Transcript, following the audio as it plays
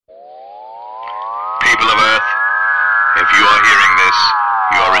you are hearing this,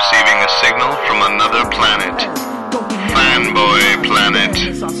 you are receiving a signal from another planet. Fanboy Planet.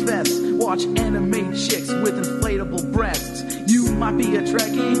 Watch anime chicks with inflatable breasts. You might be a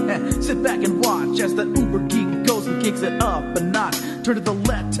Trekkie. Sit back and watch as the uber geek goes and kicks it up a notch. Turn to the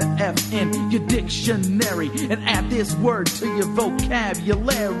letter F in your dictionary and add this word to your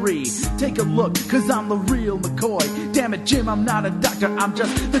vocabulary. Take a look, cause I'm the real McCoy. Damn it, Jim, I'm not a doctor, I'm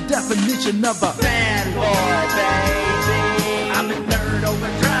just the definition of a fanboy, baby. I'm a nerd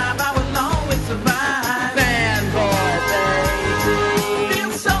overdrive, I will always survive. Fanboy, baby.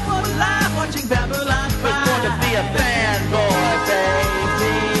 Feel so alive watching Babylon 5. It's going to be a fanboy,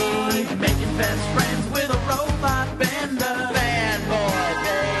 baby. Making best friends with a robot bender.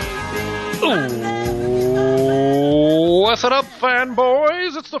 What's it up,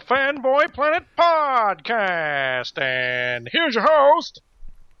 fanboys? It's the Fanboy Planet Podcast, and here's your host,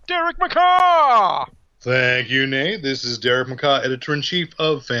 Derek McCaw. Thank you, Nate. This is Derek McCaw, Editor-in-Chief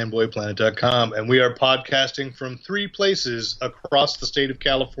of FanboyPlanet.com, and we are podcasting from 3 places across the state of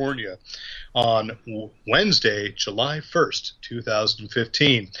California on Wednesday, July 1st,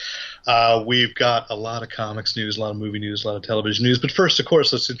 2015. We've got a lot of comics news, a lot of movie news, a lot of television news, but first, of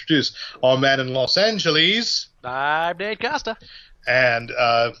course, let's introduce our man in Los Angeles. I'm Nate Costa. And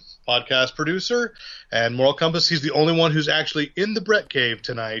podcast producer and Moral Compass. He's the only one who's actually in the Brett Cave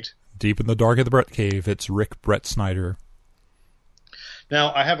tonight. Deep in the dark of the Brett Cave, it's Rick Brett Snyder.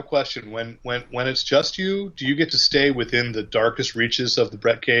 Now, I have a question. When it's just you, do you get to stay within the darkest reaches of the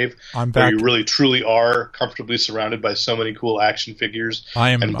Brett Cave? I'm back. Where you really, truly are comfortably surrounded by so many cool action figures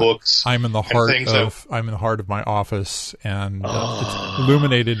and books. I'm in the heart of my office, and it's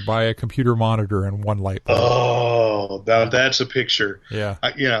illuminated by a computer monitor and one light bulb. Oh, that's a picture. Yeah.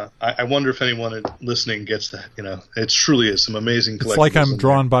 I wonder if anyone listening gets that. It truly is some amazing collectibles. It's like I'm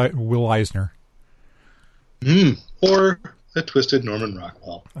drawn by Will Eisner. Or the Twisted Norman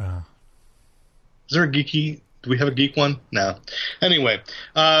Rockwell. Is there a geeky? Do we have a geek one? No. Anyway,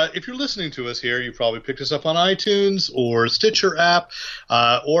 if you're listening to us here, you probably picked us up on iTunes or Stitcher app,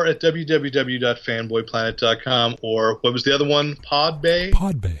 or at www.fanboyplanet.com, or what was the other one? Podbay?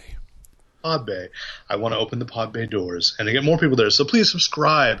 Podbay. I want to open the Podbay doors and to get more people there. So please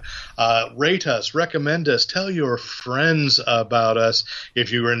subscribe, rate us, recommend us, tell your friends about us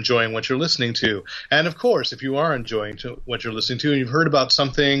if you are enjoying what you're listening to. And of course, if you are enjoying what you're listening to and you've heard about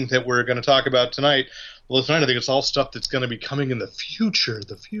something that we're going to talk about tonight, well, tonight I think it's all stuff that's going to be coming in the future,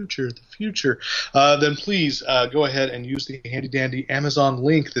 then please go ahead and use the handy-dandy Amazon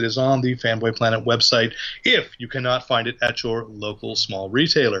link that is on the Fanboy Planet website if you cannot find it at your local small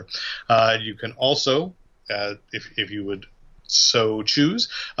retailer. You can also, if you would so choose,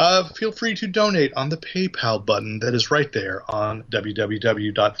 feel free to donate on the PayPal button that is right there on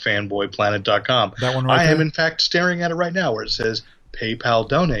www.fanboyplanet.com. That one right I there? am, in fact, staring at it right now where it says PayPal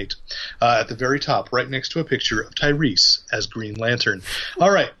donate at the very top, right next to a picture of Tyrese as Green Lantern.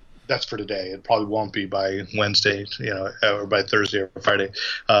 All right, that's for today. It probably won't be by Wednesday, or by Thursday or Friday.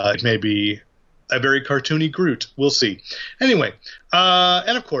 It may be a very cartoony Groot. We'll see. Anyway,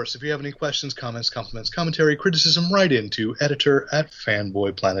 and of course, if you have any questions, comments, compliments, commentary, criticism, write into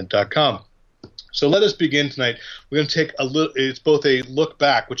editor@fanboyplanet.com. So let us begin tonight. We're going to take it's both a look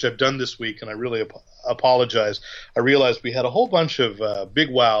back, which I've done this week, and I really apologize. I realized we had a whole bunch of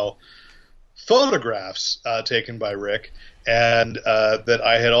Big Wow photographs taken by Rick, and that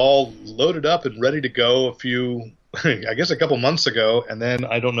I had all loaded up and ready to go a couple months ago, and then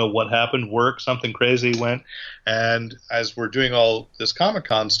I don't know what happened. Something crazy went, and as we're doing all this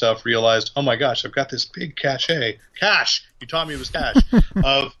Comic-Con stuff, realized, oh my gosh, I've got this big cache. You taught me it was cache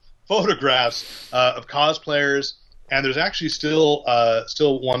of photographs of cosplayers, and there's actually still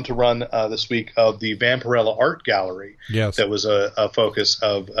one to run this week of the Vampirella Art Gallery. Yes. That was a focus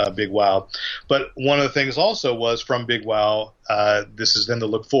of Big Wow. But one of the things also was from Big Wow, this is then the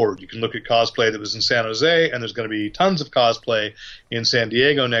look forward. You can look at cosplay that was in San Jose, and there's going to be tons of cosplay in San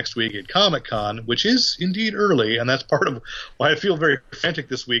Diego next week at Comic-Con, which is indeed early, and that's part of why I feel very frantic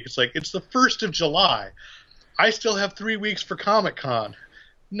this week. It's like, it's the 1st of July. I still have 3 weeks for Comic-Con.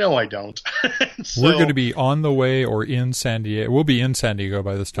 No, I don't. So, we're going to be on the way or in San Diego. We'll be in San Diego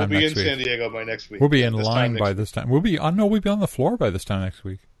by this time next week. We'll be in San Diego by next week. We'll be in line by this time. We'll be on the floor by this time next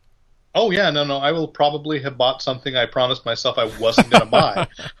week. Oh, yeah. No. I will probably have bought something I promised myself I wasn't going to buy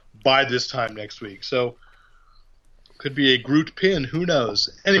by this time next week. So, could be a Groot pin. Who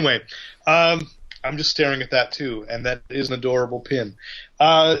knows? Anyway, I'm just staring at that, too, and that is an adorable pin.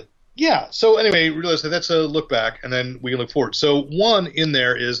 Yeah, so anyway, realize that that's a look back, and then we can look forward. So one in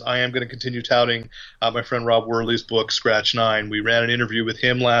there is I am going to continue touting my friend Rob Worley's book, Scratch 9. We ran an interview with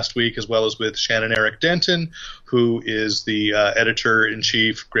him last week, as well as with Shannon Eric Denton, who is the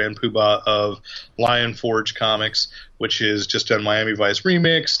editor-in-chief, Grand Poobah of Lion Forge Comics, which is just done Miami Vice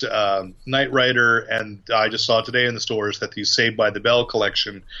Remixed, Knight Rider, and I just saw today in the stores that the Saved by the Bell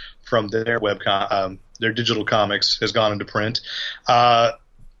collection from their their digital comics has gone into print.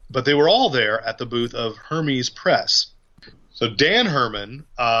 But they were all there at the booth of Hermes Press. So Dan Herman,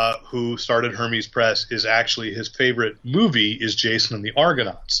 who started Hermes Press, is actually his favorite movie is Jason and the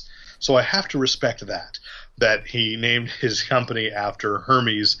Argonauts. So I have to respect that he named his company after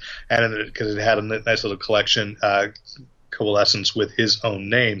Hermes, and because it had a nice little collection, coalescence with his own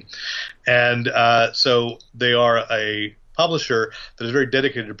name. And so they are a publisher that is very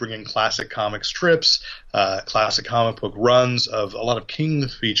dedicated to bringing classic comic strips, classic comic book runs of a lot of King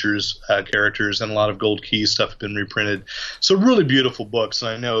Features characters, and a lot of Gold Key stuff have been reprinted. So really beautiful books, and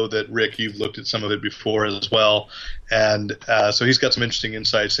I know that, Rick, you've looked at some of it before as well, and so he's got some interesting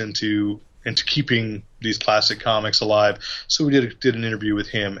insights into keeping these classic comics alive. So we did an interview with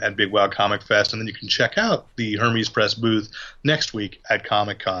him at Big Wow Comic Fest, and then you can check out the Hermes Press booth next week at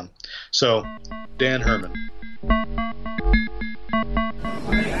Comic-Con. So, Dan Herman.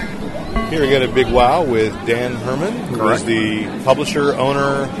 Here we got a Big Wow with Dan Herman, who is the publisher,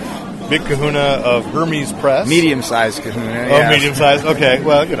 owner, big kahuna of Hermes Press. Medium-sized kahuna. Oh, medium-sized. Okay,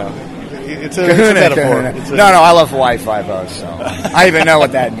 well, you know, it's a metaphor. No, I love Hawaii 5-0, so I even know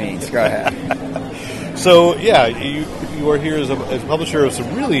what that means. Go ahead. So, yeah, you are here as a publisher of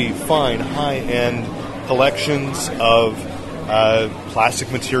some really fine, high-end collections of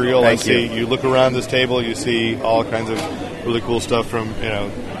plastic material. Thank you. You look around this table, you see all kinds of really cool stuff from,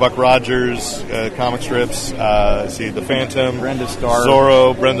 Buck Rogers comic strips. See the Phantom, Brenda Starr,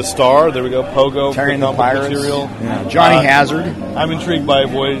 Zorro, Brenda Starr. There we go. Pogo, Terry and the Pirates material. Yeah. Johnny Hazard. I'm intrigued by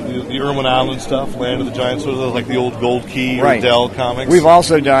the Irwin Island stuff, Land of the Giants, sort of like the old Gold Key or Right. Dell comics. We've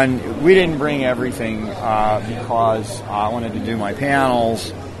also done. We didn't bring everything because I wanted to do my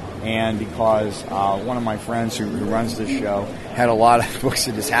panels. And because one of my friends who runs this show had a lot of books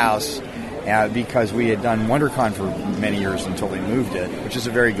at his house, because we had done WonderCon for many years until they moved it, which is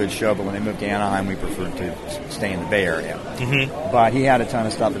a very good show, but when they moved to Anaheim, we preferred to stay in the Bay Area. Mm-hmm. But he had a ton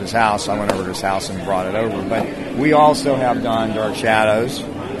of stuff at his house, so I went over to his house and brought it over. But we also have done Dark Shadows.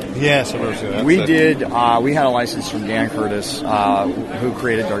 Yes, I've ever seen that. We did. We had a license from Dan Curtis, who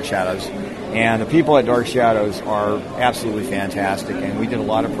created Dark Shadows. And the people at Dark Shadows are absolutely fantastic, and we did a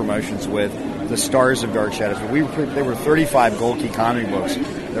lot of promotions with the stars of Dark Shadows. There were 35 Gold Key comic books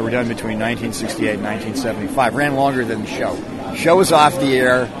that were done between 1968 and 1975. Ran longer than the show. The show was off the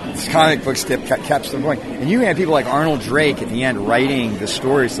air. This comic books kept them going. And you had people like Arnold Drake at the end writing the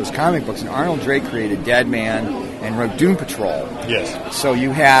stories, those comic books. And Arnold Drake created Dead Man and wrote Doom Patrol. Yes. So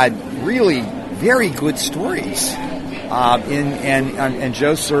you had really very good stories. And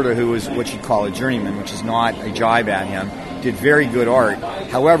Joe Serta, who was what you'd call a journeyman, which is not a jibe at him, did very good art.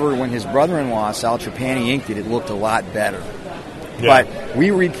 However, when his brother-in-law, Sal Trapani, inked it, it looked a lot better. Yeah. But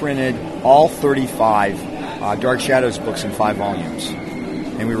we reprinted all 35 Dark Shadows books in 5 volumes.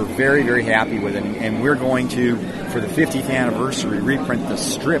 And we were very, very happy with it. And we're going to, for the 50th anniversary, reprint the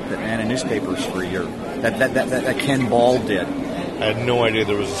strip that ran in newspapers for a year. That Ken Ball did. I had no idea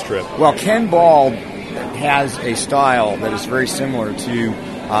there was a strip. Well, Ken Ball has a style that is very similar to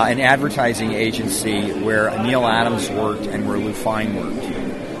an advertising agency where Neil Adams worked and where Lou Fine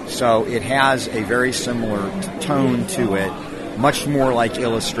worked. So it has a very similar tone to it, much more like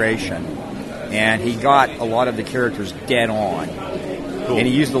illustration. And he got a lot of the characters dead on. Cool. And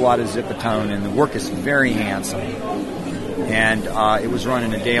he used a lot of Zipatone, and the work is very handsome. And it was run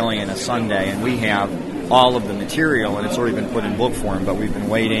in a daily and a Sunday, and we have all of the material, and it's already been put in book form, but we've been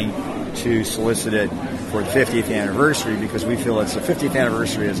waiting to solicit it for the 50th anniversary because we feel it's the 50th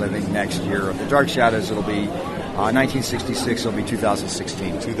anniversary is, I think, next year. Of the Dark Shadows, it'll be 1966, it'll be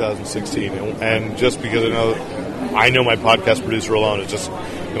 2016. 2016. And just because I know my podcast producer alone is just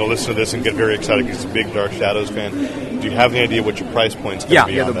going to listen to this and get very excited because he's a big Dark Shadows fan. Do you have any idea what your price point's going to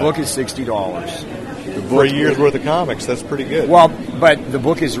be? Yeah, the book is $60. For a year's worth of comics, that's pretty good. Well, but the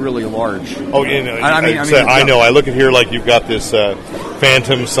book is really large. Oh, I know. I look at here like you've got this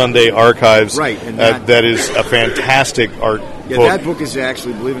Phantom Sunday Archives. Right. And that is a fantastic art book. That book is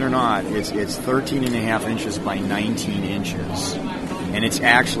actually, believe it or not, it's 13 and a half inches by 19 inches. And it's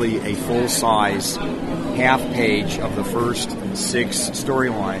actually a full-size half page of the first 6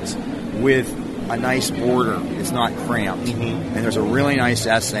 storylines with a nice border. It's not cramped. Mm-hmm. And there's a really nice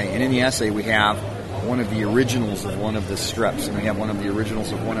essay. And in the essay we have one of the originals of one of the strips, and we have one of the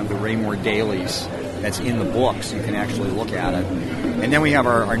originals of one of the Raymore dailies that's in the book, so you can actually look at it. And then we have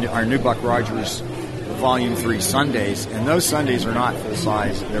our new Buck Rogers Volume 3 Sundays, and those Sundays are not full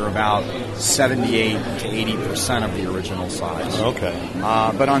size. They're about 78 to 80% of the original size. Okay.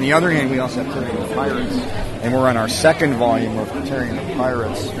 But on the other hand, we also have Tyrion of Pirates, and we're on our second volume of Tyrion of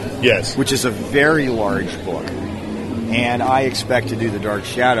Pirates. Yes. Which is a very large book. And I expect to do the Dark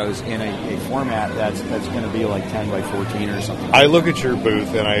Shadows in a format that's going to be like 10 by 14 or something. I look at your booth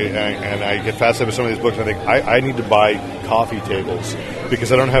and I get fascinated with some of these books. And I think I need to buy coffee tables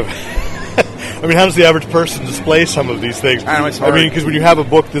because I don't have. I mean, how does the average person display some of these things? I know it's hard. I mean, because when you have a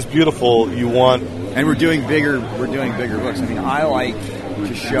book this beautiful, you want. And we're doing bigger books. I mean, I like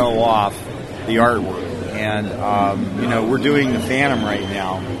to show off the artwork, and we're doing the Phantom right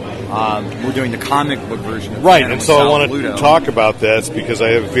now. We're doing the comic book version of right, Phantom and so I want Ludo. to talk about this because I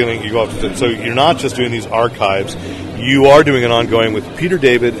have a feeling you go off to. So you're not just doing these archives; you are doing an ongoing with Peter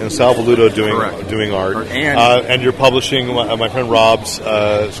David and Sal Voluto doing art, and you're publishing my friend Rob's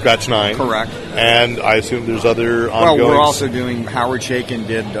Scratch 9. Correct. And I assume there's other ongoings. Well, we're also doing. Howard Chaykin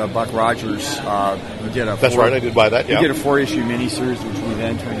did Buck Rogers. He did a. That's right. I did buy that. Yeah. He did a 4-issue miniseries, which we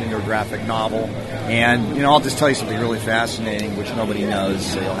then turned into a graphic novel. And I'll just tell you something really fascinating, which nobody knows.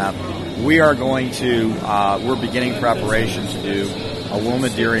 So you'll have. We are going to. We're beginning preparation to do a Wilma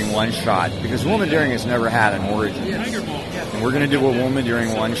Deering one-shot because Wilma Deering has never had an origin. And we're going to do a Wilma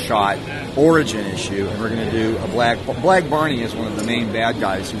Deering one-shot origin issue, and we're going to do a Black Barney is one of the main bad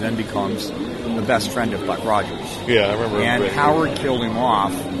guys who then becomes the best friend of Buck Rogers. Yeah, I remember. And Howard killed him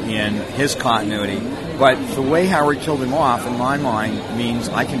off in his continuity, but the way Howard killed him off, in my mind, means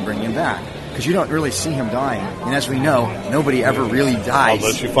I can bring him back. Because you don't really see him dying. And as we know, nobody ever really dies.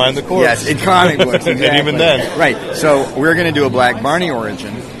 Unless you find the corpse. Yes, in comic books, exactly. And even then. Right. So we're going to do a Black Barney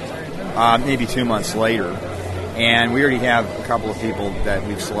origin maybe 2 months later. And we already have a couple of people that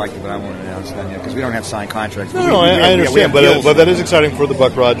we've selected, but I won't announce them yet because we don't have signed contracts. No, I understand, but that is exciting for the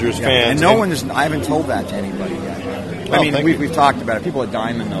Buck Rogers fans. And I haven't told that to anybody yet. We've talked about it. People at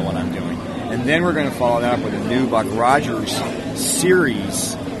Diamond know what I'm doing. And then we're going to follow that up with a new Buck Rogers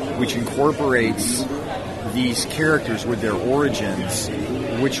series which incorporates these characters with their origins,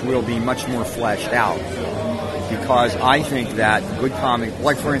 which will be much more fleshed out. Because I think that good comic,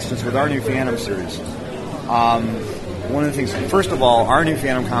 like for instance with our new Phantom series, one of the things, first of all, our new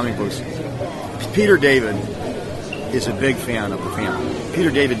Phantom comic books, Peter David is a big fan of the Phantom.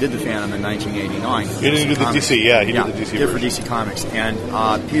 Peter David did the Phantom in 1989. He didn't do the DC, yeah, he did the DC version. For DC Comics. And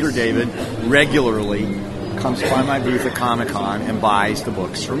Peter David regularly comes by my booth at Comic-Con and buys the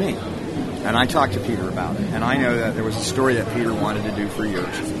books for me. And I talked to Peter about it. And I know that there was a story that Peter wanted to do for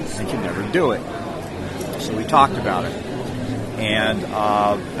years and could never do it. So we talked about it. And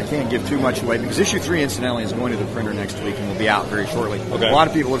I can't give too much away because issue 3, incidentally, is going to the printer next week and will be out very shortly. Okay. A lot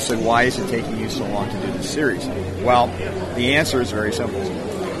of people have said, why is it taking you so long to do this series? Well, the answer is very simple.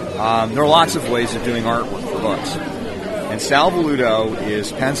 There are lots of ways of doing artwork for books. And Sal Voluto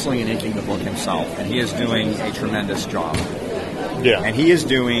is penciling and inking the book himself, and he is doing a tremendous job. Yeah. And he is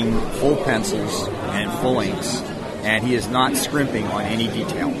doing full pencils and full inks, and he is not scrimping on any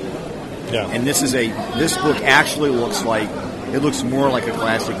detail. Yeah. And this book actually looks more like a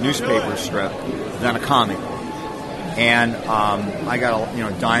classic newspaper strip than a comic book. And I got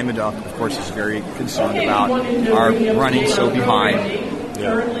Diamond, of course, is very concerned about our running so behind.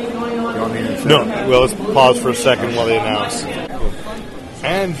 Yeah. No, well, let's pause for a second while they announce.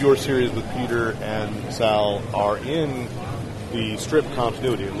 And your series with Peter and Sal are in the strip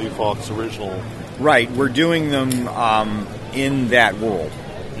continuity, Lee Falk's original. Right, we're doing them in that world.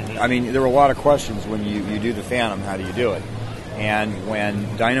 Mm-hmm. I mean, there were a lot of questions when you do the Phantom, how do you do it? And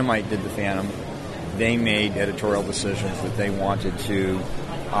when Dynamite did the Phantom, they made editorial decisions that they wanted to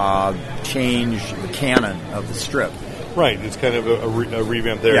change the canon of the strip. Right, it's kind of a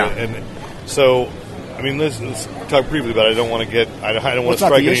revamp there. Yeah. And so, I mean, let's talk briefly about it. I don't want to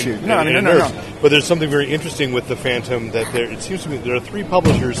strike any nerves. But there's something very interesting with the Phantom that it seems to me there are 3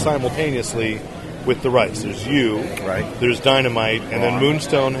 publishers simultaneously with the rights. There's you, right? There's Dynamite, and then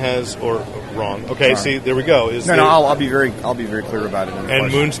Moonstone has, or wrong. Okay, see, there we go. I'll be very clear about it.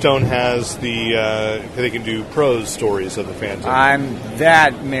 And Moonstone has they can do prose stories of the Phantom.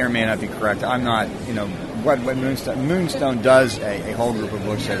 That may or may not be correct. I'm not, what Moonstone does a whole group of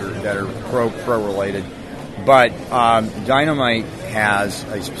books that are pro related, but Dynamite has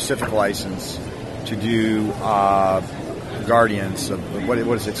a specific license to do Guardians of what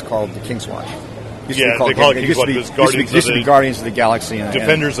is it called, the King's Watch. They call it King's Watch. It used to be Guardians of the Galaxy and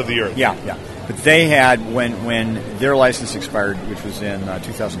Defenders of the Earth. Yeah. But they had when their license expired, which was in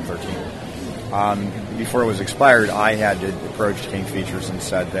 2013. before it was expired, I had approached King Features and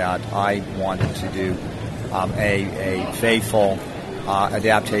said that I wanted to do a faithful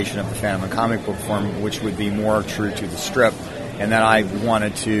adaptation of the Phantom in comic book form, which would be more true to the strip, and that I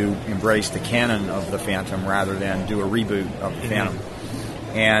wanted to embrace the canon of the Phantom rather than do a reboot of the Phantom.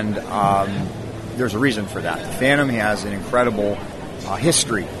 And there's a reason for that. The Phantom has an incredible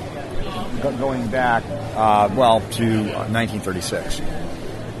history going back, to 1936.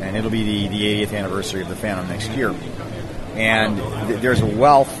 And it'll be the 80th anniversary of the Phantom next year. And there's a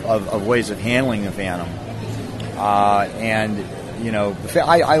wealth of ways of handling the Phantom. I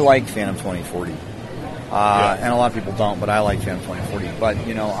like Phantom 2040. And a lot of people don't, but I like Phantom 2040. But,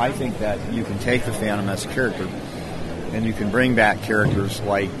 I think that you can take the Phantom as a character, and you can bring back characters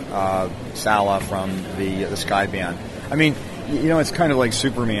like Sala from the Skyban. I mean, it's kind of like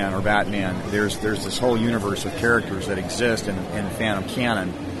Superman or Batman. There's this whole universe of characters that exist in Phantom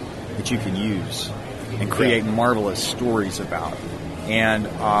canon that you can use and create marvelous stories about. And,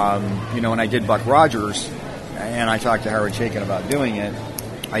 when I did Buck Rogers, and I talked to Howard Chaykin about doing it,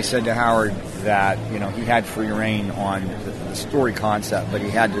 I said to Howard that, he had free reign on the story concept, but he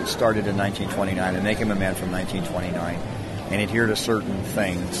had to start it in 1929 and make him a man from 1929 and adhere to certain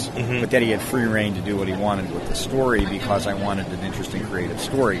things, but that he had free reign to do what he wanted with the story because I wanted an interesting creative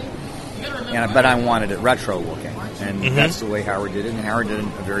story. But I wanted it retro looking, and that's the way Howard did it, and Howard did a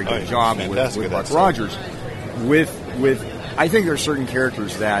very good job with Buck Rogers. I think there are certain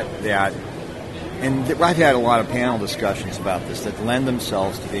characters that I've had a lot of panel discussions about this that lend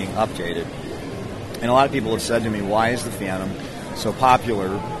themselves to being updated. And a lot of people have said to me, why is the Phantom so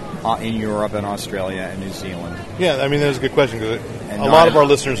popular in Europe and Australia and New Zealand? Yeah, I mean, that's a good question, because a lot of our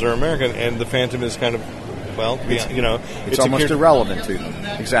listeners are American, and the Phantom is kind of, it's almost irrelevant to them.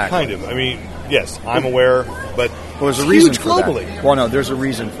 Exactly. Kind of. I mean, yes, I'm aware, but there's a reason for globally. That. Well, no, there's a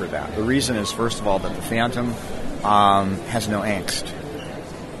reason for that. The reason is, first of all, that the Phantom has no angst.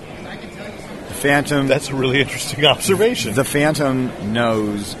 Phantom. That's a really interesting observation. The Phantom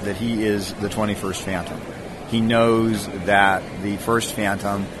knows that he is the 21st Phantom. He knows that the first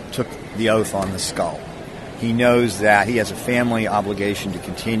Phantom took the oath on the skull. He knows that he has a family obligation to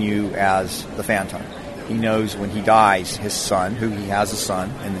continue as the Phantom. He knows when he dies, his son, who he has a son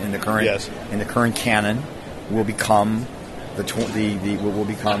in the current canon, will become the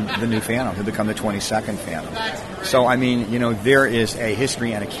new Phantom. He'll become the 22nd Phantom. So, I mean, there is a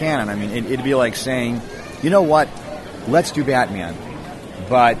history and a canon. I mean, it'd be like saying, you know what, let's do Batman,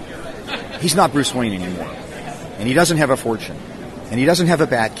 but he's not Bruce Wayne anymore. And he doesn't have a fortune. And he doesn't have a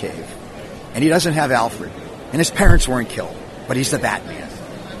Batcave. And he doesn't have Alfred. And his parents weren't killed. But he's the Batman.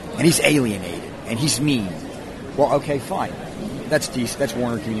 And he's alienated. And he's mean. Well, okay, fine. That's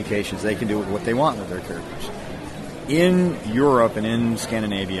Warner Communications. They can do what they want with their characters. In Europe and in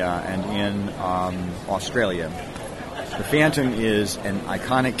Scandinavia and in Australia, the Phantom is an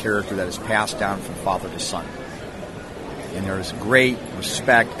iconic character that is passed down from father to son. And there is great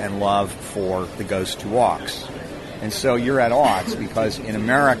respect and love for the ghost who walks. And so you're at odds because in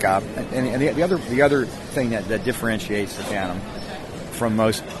America, and the other thing that differentiates the Phantom from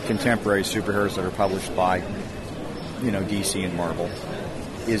most contemporary superheroes that are published by, DC and Marvel,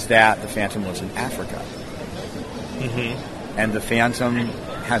 is that the Phantom lives in Africa. And the Phantom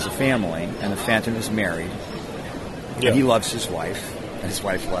has a family, and the Phantom is married. Yeah. And he loves his wife, and his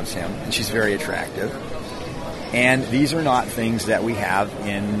wife loves him, and she's very attractive. And these are not things that we have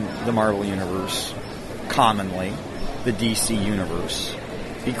in the Marvel Universe commonly, the DC Universe,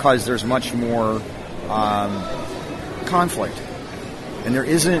 because there's much more conflict. And there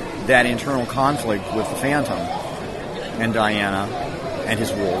isn't that internal conflict with the Phantom and Diana and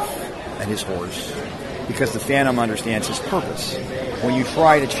his wolf and his horse, because the Phantom understands his purpose. When you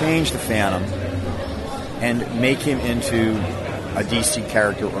try to change the Phantom and make him into a DC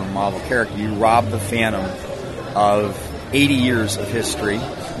character or a Marvel character, you rob the Phantom of 80 years of history,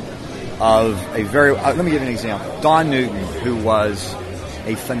 of a very... let me give you an example. Don Newton, who was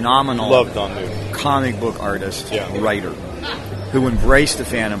a phenomenal... Love Don Newton. ...comic book artist, writer, who embraced the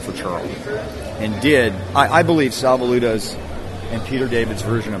Phantom for Charlie, and did... I believe Sal Belluda's and Peter David's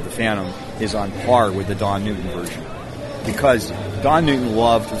version of the Phantom is on par with the Don Newton version, because Don Newton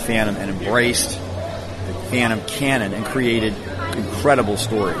loved the Phantom and embraced the Phantom canon and created incredible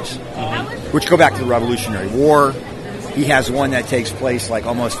stories, which go back to the Revolutionary War. He has one that takes place like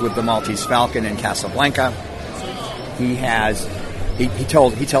almost with the Maltese Falcon in Casablanca. He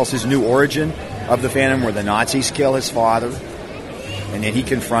tells his new origin of the Phantom, where the Nazis kill his father, and then he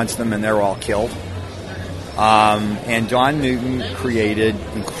confronts them and they're all killed. And Don Newton created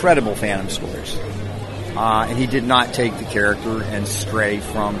incredible Phantom stories. And he did not take the character and stray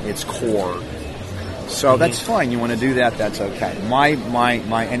from its core So that's fine. You want to do that, that's okay. And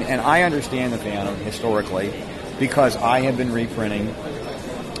I understand the Phantom historically because I have been reprinting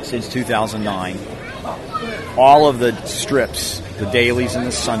since 2009 all of the strips, the dailies and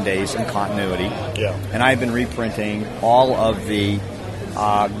the Sundays in continuity. Yeah. And I've been reprinting all of the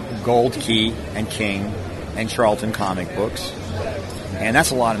Gold Key and King and Charlton comic books. And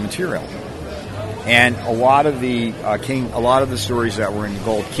that's a lot of material. And a lot of the stories that were in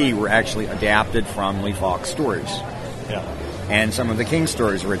Gold Key were actually adapted from Lee Falk stories. Yeah. And some of the King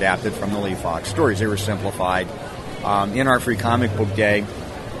stories were adapted from the Lee Falk stories. They were simplified. In our free comic book day,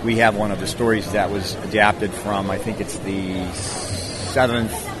 we have one of the stories that was adapted from, I think it's the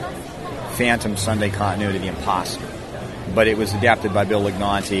 7th Phantom Sunday continuity, The Imposter. But it was adapted by Bill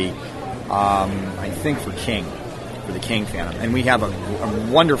Lignante, I think for the King Phantom. And we have a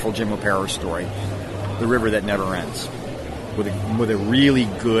wonderful Jim O'Para story, The River That Never Ends, with a really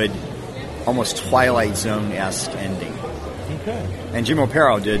good, almost Twilight Zone-esque ending. Okay. And Jim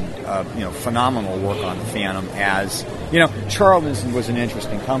O'Para did, phenomenal work on the Phantom. As Charlton was an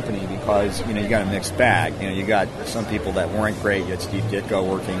interesting company because you got a mixed bag. You got some people that weren't great. You had Steve Ditko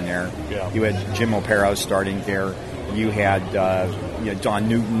working there. Yeah. You had Jim O'Para starting there. You had Don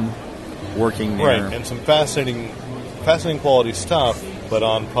Newton working there. Right, and some fascinating quality stuff, but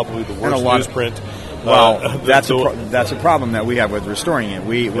on probably the worst newsprint. Well, that's a problem that we have with restoring it.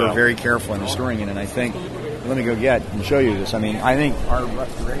 We're very careful in restoring it, and I think, let me go get and show you this. I mean, I think our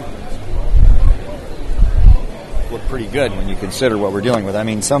restorations look pretty good when you consider what we're dealing with. I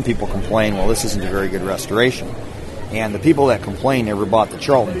mean, some people complain, well, this isn't a very good restoration. And the people that complain never bought the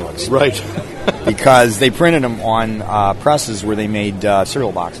Charlton books. Right. Because they printed them on presses where they made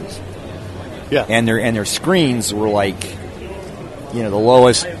cereal boxes. Yeah. And their screens were like, the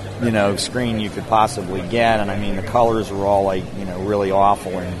lowest, screen you could possibly get. And I mean, the colors were all like, really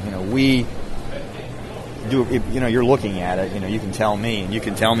awful. And, we do, you're looking at it, you can tell me, and you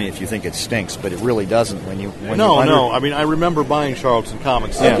can tell me if you think it stinks, but it really doesn't No. I mean, I remember buying Charlton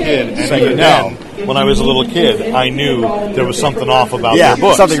comics as a kid, and so even then, when I was a little kid, I knew there was something off about their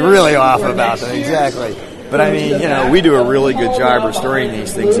books. Something really off about them, exactly. But I mean, we do a really good job restoring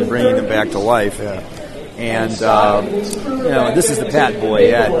these things and bringing them back to life. Yeah. And, this is the Pat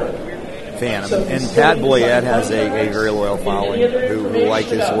Boyette Phantom. And Pat Boyette has a very loyal following who like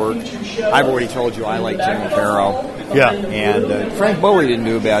his work. I've already told you I like Jim O'Para. Yeah. And Frank Bowie didn't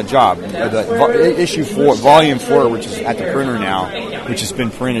do a bad job. Issue 4, Volume 4, which is at the printer now, which has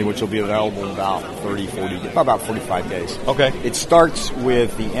been printed, which will be available in about 45 days. Okay. It starts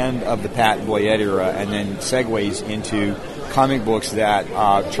with the end of the Pat Boyette era and then segues into comic books that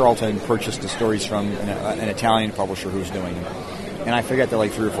Charlton purchased the stories from an Italian publisher who's doing them. And I forget, they're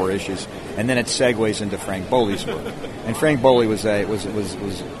like 3 or 4 issues. And then it segues into Frank Bowley's work. And Frank Bowley was a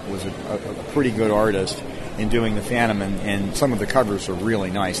pretty good artist in doing the Phantom, and some of the covers are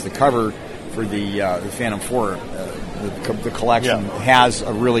really nice. The cover for the Phantom 4, the collection, has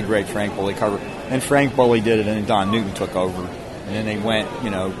a really great Frank Bowley cover. And Frank Bowley did it, and then Don Newton took over. And then they went,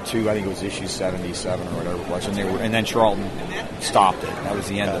 to, I think it was issue 77 or whatever it was, and then Charlton stopped it. That was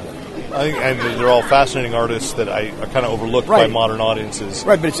the end of it. I think, and they're all fascinating artists that are kind of overlooked by modern audiences.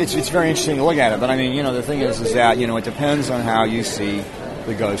 Right, but it's very interesting to look at it. But I mean, the thing is that it depends on how you see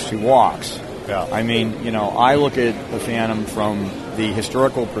the Ghost Who Walks. Yeah. I mean, I look at the Phantom from the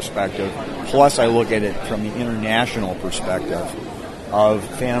historical perspective, plus I look at it from the international perspective of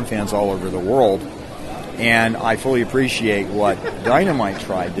Phantom fans all over the world. And I fully appreciate what Dynamite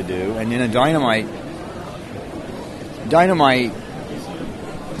tried to do. And in a Dynamite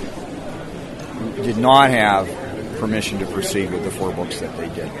did not have permission to proceed with the 4 books that they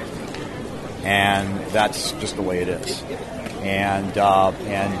did. And that's just the way it is. And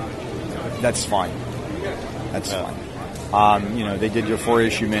that's fine. That's fine. They did your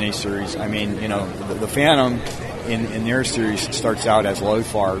 4-issue miniseries. I mean, the Phantom in their series starts out as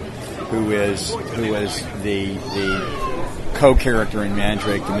Lothar, who is the co-character in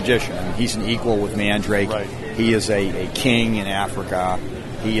Mandrake the Magician. I mean, he's an equal with Mandrake. Right. He is a king in Africa.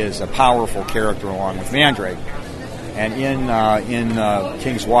 He is a powerful character along with Mandrake. And in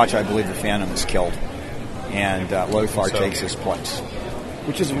King's Watch, I believe the Phantom is killed, and Lothar takes his place,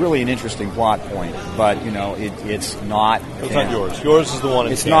 which is really an interesting plot point. But it's not. It's not yours. Yours is the one.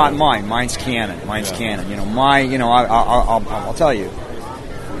 It's not mine. Mine's canon. Mine's canon. I'll tell you,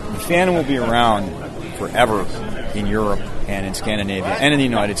 the Phantom will be around forever in Europe and in Scandinavia and in the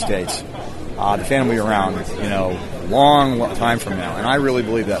United States. The Phantom will be around, long time from now. And I really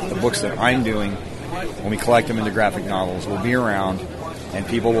believe that the books that I'm doing, when we collect them into graphic novels, will be around, and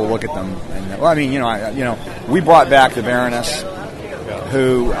people will look at them. And we brought back the Baroness,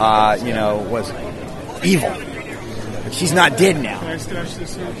 who was evil. But she's not dead now.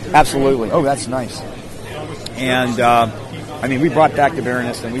 Absolutely. Oh, that's nice. And, we brought back the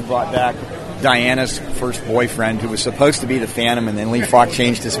Baroness, and we brought back Diana's first boyfriend, who was supposed to be the Phantom, and then Lee Falk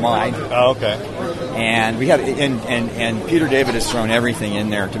changed his mind. Oh, okay. And we have, and Peter David has thrown everything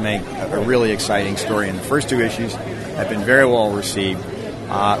in there to make a really exciting story. And the first 2 issues have been very well received,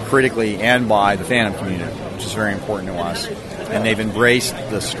 critically and by the Phantom community, which is very important to us. And they've embraced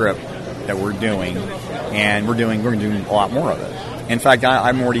the strip that we're doing, and we're going to do a lot more of it. In fact,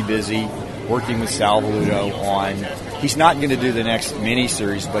 I'm already busy working with Sal Valuto on. He's not going to do the next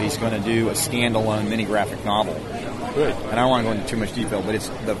mini-series, but he's going to do a standalone mini-graphic novel. Good. And I don't want to go into too much detail, but it's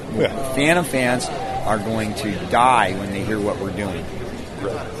the Phantom fans are going to die when they hear what we're doing.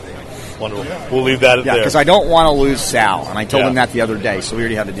 Right. Wonderful. We'll leave that there. Because I don't want to lose Sal, and I told him that the other day, so we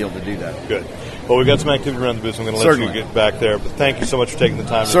already have a deal to do that. Good. Well, we've got some activity around the business. I'm going to let you get back there, but thank you so much for taking the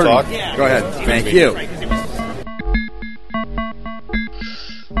time to talk. Go ahead. Thank you.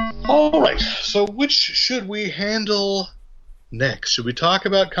 All right, so which should we handle next? Should we talk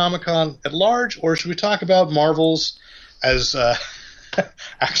about Comic-Con at large, or should we talk about Marvel's, as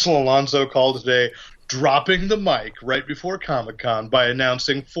Axel Alonso called today, dropping the mic right before Comic-Con by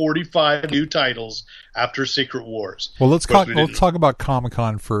announcing 45 new titles after Secret Wars? Well, let's talk about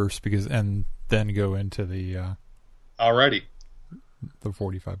Comic-Con first, and then go into the alrighty, the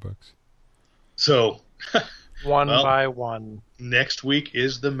 45 books. So one by one. Next week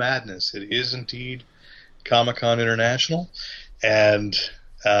is the madness. It is indeed Comic-Con International, and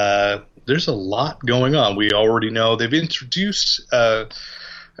there's a lot going on. We already know they've introduced,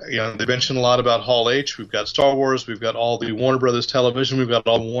 they mentioned a lot about Hall H. We've got Star Wars. We've got all the Warner Brothers television. We've got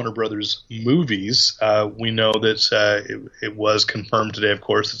all the Warner Brothers movies. We know that it was confirmed today, of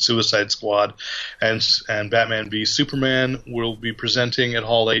course, that Suicide Squad and Batman v Superman will be presenting at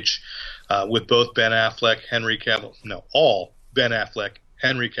Hall H with both Ben Affleck, all Ben Affleck,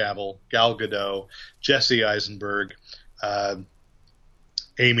 Henry Cavill, Gal Gadot, Jesse Eisenberg,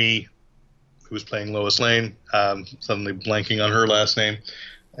 Amy, who was playing Lois Lane, suddenly blanking on her last name.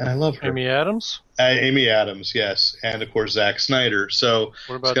 And I love her. Amy Adams? Amy Adams, yes. And, of course, Zack Snyder. So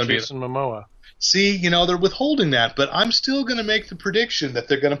what about Jason Momoa? See, they're withholding that, but I'm still going to make the prediction that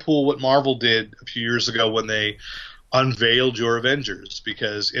they're going to pull what Marvel did a few years ago when they unveiled Your Avengers,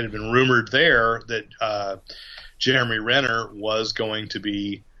 because it had been rumored there that Jeremy Renner was going to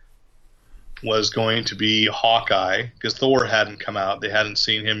be Hawkeye, because Thor hadn't come out. They hadn't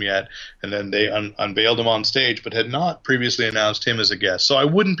seen him yet, and then they unveiled him on stage, but had not previously announced him as a guest. So I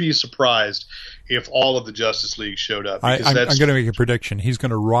wouldn't be surprised if all of the Justice League showed up. I'm going to make a prediction. He's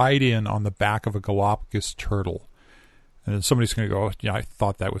going to ride in on the back of a Galapagos turtle, and then somebody's going to go, "Yeah, I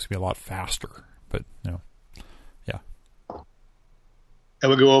thought that was going to be a lot faster," but no. That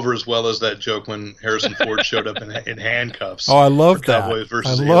would go over as well as that joke when Harrison Ford showed up in handcuffs. Oh, I love that. Cowboys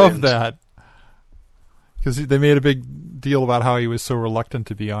versus I love aliens. that. Because they made a big deal about how he was so reluctant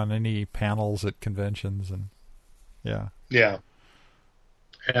to be on any panels at conventions, and yeah.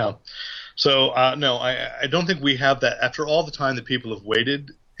 So no, I don't think we have that. After all the time that people have waited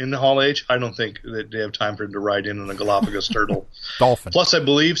in the Hall H, I don't think that they have time for him to ride in on a Galapagos turtle. Dolphin. Plus, I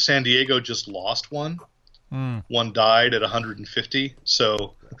believe San Diego just lost one. One died at 150,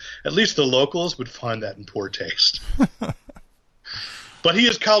 so at least the locals would find that in poor taste. But he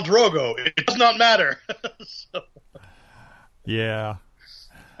is Khal Drogo. It does not matter. So. Yeah.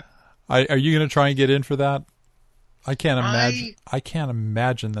 Are you going to try and get in for that? I can't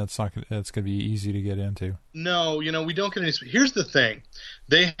imagine that's going to be easy to get into. No, we don't get any. Here's the thing: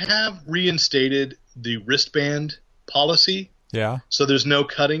 they have reinstated the wristband policy. Yeah. So there's no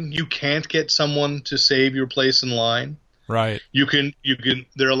cutting. You can't get someone to save your place in line. Right. You can.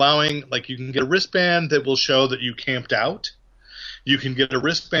 They're allowing, you can get a wristband that will show that you camped out. You can get a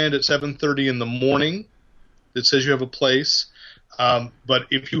wristband at 7:30 in the morning that says you have a place. But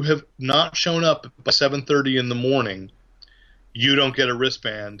if you have not shown up by 7:30 in the morning, you don't get a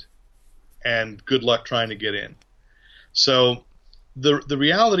wristband, and good luck trying to get in. So the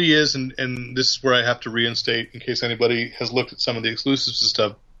reality is, and this is where I have to reinstate in case anybody has looked at some of the exclusives and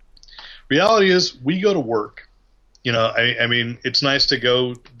stuff. Reality is, we go to work. I mean, it's nice to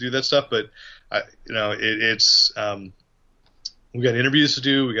go do that stuff, but it's we got interviews to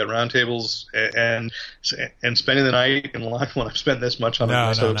do, we got roundtables, and spending the night in line when I've spent this much on a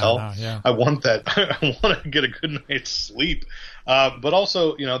nice hotel. Yeah. I want that. I want to get a good night's sleep. But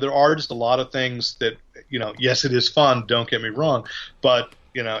also, there are just a lot of things that, yes, it is fun. Don't get me wrong, but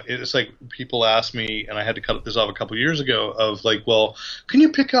it's like people ask me, and I had to cut this off a couple years ago, of well, can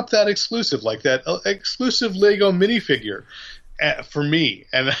you pick up that exclusive, like that exclusive Lego minifigure? for me,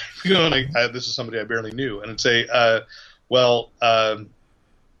 and this is somebody I barely knew, and I'd say,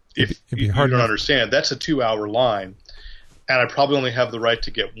 if you don't understand, that's a 2-hour line, and I probably only have the right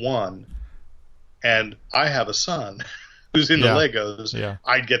to get one, and I have a son who's into Legos. Yeah.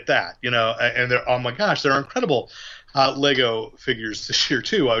 I'd get that, and oh my gosh, there are incredible Lego figures this year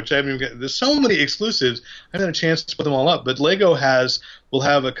too, which I haven't even there's so many exclusives. I haven't had a chance to put them all up, but Lego will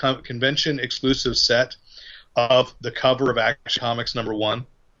have a convention exclusive set of the cover of Action Comics #1.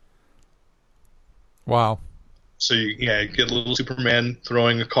 Wow. So you get a little Superman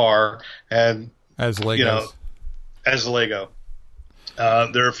throwing a car and as Legos. As a Lego.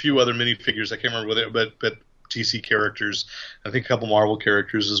 There are a few other minifigures. I can't remember what but DC characters. I think a couple Marvel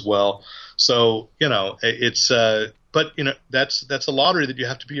characters as well. So it's but that's a lottery that you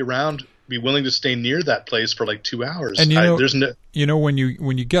have to be around, be willing to stay near that place for like 2 hours. And when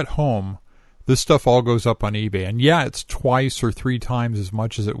you get home, this stuff all goes up on eBay, and it's twice or 3 times as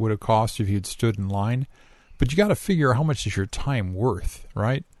much as it would have cost if you'd stood in line. But you got to figure how much is your time worth,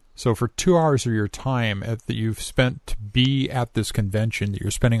 right? So for 2 hours of your time that you've spent to be at this convention, that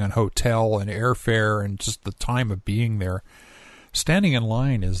you're spending on hotel and airfare and just the time of being there, standing in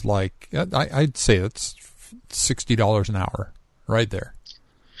line is like, I'd say that's $60 an hour right there.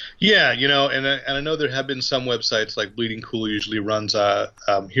 Yeah, and I know there have been some websites like Bleeding Cool usually runs,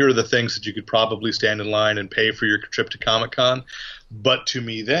 here are the things that you could probably stand in line and pay for your trip to Comic-Con. But to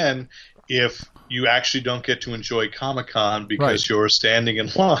me then, if you actually don't get to enjoy Comic-Con because you're standing in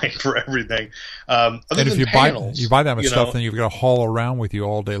line for everything. And if you buy that much stuff, then you've got to haul around with you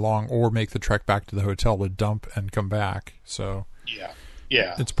all day long or make the trek back to the hotel to dump and come back. So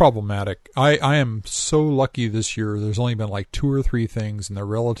yeah, it's problematic. I am so lucky this year. There's only been like 2 or 3 things, and they're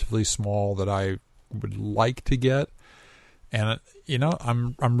relatively small that I would like to get. And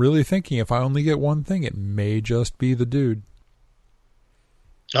I'm really thinking if I only get one thing, it may just be the dude.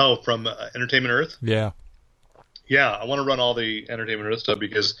 Oh, from Entertainment Earth? Yeah. Yeah, I want to run all the Entertainment Earth stuff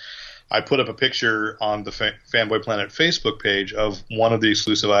because I put up a picture on the Fanboy Planet Facebook page of one of the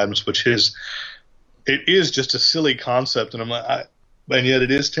exclusive items, which is just a silly concept, and and yet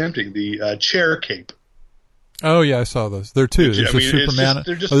it is tempting. The chair cape. Oh yeah, I saw those. There are 2. There's a Superman.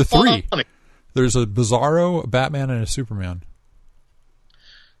 They're just 3. There's a Bizarro, a Batman, and a Superman.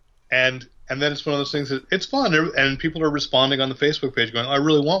 And then it's one of those things that it's fun, and people are responding on the Facebook page going, I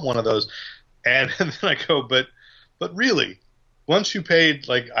really want one of those. And then I go, but really, once you paid,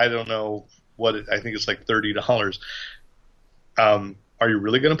 like, I don't know I think it's like $30, are you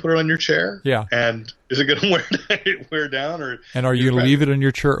really going to put it on your chair? Yeah. And is it going to wear down? And are you going to leave it on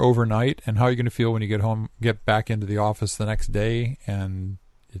your chair overnight? And how are you going to feel when you get back into the office the next day and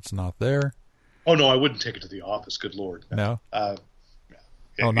it's not there? Oh, no, I wouldn't take it to the office. Good Lord. No?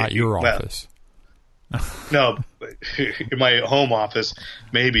 Not your office. No, in my home office,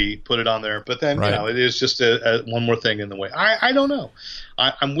 maybe put it on there. But then, it is just one more thing in the way. I don't know.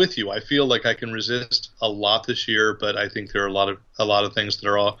 I'm with you. I feel like I can resist a lot this year, but I think there are a lot of things that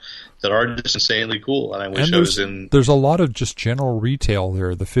are just insanely cool. And I wish I was in. There's a lot of just general retail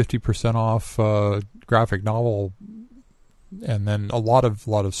there. The 50% off graphic novel, and then a lot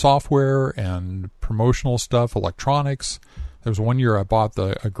of software and promotional stuff, electronics. There was one year I bought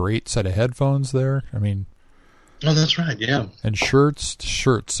a great set of headphones there. I mean, oh, that's right, yeah. And shirts.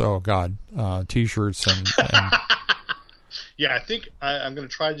 Oh God, T-shirts and yeah. I think I'm going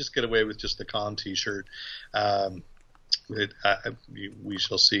to try to just get away with just the con T-shirt. We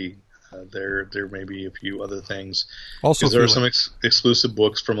shall see. There may be a few other things. Also, there are some exclusive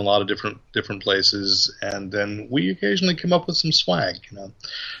books from a lot of different places, and then we occasionally come up with some swag.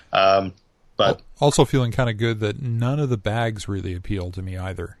 But also feeling kind of good that none of the bags really appeal to me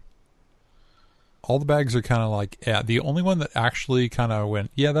either. All the bags are kind of like, the only one that actually kind of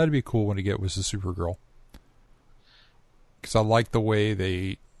went, yeah, that'd be a cool one to get was the Supergirl. Because I like the way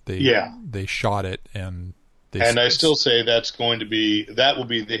they shot it, and I still say that will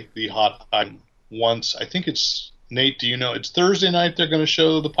be the hot item once. I think it's, Nate, do you know, it's Thursday night they're going to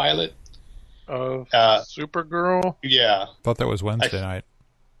show the pilot of Supergirl? Yeah. I thought that was Wednesday night.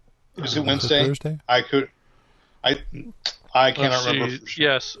 Is it Wednesday? Thursday? I cannot remember for sure.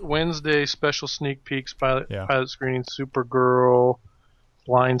 Yes, Wednesday special sneak peeks, pilot screening, Supergirl,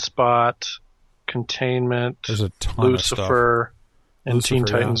 Blind Spot, Containment, there's a ton Lucifer, of stuff. and Teen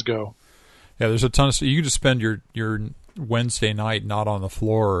Titans Go. Yeah, there's a ton of stuff. You can just spend your Wednesday night not on the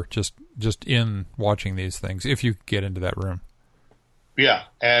floor, just in watching these things if you get into that room. Yeah,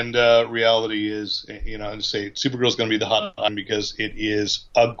 and reality is, and say Supergirl's going to be the hot item because it is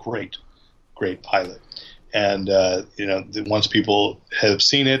a great pilot. And, once people have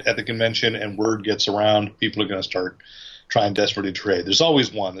seen it at the convention and word gets around, people are going to start try and desperately trade. There's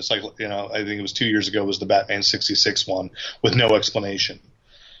always one. It's like, I think it was 2 years ago was the Batman 66 one with no explanation.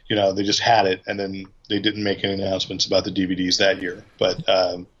 They just had it, and then they didn't make any announcements about the DVDs that year. But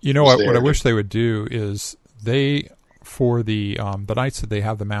what I wish they would do is for the nights that they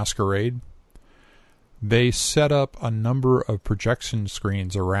have the masquerade, they set up a number of projection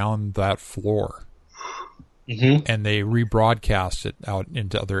screens around that floor. Mm-hmm. And they rebroadcast it out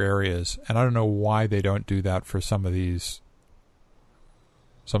into other areas. And I don't know why they don't do that for some of these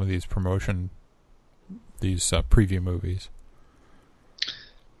preview movies.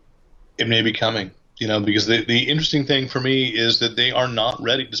 It may be coming, because the interesting thing for me is that they are not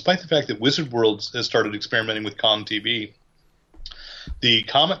ready, despite the fact that Wizard World has started experimenting with Con TV. The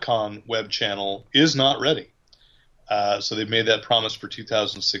Comic-Con web channel is not ready. So they've made that promise for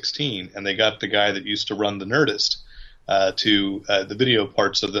 2016, and they got the guy that used to run the Nerdist to the video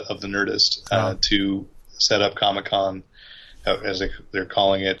parts of the Nerdist to set up Comic-Con, as they're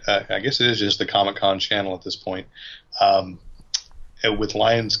calling it. I guess it is just the Comic-Con channel at this point, with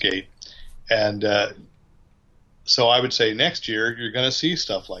Lionsgate. And so I would say next year you're going to see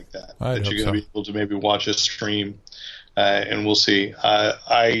stuff like that. That you're going to be able to maybe watch a stream, and we'll see.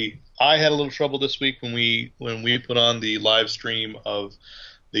 I had a little trouble this week when we put on the live stream of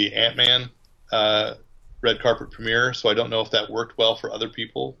the Ant-Man red carpet premiere, so I don't know if that worked well for other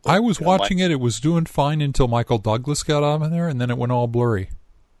people. But, I was watching it. It was doing fine until Michael Douglas got on there, and then it went all blurry.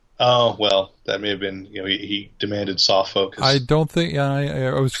 Oh, well, that may have been, he demanded soft focus. I don't think,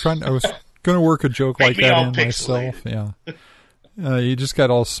 I was going to work a joke like that in myself. Yeah. You just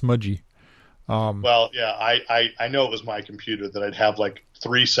got all smudgy. Well, yeah, I know it was my computer that I'd have like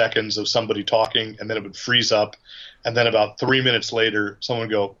 3 seconds of somebody talking, and then it would freeze up, and then about 3 minutes later, someone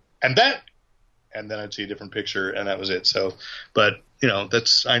would go, and then I'd see a different picture, and that was it. So, but,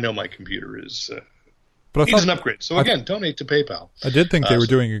 I know my computer is... But needs an upgrade. So again, donate to PayPal. I did think they were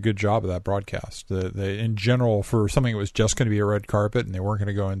doing a good job of that broadcast. They, in general, for something that was just going to be a red carpet and they weren't going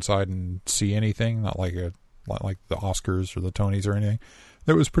to go inside and see anything, not like the Oscars or the Tonys or anything.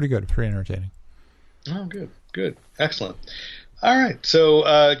 That was pretty good, pretty entertaining. Oh, good, excellent. All right, so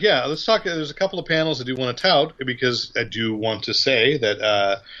let's talk. There's a couple of panels I do want to tout because I do want to say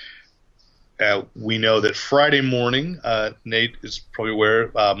that. We know that Friday morning, Nate is probably aware,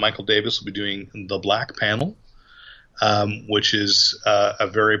 Michael Davis will be doing the Black panel, which is a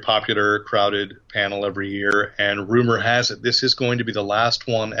very popular, crowded panel every year. And rumor has it this is going to be the last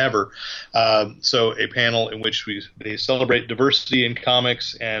one ever. So a panel in which they celebrate diversity in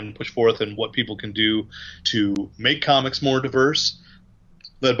comics and push forth and what people can do to make comics more diverse,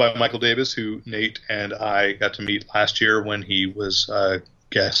 led by Michael Davis, who Nate and I got to meet last year when he was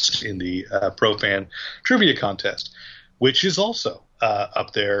guest in the Pro Fan Trivia Contest, which is also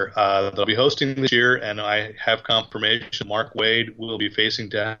up there. They'll be hosting this year, and I have confirmation Mark Waid will be facing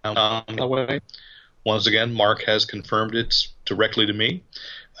down Tom Galloway. Once again, Mark has confirmed it directly to me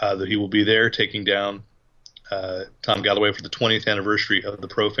that he will be there taking down Tom Galloway for the 20th anniversary of the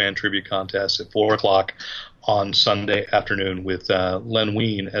Pro Fan Trivia Contest at 4 o'clock on Sunday afternoon with Len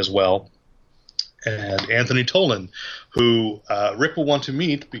Wein as well. And Anthony Tolan, who Rick will want to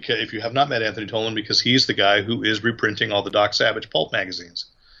meet because if you have not met Anthony Tolan, because he's the guy who is reprinting all the Doc Savage pulp magazines.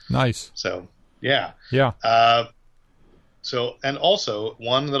 Nice. So, yeah. Yeah. And also,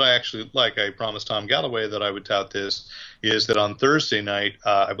 one that I actually like, I promised Tom Galloway that I would tout this, is that on Thursday night,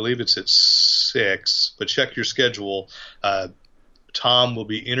 I believe it's at 6, but check your schedule, Tom will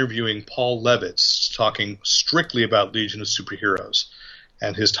be interviewing Paul Levitz, talking strictly about Legion of Superheroes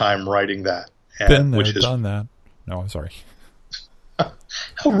and his time writing that. Been there, done that. No, I'm sorry. How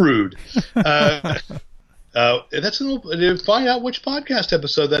rude. That's find out which podcast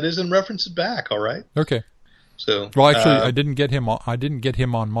episode that is and reference it back. All right. Okay. So, well, actually, I didn't get him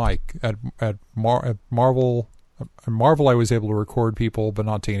on mic at Marvel. At Marvel, I was able to record people, but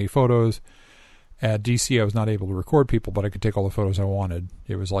not take any photos. At DC, I was not able to record people, but I could take all the photos I wanted.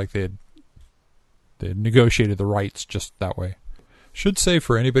 It was like they had negotiated the rights just that way. Should say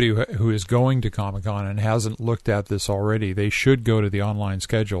for anybody who is going to Comic-Con and hasn't looked at this already, they should go to the online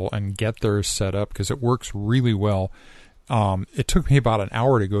schedule and get theirs set up because it works really well. It took me about an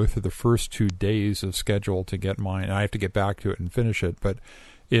hour to go through the first 2 days of schedule to get mine. I have to get back to it and finish it, but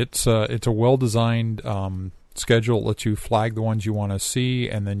it's a well-designed schedule. It lets you flag the ones you want to see,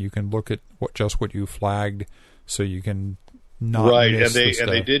 and then you can look at what you flagged, so you can not miss the stuff.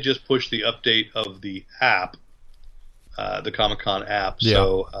 And they did just push the update of the app. The Comic-Con app, yeah.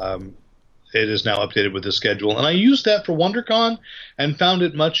 So it is now updated with the schedule. And I used that for WonderCon and found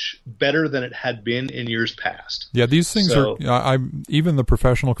it much better than it had been in years past. Yeah, these things are... even the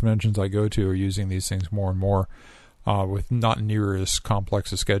professional conventions I go to are using these things more and more. with not near as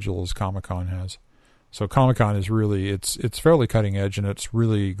complex a schedule as Comic-Con has. So Comic-Con is really, it's fairly cutting edge, and it's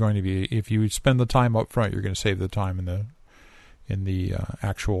really going to be, if you spend the time up front, you're going to save the time in the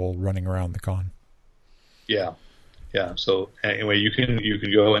actual running around the con. Yeah. So anyway, you can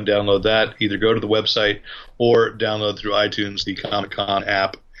go and download that. Either go to the website or download through iTunes the Comic-Con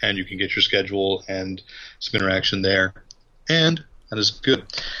app, and you can get your schedule and some interaction there. And that is good.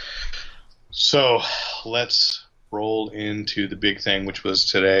 So let's roll into the big thing, which was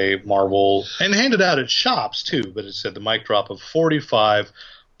today, Marvel, and handed out at shops too, but it said the mic drop of 45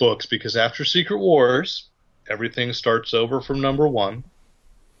 books, because after Secret Wars, everything starts over from number 1.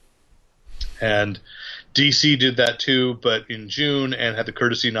 And DC did that too, but in June, and had the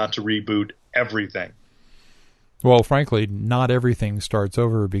courtesy not to reboot everything. Well, frankly, not everything starts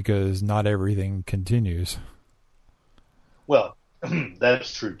over because not everything continues. Well,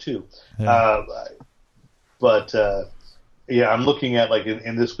 that's true too. Yeah. I'm looking at, like,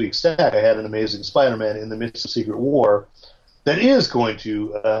 in this week's stack, I had an Amazing Spider-Man in the midst of Secret War that is going to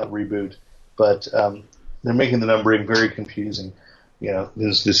reboot, but they're making the numbering very confusing. You know,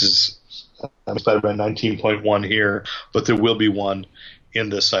 this is Spider-Man 19.1 here, but there will be one in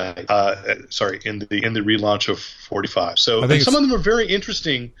the site. In the relaunch of 45. So some of them are very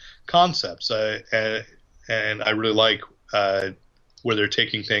interesting concepts, and I really like where they're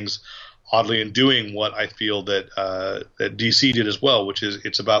taking things oddly and doing what I feel that DC did as well, which is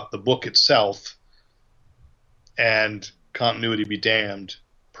it's about the book itself, and continuity be damned,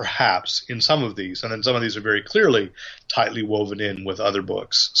 perhaps, in some of these. And then some of these are very clearly tightly woven in with other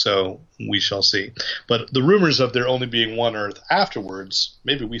books. So we shall see. But the rumors of there only being one Earth afterwards,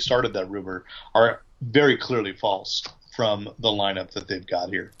 maybe we started that rumor, are very clearly false from the lineup that they've got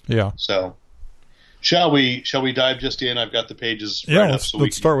here. Yeah. So shall we dive just in? I've got the pages. Yeah,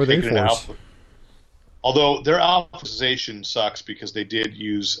 let's start with A-Force. Although their alphabetization sucks because they did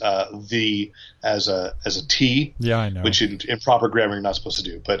use the as a T. Yeah, I know. Which in proper grammar you're not supposed to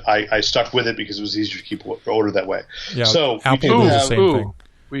do. But I stuck with it because it was easier to keep order that way. Yeah, so Apple does the same thing.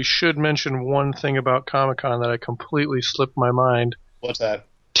 We should mention one thing about Comic-Con that I completely slipped my mind. What's that?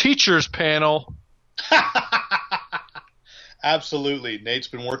 Teachers panel. Absolutely. Nate's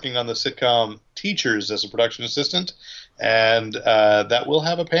been working on the sitcom Teachers as a production assistant, and that will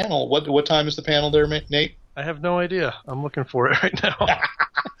have a panel. What time is the panel there, Nate? I have no idea. I'm looking for it right now.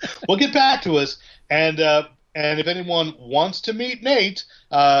 Well, get back to us, and if anyone wants to meet Nate,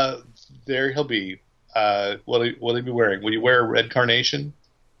 there he'll be. Will he be wearing? Will you wear a red carnation?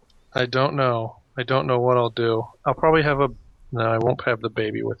 I don't know. I don't know what I'll do. I'll probably have No, I won't have the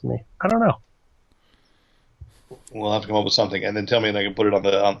baby with me. I don't know. We'll have to come up with something, and then tell me, and I can put it on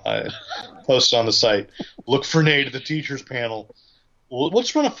post it on the site. Look for Nate at the teachers panel.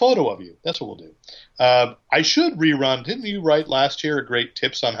 Let's run a photo of you. That's what we'll do. I should rerun. Didn't you write last year a great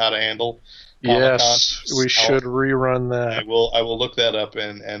tips on how to handle Comic-Con? Yes, we should rerun that. I will look that up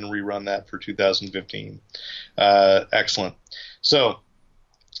and rerun that for 2015. Excellent. So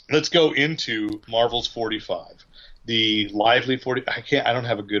let's go into Marvel's 45. The lively 40. I don't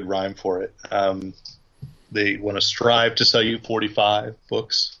have a good rhyme for it. They want to strive to sell you 45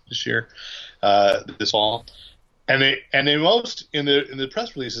 books this year, this fall. And they most in the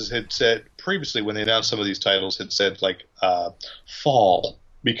press releases had said previously, when they announced some of these titles, had said like fall,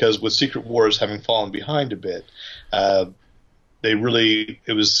 because with Secret Wars having fallen behind a bit,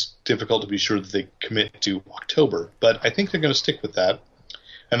 it was difficult to be sure that they commit to October. But I think they're going to stick with that.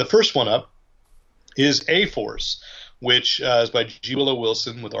 And the first one up is A-Force, which is by G. Willow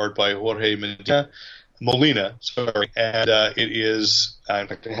Wilson with art by Jorge Molina, and it is, in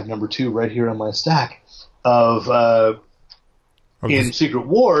fact, I have number 2 right here on my stack of in Secret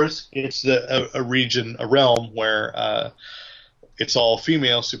Wars. It's a region, a realm where it's all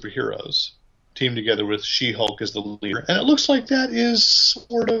female superheroes teamed together with She-Hulk as the leader, and it looks like that is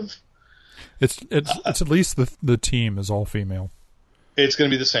sort of. It's at least the team is all female. It's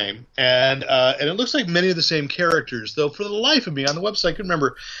going to be the same, and it looks like many of the same characters. Though, for the life of me, on the website, I can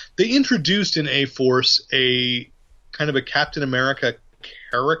remember they introduced in A-Force a kind of a Captain America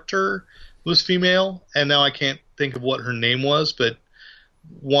character who was female, and now I can't think of what her name was, but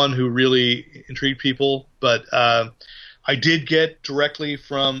one who really intrigued people. But I did get directly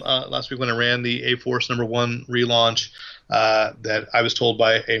from last week when I ran the A-Force #1 relaunch that I was told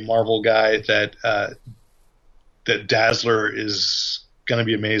by a Marvel guy that Dazzler is going to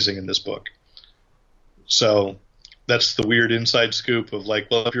be amazing in this book. So that's the weird inside scoop of like,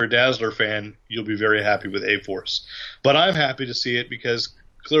 well, if you're a Dazzler fan, you'll be very happy with A-Force. But I'm happy to see it because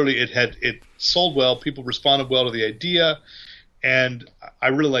clearly it sold well. People responded well to the idea. And I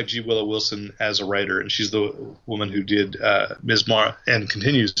really like G. Willow Wilson as a writer, and she's the woman who did and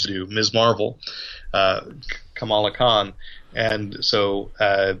continues to do Ms. Marvel, Kamala Khan. And so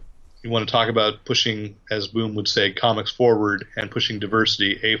you want to talk about pushing, as Boom would say, comics forward and pushing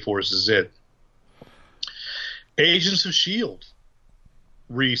diversity, A-Force is it. Agents of S.H.I.E.L.D.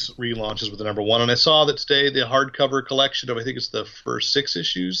 relaunches with the #1, and I saw that today the hardcover collection of, I think it's the first 6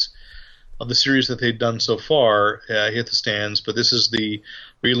 issues of the series that they've done so far hit the stands, but this is the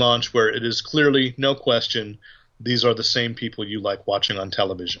relaunch where it is clearly, no question, these are the same people you like watching on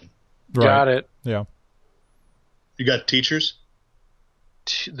television. Right. Got it. Yeah. You got teachers?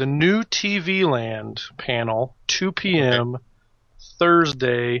 The new TV Land panel, 2 p.m., okay.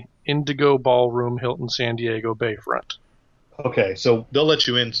 Thursday, Indigo Ballroom, Hilton San Diego Bayfront. Okay, so they'll let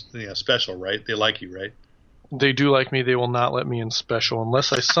you in special, right? They like you, right? They do like me. They will not let me in special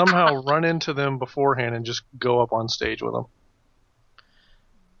unless I somehow run into them beforehand and just go up on stage with them.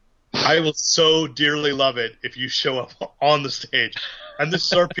 I will so dearly love it if you show up on the stage. And this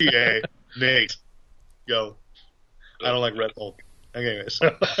is our PA, Nate. Go. I don't like Red Hulk. Anyways.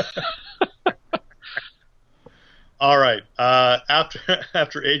 All right.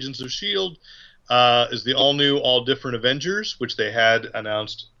 After Agents of S.H.I.E.L.D. Is the all-new, all-different Avengers, which they had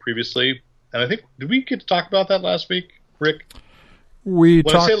announced previously. And I think, did we get to talk about that last week, Rick? When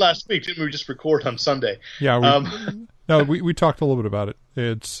I say last week, didn't we just record on Sunday? Yeah. We talked a little bit about it.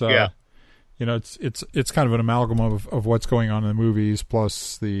 It's it's kind of an amalgam of what's going on in the movies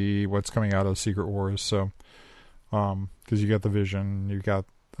plus what's coming out of Secret Wars. So, because you got the Vision, you got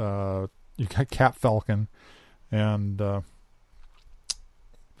Cap Falcon, and but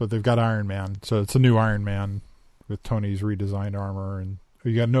they've got Iron Man. So it's a new Iron Man with Tony's redesigned armor, and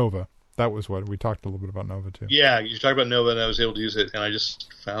you got Nova. That was what we talked a little bit about Nova too. Yeah, you talked about Nova, and I was able to use it, and I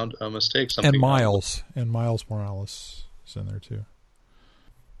just found a mistake. And Miles Morales is in there too.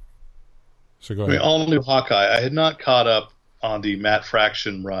 So go ahead. All new Hawkeye. I had not caught up on the Matt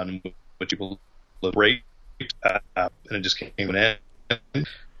Fraction run, which people look great, and it just came to an end.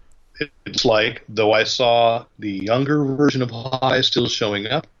 It's like, though I saw the younger version of Hawkeye still showing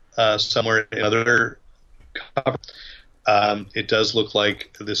up somewhere in other cover. It does look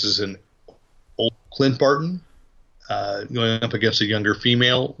like this is an old Clint Barton going up against a younger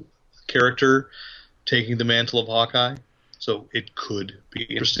female character taking the mantle of Hawkeye. So it could be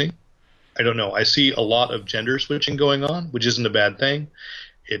interesting. I don't know. I see a lot of gender switching going on, which isn't a bad thing.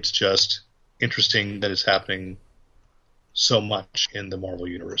 It's just interesting that it's happening so much in the Marvel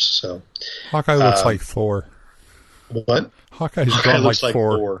universe. So Hawkeye looks like Thor. What? Hawkeye looks like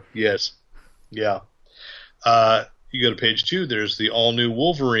Thor. Thor. Yes. Yeah. You go to page 2, there's the all-new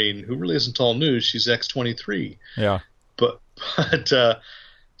Wolverine, who really isn't all new. She's X-23. Yeah. But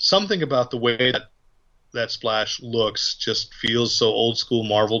something about the way that splash looks just feels so old-school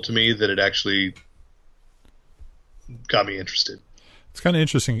Marvel to me that it actually got me interested. It's kind of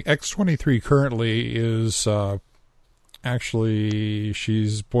interesting. X-23 currently is actually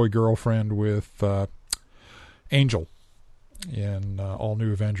she's boy-girlfriend with Angel in All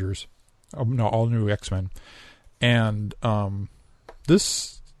New Avengers. All New X-Men. And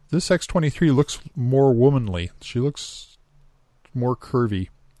this X-23 looks more womanly. She looks more curvy.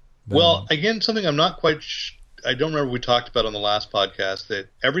 Well, again, something I'm not quite I don't remember we talked about on the last podcast, that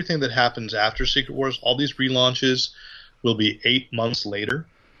everything that happens after Secret Wars, all these relaunches, will be 8 months later.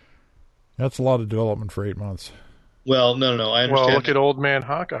 That's a lot of development for 8 months. Well, no, I understand. Well, look at Old Man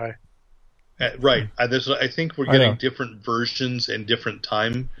Hawkeye. Right. I think we're getting different versions and different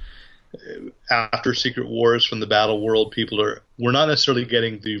time after Secret Wars from the Battle World. We're not necessarily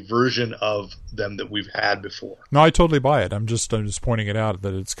getting the version of them that we've had before. No, I totally buy it. I'm just pointing it out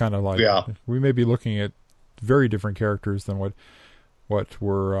that it's kind of like we may be looking at very different characters than what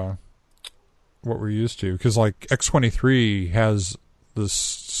we're used to. Because like X-23 has this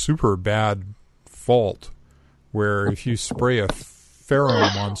super bad fault where if you spray a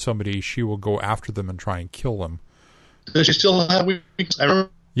pheromone on somebody, she will go after them and try and kill them. Does she still have weakness? I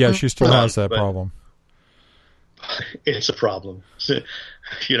remember. Yeah, she still has that problem. It's a problem.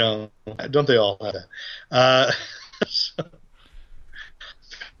 Don't they all have that?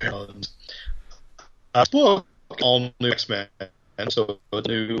 Book, all new X-Men, and so a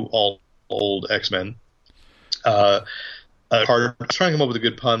new all old X-Men. I was trying to come up with a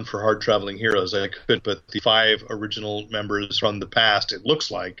good pun for hard traveling heroes. I could, but the 5 original members from the past, it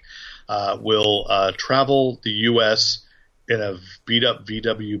looks like, will travel the U.S. in a beat-up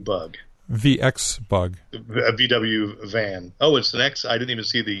VW bug. VX bug. A VW van. Oh, it's an X? I didn't even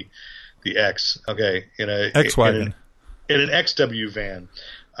see the X. Okay. In a X-Wagon. In an XW van.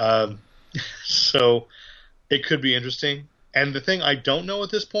 So it could be interesting. And the thing I don't know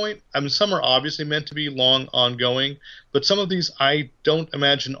at this point, I mean, some are obviously meant to be long, ongoing, but some of these I don't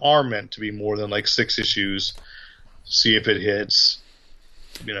imagine are meant to be more than like 6 issues. See if it hits.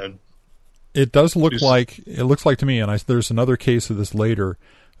 You know, it does look it looks like to me, and there's another case of this later,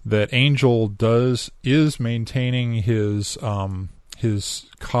 that Angel is maintaining his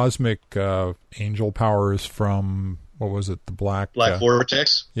cosmic angel powers from, what was it, the Black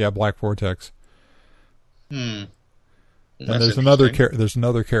Vortex? Yeah, Black Vortex. And That's there's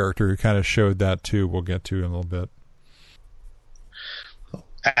another character who kind of showed that too. We'll get to in a little bit.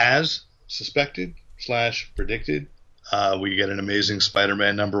 As suspected / predicted, we get an Amazing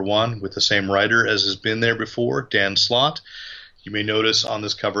Spider-Man #1 with the same writer as has been there before, Dan Slott. You may notice on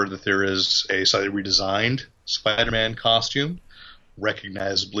this cover that there is a slightly redesigned Spider-Man costume,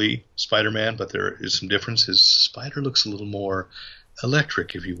 recognizably Spider-Man, but there is some difference. His spider looks a little more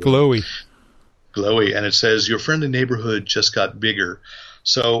electric, if you will. Glowy, and it says, "Your friendly neighborhood just got bigger."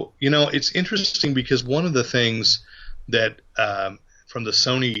 So, you know, it's interesting because one of the things that from the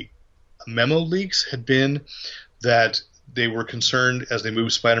Sony memo leaks had been that they were concerned as they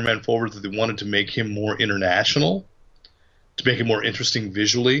moved Spider-Man forward that they wanted to make him more international, to make him more interesting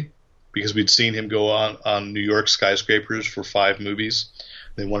visually, because we'd seen him go on New York skyscrapers for 5 movies.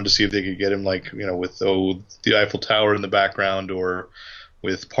 They wanted to see if they could get him, like, you know, with the Eiffel Tower in the background or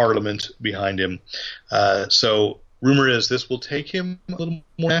with Parliament behind him. So rumor is this will take him a little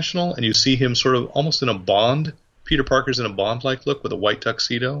more national, and you see him sort of almost in a Bond. Peter Parker's in a Bond-like look with a white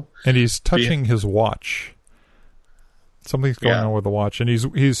tuxedo. And he's touching his watch. Something's going on with the watch. And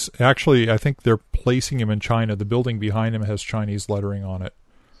he's actually, I think they're placing him in China. The building behind him has Chinese lettering on it.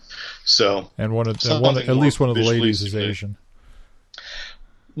 So, and at least one of the ladies is Asian.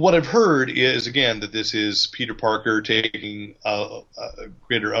 What I've heard is, again, that this is Peter Parker taking a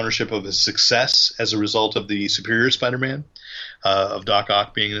greater ownership of his success as a result of the Superior Spider-Man, of Doc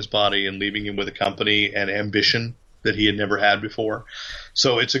Ock being in his body and leaving him with a company and ambition that he had never had before.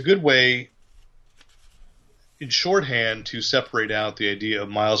 So it's a good way, in shorthand, to separate out the idea of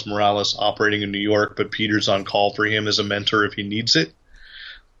Miles Morales operating in New York, but Peter's on call for him as a mentor if he needs it,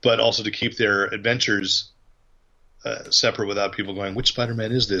 but also to keep their adventures separate without people going, which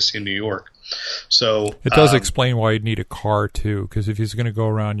Spider-Man is this in New York? So it does explain why he'd need a car, too, because if he's going to go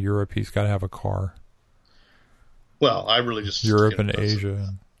around Europe, he's got to have a car. Well, I really just... Europe and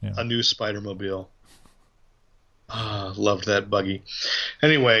Asia. A new Spider-Mobile. Loved that buggy.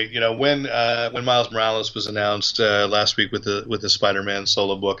 Anyway, you know, when Miles Morales was announced last week with the Spider-Man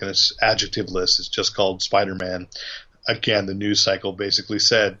solo book, and it's adjectiveless, it's just called Spider-Man. Again, the news cycle basically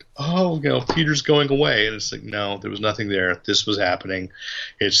said, "Oh, you know, Peter's going away," and it's like, no, there was nothing there. This was happening.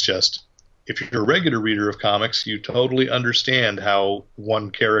 It's just, if you're a regular reader of comics, you totally understand how one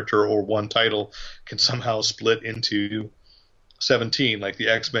character or one title can somehow split into 17, like the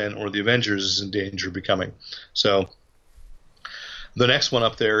X-Men or the Avengers is in danger of becoming. So the next one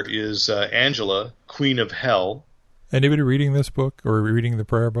up there is Angela, Queen of Hell. Anybody reading this book or reading the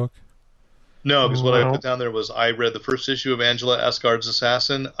prayer book? No, because what I put down there was I read the first issue of Angela Asgard's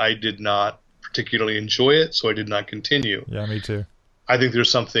Assassin. I did not particularly enjoy it, so I did not continue. Yeah, me too. I think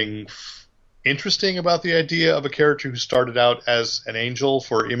there's something interesting about the idea of a character who started out as an angel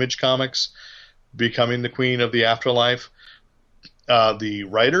for Image Comics becoming the queen of the afterlife. The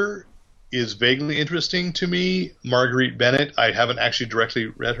writer is vaguely interesting to me, Marguerite Bennett. I haven't actually directly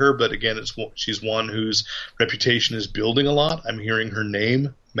read her, but again, she's one whose reputation is building a lot. I'm hearing her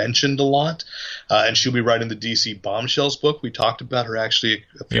name mentioned a lot, and she'll be writing the DC Bombshells book. We talked about her actually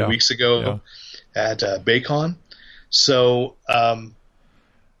a few weeks ago at Baycon. So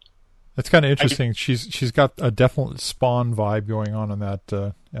that's kind of interesting. She's got a definite Spawn vibe going on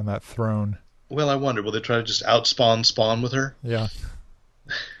that throne. Well, I wonder, will they try to just outspawn Spawn with her? Yeah.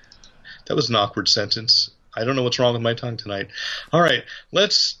 That was an awkward sentence. I don't know what's wrong with my tongue tonight. All right,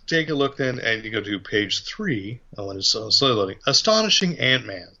 let's take a look then, and you go to page 3. Oh, and it's slowly loading. Astonishing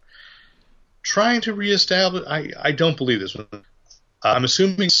Ant-Man. Trying to reestablish... I don't believe this one. I'm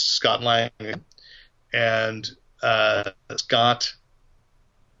assuming Scott Lang, and Scott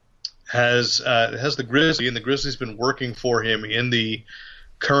has the Grizzly, and the Grizzly's been working for him in the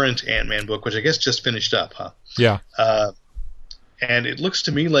current Ant-Man book, which I guess just finished up, huh? Yeah. And it looks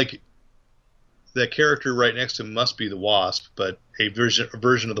to me like the character right next to him must be the Wasp, but a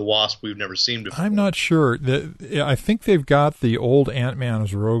version of the Wasp we've never seen before. I'm not sure. I think they've got the old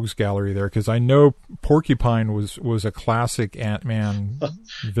Ant-Man's Rogues Gallery there, because I know Porcupine was a classic Ant-Man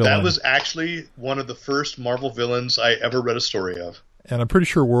villain. That was actually one of the first Marvel villains I ever read a story of. And I'm pretty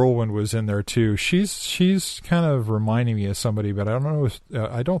sure Whirlwind was in there too. She's kind of reminding me of somebody, but I don't know.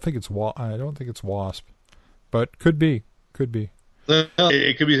 I don't think it's Wasp, but could be. Could be.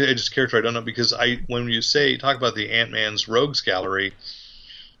 It could be just character. I don't know, because when you talk about the Ant-Man's Rogues Gallery,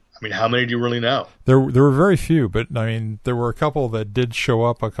 I mean, how many do you really know? There were very few, but I mean, there were a couple that did show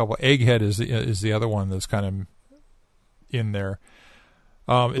up. A couple. Egghead is the other one that's kind of in there.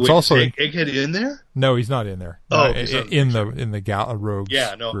 It's also Egghead in there. No, he's not in there. Oh, in the Rogues.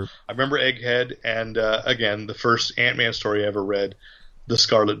 Yeah, no, group. I remember Egghead, and again, the first Ant-Man story I ever read, the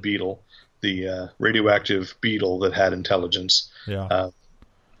Scarlet Beetle, the radioactive beetle that had intelligence. Yeah.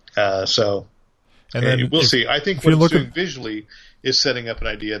 So, and then we'll see. I think what it's doing visually is setting up an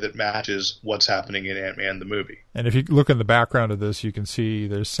idea that matches what's happening in Ant-Man the movie. And if you look in the background of this, you can see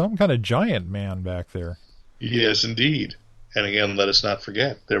there's some kind of giant man back there. Yes, indeed. And again, let us not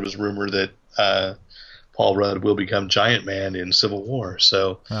forget, there was rumor that Paul Rudd will become Giant Man in Civil War.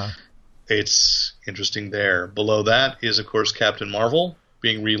 So it's interesting there. Below that is, of course, Captain Marvel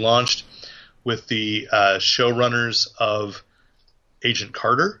being relaunched with the showrunners of Agent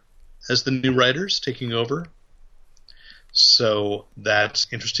Carter as the new writers taking over. So that's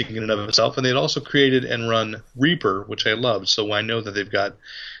interesting in and of itself. And they'd also created and run Reaper, which I loved. So I know that they've got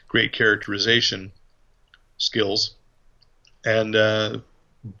great characterization skills. And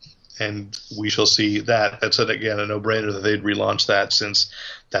we shall see that. That's, again, a no-brainer that they'd relaunch that, since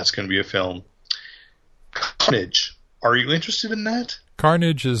that's going to be a film. Carnage. Are you interested in that?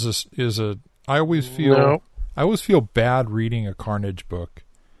 Carnage is a I always feel bad reading a Carnage book.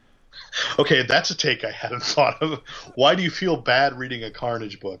 Okay, that's a take I hadn't thought of. Why do you feel bad reading a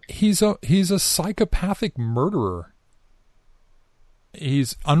Carnage book? He's a psychopathic murderer.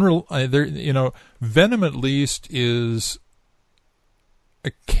 He's unreal. Venom at least is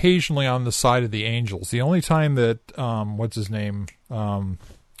occasionally on the side of the angels. The only time that what's his name? God,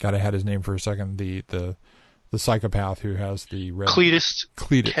 I had his name for a second. The psychopath who has the red Cletus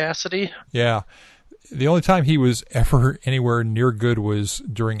Cassidy. Yeah. The only time he was ever anywhere near good was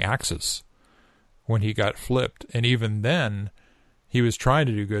during Axis, when he got flipped. And even then, he was trying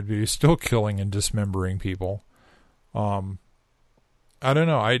to do good, but he was still killing and dismembering people. I don't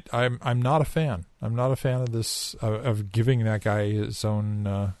know. I'm not a fan. I'm not a fan of this, of giving that guy his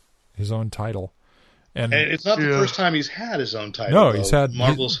own title. And it's not the first time he's had his own title. No, he's had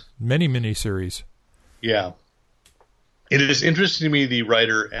Marvel's many miniseries. Yeah. It is interesting to me, the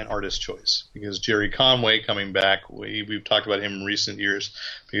writer and artist choice, because Jerry Conway coming back, we've talked about him in recent years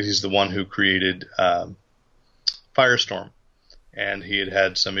because he's the one who created Firestorm, and he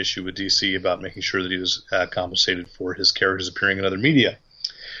had some issue with DC about making sure that he was compensated for his characters appearing in other media.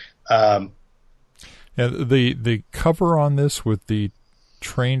 The cover on this with the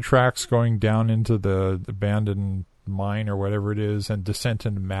train tracks going down into the abandoned mine or whatever it is, and Descent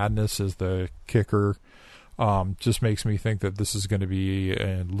into Madness is the kicker. Just makes me think that this is going to be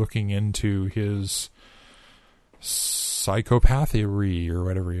looking into his psychopathy or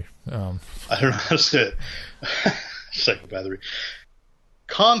whatever. I don't know how to say it. Psychopathy.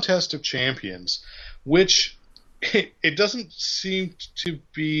 Contest of Champions, which it doesn't seem to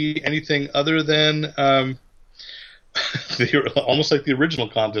be anything other than almost like the original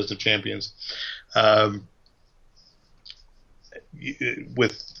Contest of Champions,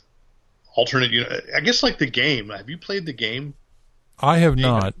 with alternate, I guess, like the game. Have you played the game? I have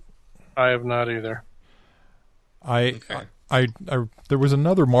not. I have not either. There was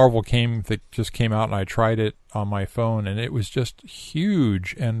another Marvel game that just came out, and I tried it on my phone, and it was just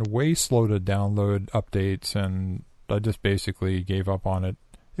huge and way slow to download updates, and I just basically gave up on it.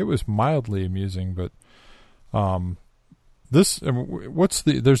 It was mildly amusing, but there's a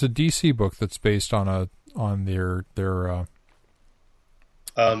DC book that's based on their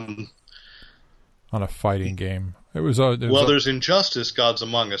on a fighting game. There's Injustice: Gods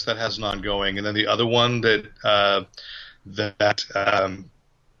Among Us that has an ongoing, and then the other one that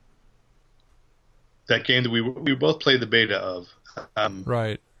game that we both played the beta of.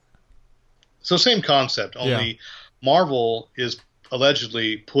 Right. So same concept, only Marvel is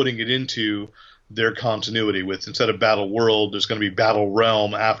allegedly putting it into their continuity with, instead of Battle World, there's going to be Battle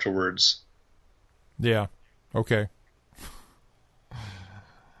Realm afterwards. Yeah. Okay.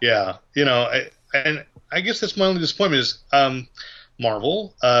 Yeah, and I guess that's my only disappointment is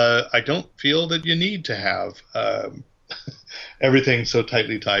Marvel. I don't feel that you need to have everything so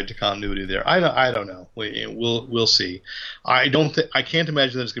tightly tied to continuity there. I don't know. We'll see. I can't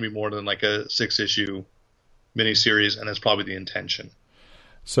imagine that it's going to be more than like a 6-issue miniseries, and that's probably the intention.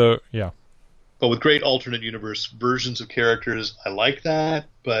 So yeah. But with great alternate universe versions of characters, I like that.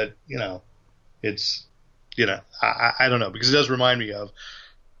 But it's I don't know, because it does remind me of.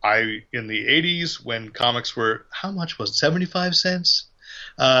 In the 80s, when comics were, how much was it, 75 cents?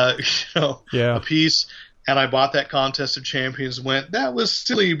 A piece. And I bought that Contest of Champions and went, that was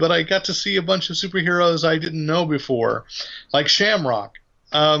silly, but I got to see a bunch of superheroes I didn't know before, like Shamrock.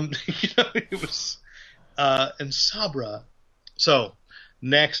 It was, and Sabra. So,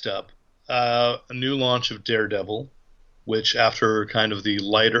 next up, a new launch of Daredevil, which after kind of the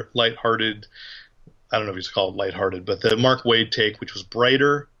lighthearted, I don't know if it's called lighthearted, but the Mark Waid take, which was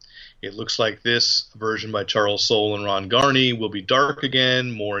brighter. It looks like this version by Charles Soule and Ron Garney will be dark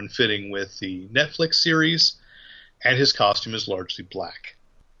again, more in fitting with the Netflix series, and his costume is largely black.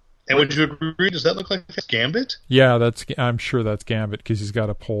 And would you agree? Does that look like Gambit? Yeah, I'm sure that's Gambit because he's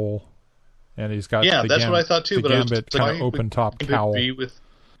got a pole, and he's got that's what I thought too. The but Gambit kind of open top cowl.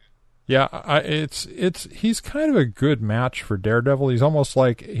 Yeah, he's kind of a good match for Daredevil. He's almost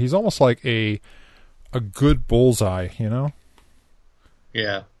like a good Bullseye, you know?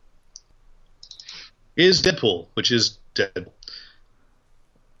 Yeah. Is Deadpool, which is Deadpool.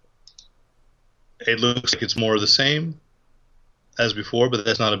 It looks like it's more of the same as before, but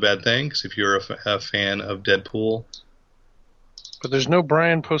that's not a bad thing, because if you're a fan of Deadpool. But there's no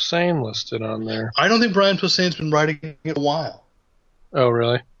Brian Posehn listed on there. I don't think Brian Posehn's been writing it in a while. Oh,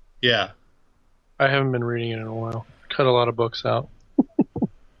 really? Yeah. I haven't been reading it in a while. Cut a lot of books out.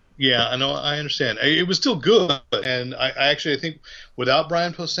 Yeah, I know. I understand. It was still good, and I think without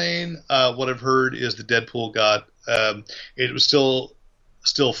Brian Posehn, what I've heard is the Deadpool got it was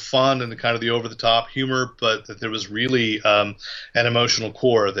still fun and kind of the over the top humor, but that there was really an emotional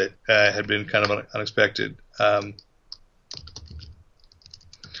core that had been kind of unexpected.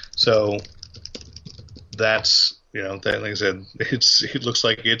 So that's like I said, it looks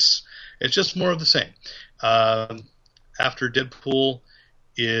like it's just more of the same. After Deadpool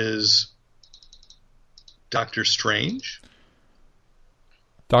is Doctor Strange.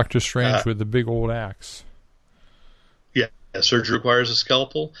 Doctor Strange with the big old axe. Yeah, surgery requires a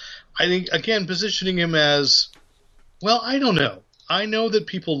scalpel. I think, again, positioning him as, well, I don't know. I know that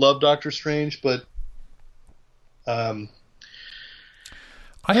people love Doctor Strange, but I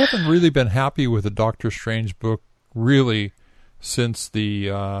haven't really been happy with the Doctor Strange book, really, since the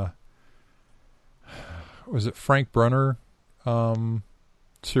was it Frank Brunner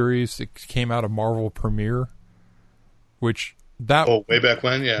series that came out of Marvel Premiere, which way back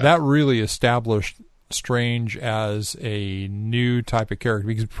when, yeah, that really established Strange as a new type of character,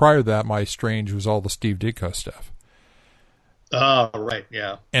 because prior to that, my Strange was all the Steve Ditko stuff. Oh, right,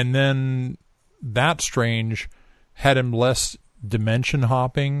 yeah. And then that Strange had him less dimension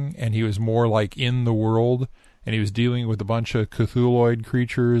hopping, and he was more like in the world, and he was dealing with a bunch of Cthulhuoid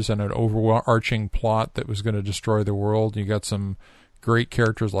creatures and an overarching plot that was going to destroy the world. You got some great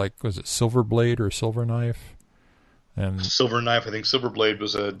characters like, was it Silverblade or Silverknife? And Silverknife, I think Silverblade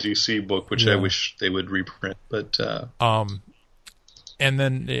was a DC book, which I wish they would reprint. But and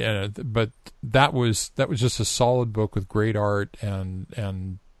then but that was just a solid book with great art,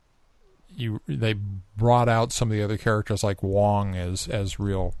 and they brought out some of the other characters like Wong as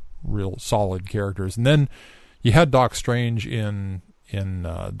real solid characters, and then you had Doc Strange in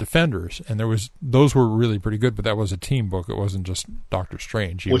Defenders, and those were really pretty good, but that was a team book. It wasn't just Doctor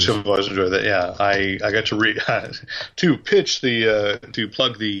Strange. Which I've always enjoyed that. Yeah, I got to read to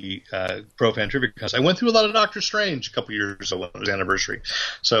plug the Pro Fan Trivia Contest. I went through a lot of Doctor Strange a couple years ago when it was anniversary.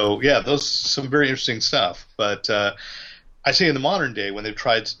 So yeah, those some very interesting stuff. But I say in the modern day, when they've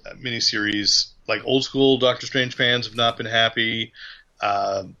tried miniseries, like old school Doctor Strange fans have not been happy.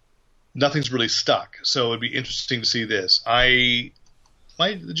 Nothing's really stuck. So it'd be interesting to see this.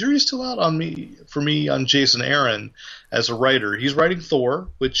 The jury's still out for me on Jason Aaron as a writer. He's writing Thor,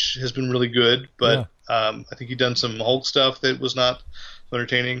 which has been really good, but I think he's done some Hulk stuff that was not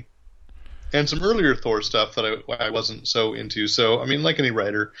entertaining, and some earlier Thor stuff that I wasn't so into. So, I mean, like any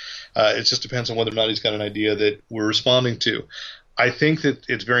writer, it just depends on whether or not he's got an idea that we're responding to. I think that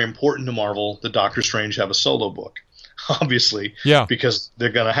it's very important to Marvel that Doctor Strange have a solo book, obviously, because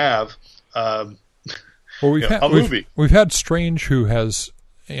they're going to have well, a movie. We've had Strange who has,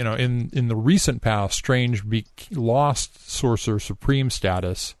 in the recent past, Strange lost Sorcerer Supreme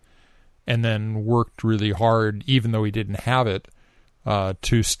status and then worked really hard, even though he didn't have it,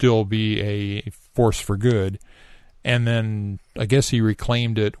 to still be a force for good. And then I guess he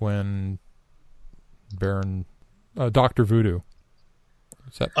reclaimed it when Dr. Voodoo.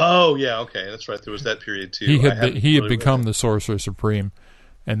 Oh, yeah, okay. That's right. There was that period, too. He had become the Sorcerer Supreme,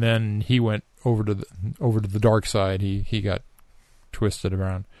 and then he went over to the dark side. He got twisted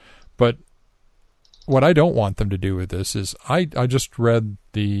around. But what I don't want them to do with this is I just read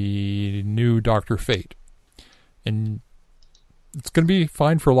the new Dr. Fate, and it's going to be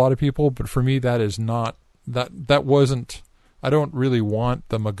fine for a lot of people, but for me that is not that wasn't I don't really want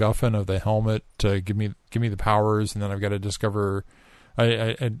the MacGuffin of the helmet to give me the powers, and then I've got to discover.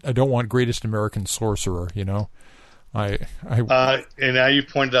 I don't want Greatest American Sorcerer, you know. And now you've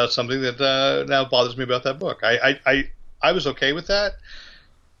pointed out something that now bothers me about that book. I was okay with that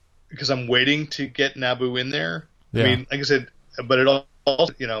because I'm waiting to get Naboo in there. Yeah. I mean, like I said, but it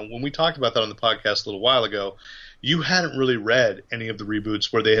also, you know, when we talked about that on the podcast a little while ago, you hadn't really read any of the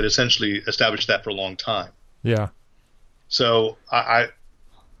reboots where they had essentially established that for a long time. Yeah. So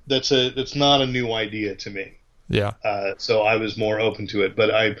that's not a new idea to me. Yeah. So I was more open to it, but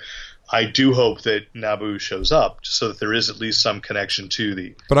I do hope that Naboo shows up so that there is at least some connection to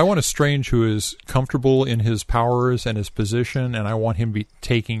the... But I want a Strange who is comfortable in his powers and his position, and I want him to be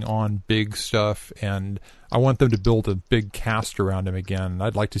taking on big stuff, and I want them to build a big cast around him again.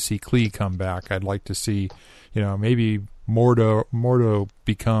 I'd like to see Klee come back. I'd like to see, you know, maybe Mordo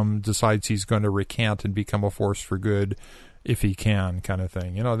decides he's going to recant and become a force for good if he can, kind of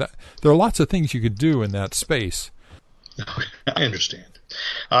thing. You know, that there are lots of things you could do in that space. I understand.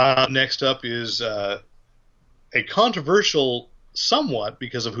 Next up is a controversial somewhat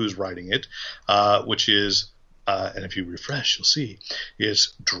because of who's writing it, which is, and if you refresh, you'll see,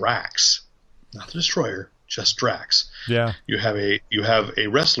 is Drax. Not the Destroyer, just Drax. Yeah. You have a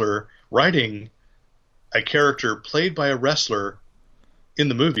wrestler writing a character played by a wrestler in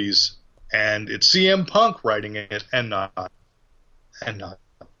the movies, and it's CM Punk writing it, and not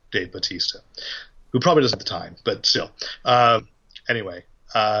Dave Bautista, who probably doesn't at the time, but still. Anyway,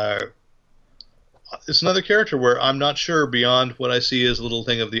 it's another character where I'm not sure, beyond what I see as a little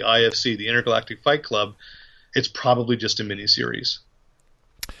thing of the IFC, the Intergalactic Fight Club, it's probably just a miniseries.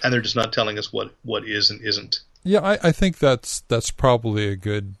 And they're just not telling us what is and isn't. Yeah, I think that's probably a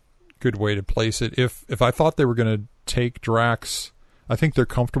good way to place it. If I thought they were going to take Drax, I think they're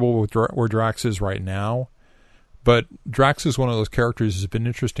comfortable with where Drax is right now. But Drax is one of those characters that's been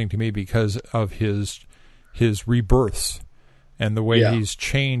interesting to me because of his rebirths and the way he's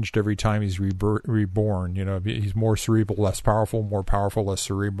changed every time he's reborn. You know, he's more cerebral, less powerful, more powerful, less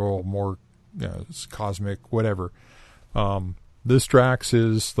cerebral, more cosmic, whatever. This Drax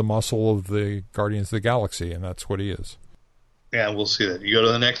is the muscle of the Guardians of the Galaxy, and that's what he is. Yeah, we'll see that. You go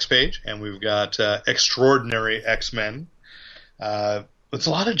to the next page, and we've got Extraordinary X-Men. It's a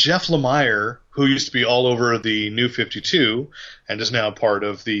lot of Jeff Lemire, who used to be all over the New 52 and is now part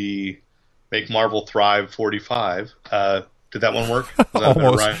of the Make Marvel Thrive 45. Did that one work?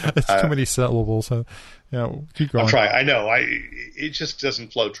 Almost. Right? It's too many syllables. So, keep going. I'm trying. I know. It just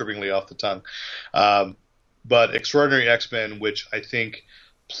doesn't flow trippingly off the tongue. But Extraordinary X-Men, which I think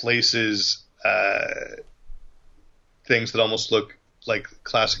places things that almost look like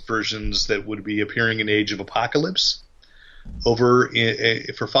classic versions that would be appearing in Age of Apocalypse over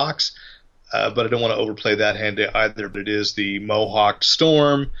for Fox. But I don't want to overplay that hand either. But it is the Mohawked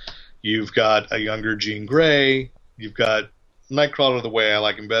Storm. You've got a younger Jean Grey. You've got Nightcrawler the way I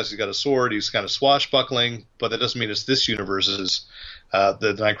like him best. He's got a sword. He's kind of swashbuckling. But that doesn't mean it's this universe's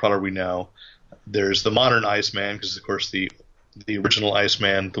the Nightcrawler we know. There's the modern Iceman, because, of course, the original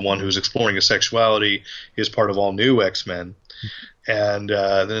Iceman, the one who's exploring his sexuality, is part of all new X-Men. And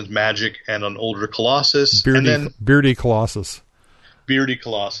then it's Magic and an older Colossus. Beardy Colossus. Beardy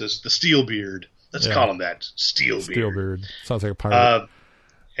Colossus. The Steelbeard. Let's call him that. Steelbeard. Sounds like a pirate.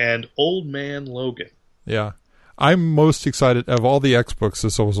 And Old Man Logan. Yeah. I'm most excited. Of all the X books,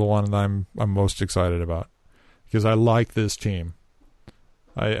 this was the one that I'm most excited about. Because I like this team.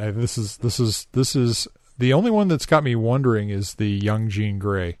 This is the only one that's got me wondering is the young Jean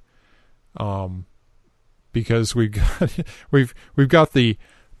Grey, because we've got the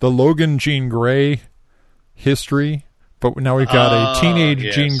Logan Jean Grey history, but now we've got a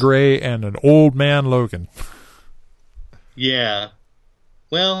teenage Jean Grey and an old man Logan. Yeah,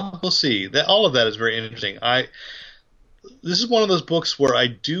 well, we'll see. All of that is very interesting. This is one of those books where I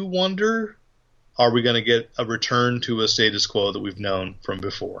do wonder. Are we going to get a return to a status quo that we've known from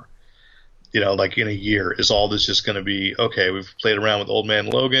before? Like in a year, is all this just going to be, okay, we've played around with Old Man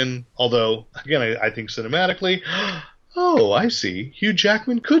Logan, although, again, I think cinematically, oh, I see, Hugh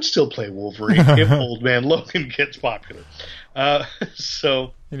Jackman could still play Wolverine if Old Man Logan gets popular.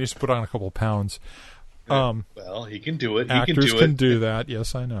 So he needs to put on a couple of pounds. Well, he can do it. Actors can do that,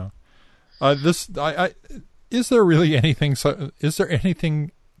 yes, I know. Is there really anything, is there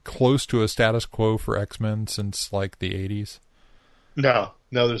anything close to a status quo for X-Men since like the 80s? No,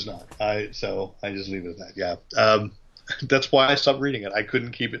 there's not. So I just leave it at that. Yeah. That's why I stopped reading it. I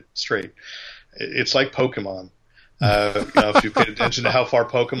couldn't keep it straight. It's like Pokemon. If you paid attention to how far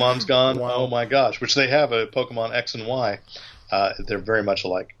Pokemon's gone, wow. Oh my gosh, which they have a Pokemon X and Y. They're very much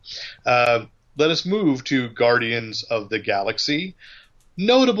alike. let us move to Guardians of the Galaxy,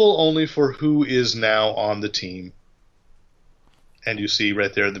 notable only for who is now on the team. And you see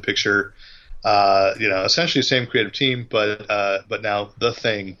right there in the picture, essentially the same creative team, but now the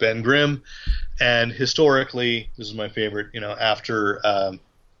Thing, Ben Grimm. And historically, this is my favorite, after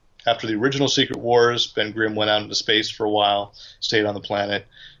the original Secret Wars, Ben Grimm went out into space for a while, stayed on the planet.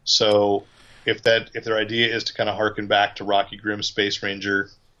 So if their idea is to kind of harken back to Rocky Grimm's Space Ranger,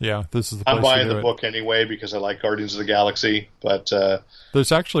 yeah, this is the place I'm buying to do the it. book anyway because I like Guardians of the Galaxy. But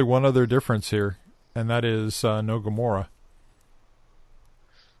there's actually one other difference here, and that is no Gamora.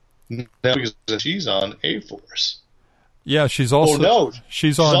 No, because she's on A-Force. Yeah, she's also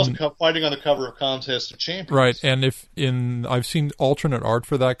she's also fighting on the cover of Contest of Champions. Right, and I've seen alternate art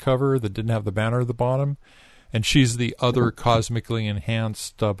for that cover that didn't have the banner at the bottom, and she's the other cosmically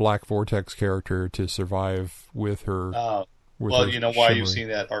enhanced Black Vortex character to survive with her. Well, you know why you've seen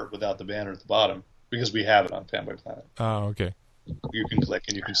that art without the banner at the bottom? Because we have it on Fanboy Planet. Oh, okay. You can click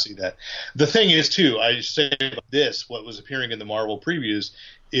and you can see that. The thing is, too, I say this, what was appearing in the Marvel previews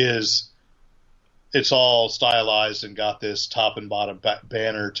is it's all stylized and got this top and bottom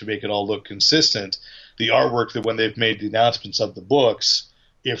banner to make it all look consistent. The artwork that when they've made the announcements of the books,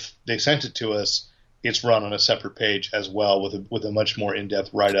 if they sent it to us, it's run on a separate page as well with a much more in-depth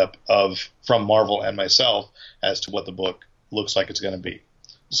write-up from Marvel and myself as to what the book looks like it's going to be.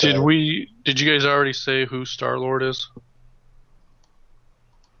 So, did you guys already say who Star-Lord is?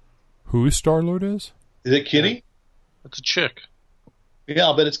 Who Star-Lord is? Is it Kitty? It's a chick. Yeah,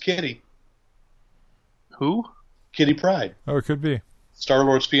 I'll bet it's Kitty. Who? Kitty Pryde. Oh, it could be.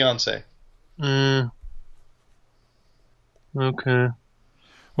 Star-Lord's fiance. Okay.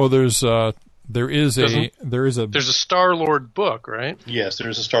 Well, there's a Star-Lord book, right? Yes, there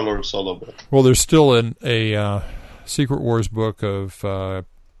is a Star-Lord solo book. Well, there's still a Secret Wars book of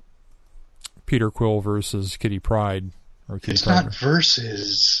Peter Quill versus Kitty Pryde. It's not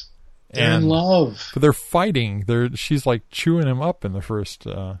versus. They're in love. But they're fighting. She's like chewing him up in the first.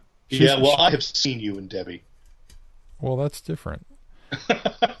 I have seen you and Debbie. Well, that's different.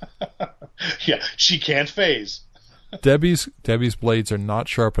 Yeah, she can't phase. Debbie's blades are not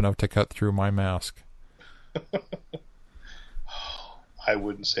sharp enough to cut through my mask. I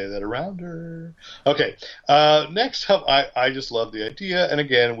wouldn't say that around her. Okay, next up, I just love the idea, and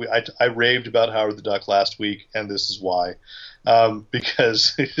again, I raved about Howard the Duck last week, and this is why.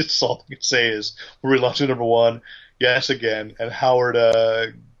 Because it's all I can say is we're relaunching #1, yes again, and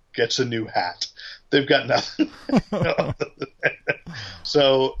Howard gets a new hat. They've got nothing.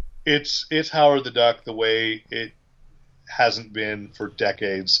 So it's Howard the Duck the way it hasn't been for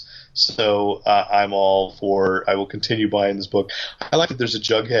decades. So I'm all for. I will continue buying this book. I like that there's a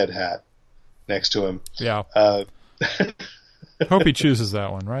Jughead hat next to him. Yeah. Hope he chooses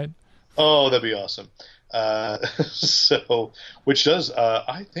that one, right? Oh, that'd be awesome. Which does,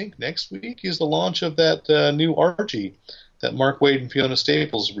 I think next week is the launch of that new Archie, that Mark Waid and Fiona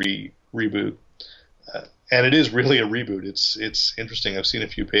Staples reboot. And it is really a reboot. It's interesting. I've seen a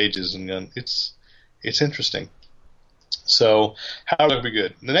few pages and it's interesting. So how would it be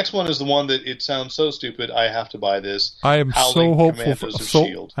good? The next one is the one that it sounds so stupid. I have to buy this. I am so hopeful.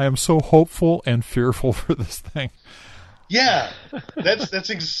 S.H.I.E.L.D. I am so hopeful and fearful for this thing. Yeah, that's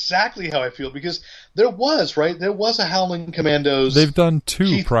exactly how I feel, because there was a Howling Commandos. They've done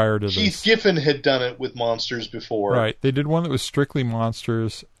two prior to this. Keith Giffen had done it with monsters before. Right. They did one that was strictly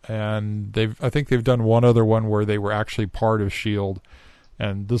monsters, and I think they've done one other one where they were actually part of S.H.I.E.L.D.,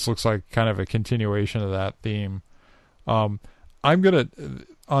 and this looks like kind of a continuation of that theme. I'm gonna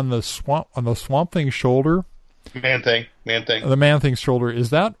on the Swamp Thing's shoulder. Man Thing. The Man Thing's shoulder, is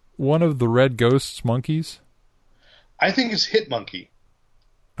that one of the Red Ghost's monkeys? I think it's Hit Monkey.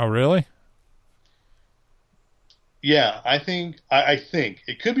 Oh, really? Yeah, I think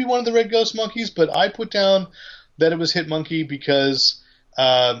it could be one of the Red Ghost monkeys, but I put down that it was Hit Monkey because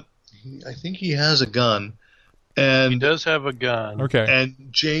I think he has a gun. And he does have a gun. Okay. And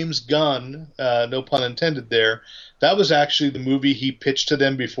James Gunn, no pun intended there, that was actually the movie he pitched to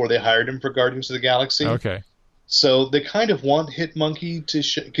them before they hired him for Guardians of the Galaxy. Okay. So they kind of want Hit Monkey to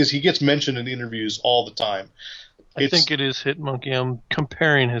because he gets mentioned in interviews all the time. I think it is Hit Monkey. I'm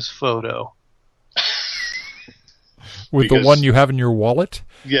comparing his photo. With the one you have in your wallet?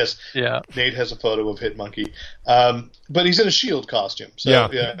 Yes. Yeah. Nate has a photo of Hit Monkey. But he's in a S.H.I.E.L.D. costume. So, yeah,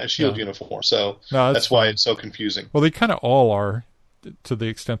 a S.H.I.E.L.D. uniform. So that's why it's so confusing. Well, they kind of all are to the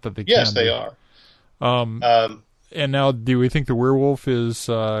extent that they can. Yes, they are. And now, do we think the werewolf is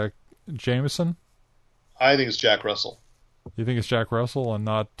Jameson? I think it's Jack Russell. You think it's Jack Russell and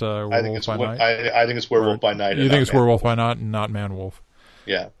not Werewolf by Night? I think it's Werewolf by Night. You think it's Werewolf by Night and not Man-Wolf?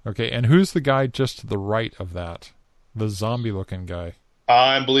 Yeah. Okay, and who's the guy just to the right of that? The zombie-looking guy.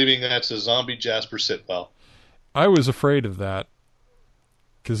 I'm believing that's a zombie Jasper Sitwell. I was afraid of that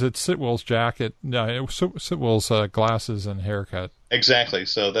because it's Sitwell's jacket. No, it was Sitwell's glasses and haircut. Exactly.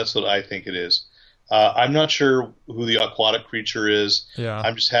 So that's what I think it is. I'm not sure who the aquatic creature is. Yeah.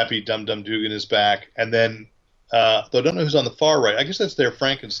 I'm just happy Dum Dum Dugan is back. And then, though I don't know who's on the far right. I guess that's their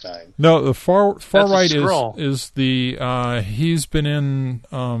Frankenstein. No, the far That's right Skrull. is the he's been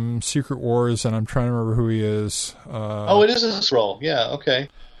in Secret Wars, and I'm trying to remember who he is. It is a scroll. Yeah. Okay.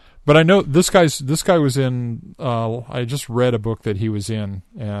 But I know this guy was in. I just read a book that he was in,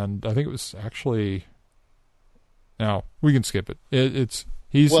 and I think it was actually. No, we can skip it.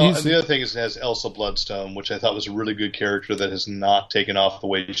 He's the other thing is it has Elsa Bloodstone, which I thought was a really good character that has not taken off the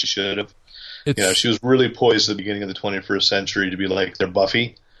way she should have. She was really poised at the beginning of the 21st century to be like their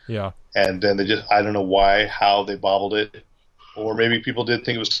Buffy. Yeah. And then I don't know how they bobbled it. Or maybe people did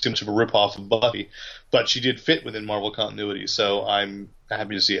think it was too much of a ripoff of Buffy. But she did fit within Marvel continuity, so I'm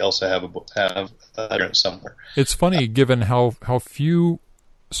happy to see Elsa have a appearance somewhere. It's funny, given how few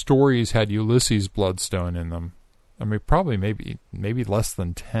stories had Ulysses Bloodstone in them. I mean, probably maybe less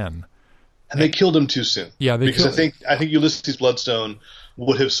than 10. And they killed him too soon. Yeah, because I think Ulysses Bloodstone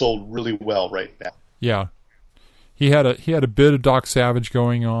would have sold really well right now. Yeah, he had a bit of Doc Savage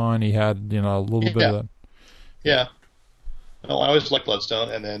going on. He had a little bit of that. Yeah. No, I always liked Bloodstone,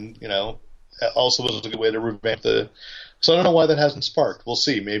 and then also was a good way to revamp the. So I don't know why that hasn't sparked. We'll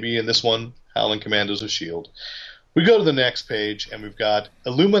see. Maybe in this one, Howling Commandos of S.H.I.E.L.D. We go to the next page, and we've got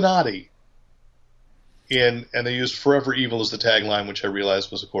Illuminati. And they used Forever Evil as the tagline, which I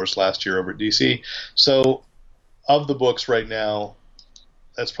realized was, of course, last year over at DC. So, of the books right now,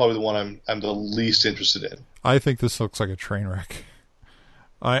 that's probably the one I'm the least interested in. I think this looks like a train wreck.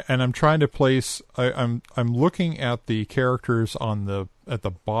 I'm trying to place. I'm looking at the characters at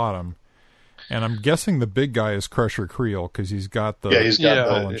the bottom, and I'm guessing the big guy is Crusher Creel because he's got the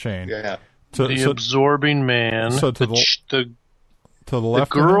ball and chain. Yeah. The absorbing man. So to the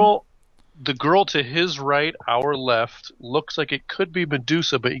left, the girl to his right, our left, looks like it could be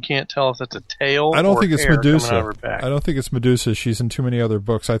Medusa, but you can't tell if that's a tail. I don't think it's Medusa. I don't think it's Medusa. She's in too many other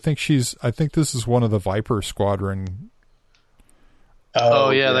books. I think this is one of the Viper Squadron.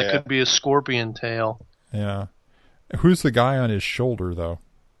 Oh yeah, that could be a scorpion tail. Yeah. Who's the guy on his shoulder though?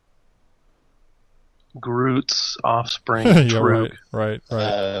 Groot's offspring. Yeah, right.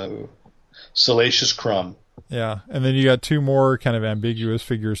 Salacious Crumb. Yeah, and then you got two more kind of ambiguous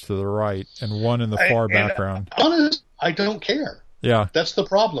figures to the right, and one in the far background. Honest, I don't care. Yeah, that's the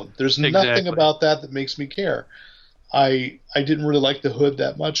problem. There's nothing about that makes me care. I didn't really like the hood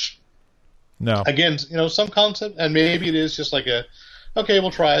that much. No. Again, some concept, and maybe it is just like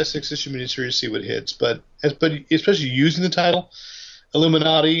we'll try a 6-issue miniseries, see what hits. But especially using the title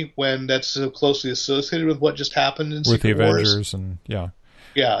Illuminati when that's so closely associated with what just happened in Secret Wars. Avengers and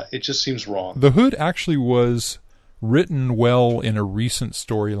Yeah, it just seems wrong. The hood actually was written well in a recent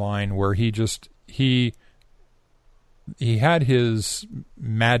storyline where he had his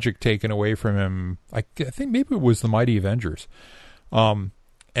magic taken away from him. I think maybe it was the Mighty Avengers.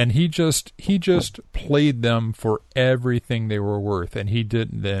 And he just played them for everything they were worth, and he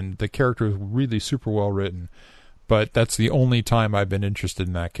did. Then the character was really super well written, but that's the only time I've been interested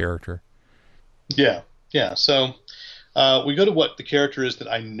in that character. Yeah. So we go to what the character is that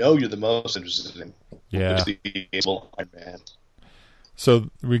I know you're the most interested in. Yeah. Which is the Evil Iron Man.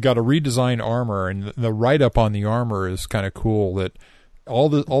 So we got a redesigned armor, and the write up on the armor is kind of cool. That all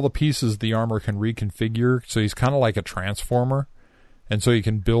the pieces of the armor can reconfigure, so he's kind of like a transformer. And so you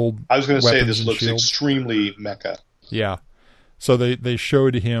can build. I was going to say this looks shields. Extremely mecha. Yeah. So they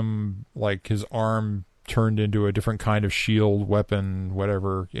showed him like his arm turned into a different kind of shield, weapon,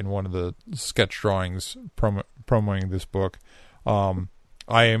 whatever, in one of the sketch drawings promoting this book. I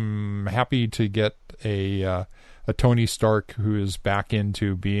am happy to get a Tony Stark who is back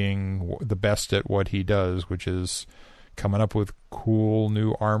into being the best at what he does, which is coming up with cool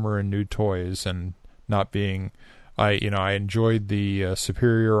new armor and new toys, and not being. I enjoyed the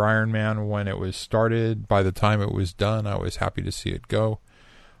Superior Iron Man when it was started. By the time it was done, I was happy to see it go.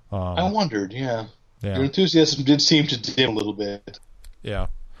 I wondered, yeah. Your enthusiasm did seem to dim a little bit. Yeah.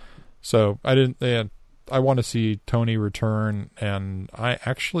 So I didn't. I want to see Tony return, and I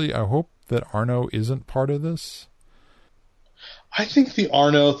hope that Arno isn't part of this. I think the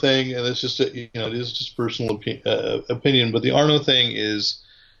Arno thing, and it's just it is just personal opinion, but the Arno thing is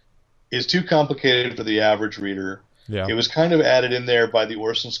too complicated for the average reader. Yeah. It was kind of added in there by the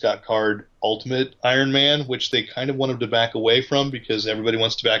Orson Scott Card Ultimate Iron Man, which they kind of wanted to back away from because everybody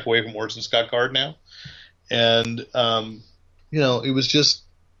wants to back away from Orson Scott Card now. And it was just,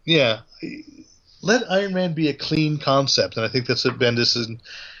 let Iron Man be a clean concept, and I think that's what Bendis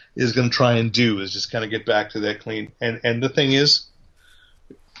is going to try and do, is just kind of get back to that clean. And the thing is,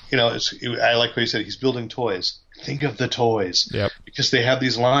 I like what he said. He's building toys. Think of the toys, because they have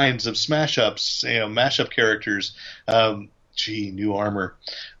these lines of smash ups, mashup characters. New armor.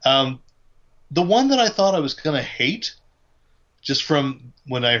 The one that I thought I was going to hate, just from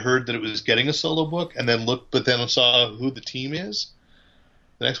when I heard that it was getting a solo book, and then saw who the team is.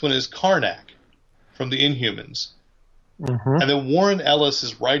 The next one is Karnak from the Inhumans. Mm-hmm. And then Warren Ellis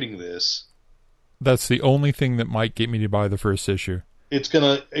is writing this. That's the only thing that might get me to buy the first issue. It's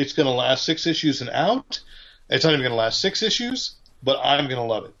gonna last 6 issues and out. It's not even gonna last 6 issues, but I'm gonna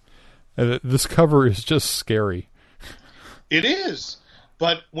love it. This cover is just scary. It is.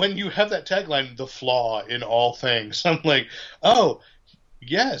 But when you have that tagline, the flaw in all things, I'm like, oh,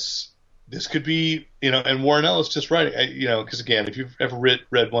 yes, this could be, and Warren Ellis just writing, because again, if you've ever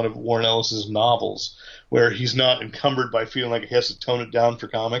read one of Warren Ellis's novels where he's not encumbered by feeling like he has to tone it down for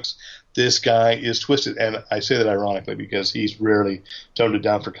comics, this guy is twisted. And I say that ironically because he's rarely toned it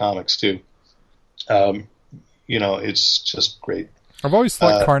down for comics too. It's just great. I've always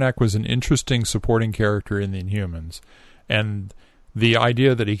thought Karnak was an interesting supporting character in the Inhumans. And the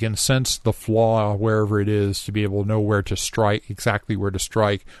idea that he can sense the flaw wherever it is to be able to know where to strike, exactly where to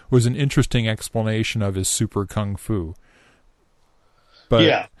strike, was an interesting explanation of his super kung fu. But,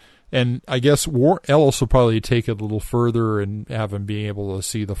 yeah. And I guess Ellis will probably take it a little further and have him being able to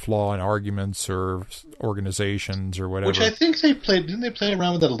see the flaw in arguments or organizations or whatever. Which I think didn't they play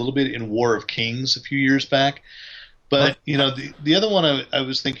around with that a little bit in War of Kings a few years back? But, the other one I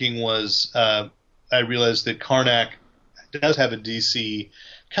was thinking was, I realized that Karnak does have a DC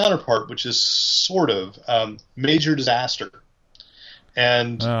counterpart, which is sort of Major Disaster.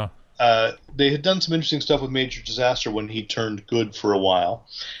 And they had done some interesting stuff with Major Disaster when he turned good for a while.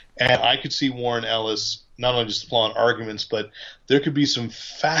 And I could see Warren Ellis not only just flaw in arguments, but there could be some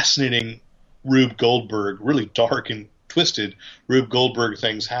fascinating Rube Goldberg, really dark and twisted Rube Goldberg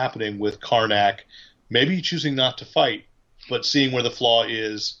things happening with Karnak, maybe choosing not to fight, but seeing where the flaw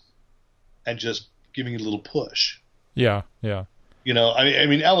is and just giving it a little push. Yeah. I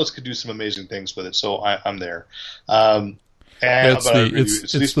mean, Ellis could do some amazing things with it, so I'm there.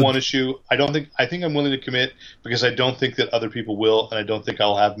 It's at least one issue. I think I'm willing to commit because I don't think that other people will, and I don't think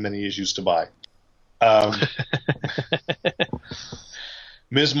I'll have many issues to buy.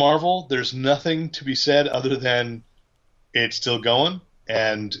 Ms. Marvel, there's nothing to be said other than it's still going,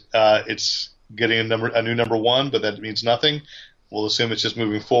 and it's getting a new number 1, but that means nothing. We'll assume it's just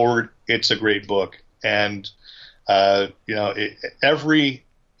moving forward. It's a great book, and I know this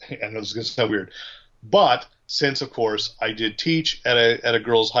is going to sound weird, but since, of course, I did teach at a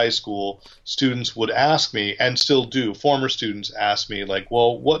girls' high school, students would ask me, and still do, former students ask me, like,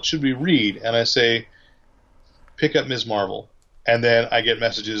 well, what should we read? And I say, pick up Ms. Marvel. And then I get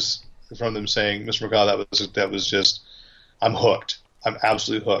messages from them saying, Mr. McCall, that was just, I'm hooked. I'm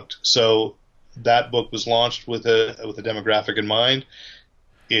absolutely hooked. So that book was launched with a demographic in mind.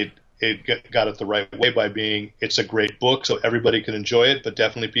 It got it the right way by being, it's a great book, so everybody can enjoy it, but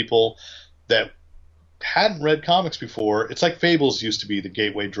definitely people that hadn't read comics before. It's like Fables used to be the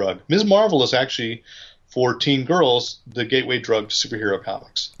gateway drug. Ms. Marvel is actually, for teen girls, the gateway drug to superhero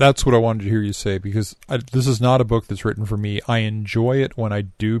comics. That's what I wanted to hear you say, because this is not a book that's written for me. I enjoy it when I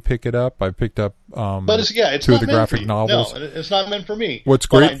do pick it up. I picked up but it's 2 of the graphic novels. No, it's not meant for me. What's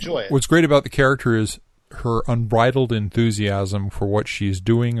great, I enjoy it. What's great about the character is her unbridled enthusiasm for what she's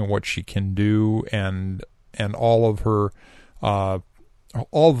doing and what she can do, and all of her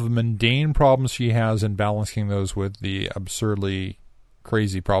all of the mundane problems she has, and balancing those with the absurdly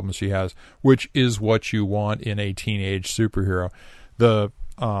crazy problems she has, which is what you want in a teenage superhero.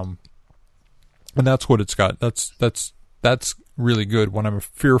 And that's what it's got. That's really good. When I'm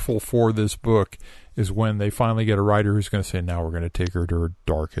fearful for this book is when they finally get a writer who's going to say, now we're going to take her to her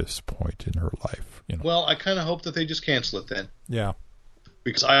darkest point in her life. Well, I kind of hope that they just cancel it then. Yeah.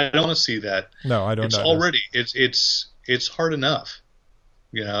 Because I don't want to see that. No, I don't. It's already, it's hard enough.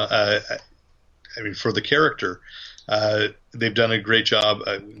 I mean, for the character, they've done a great job.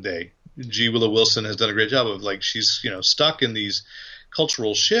 G. Willow Wilson has done a great job of, like, she's, stuck in these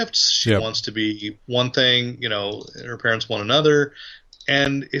cultural shifts. She wants to be one thing, her parents want another,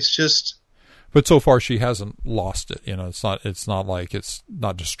 and it's just. But so far, she hasn't lost it. It's not like it's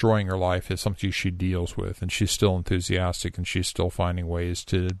not destroying her life. It's something she deals with, and she's still enthusiastic, and she's still finding ways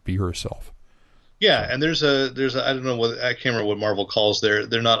to be herself. Yeah, and there's a I don't know what, I can't remember what Marvel calls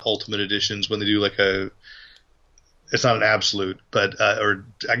they're not Ultimate Editions when they do like It's not an absolute, but or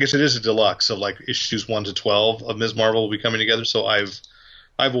I guess it is a deluxe. So like issues 1 to 12 of Ms. Marvel will be coming together. So I've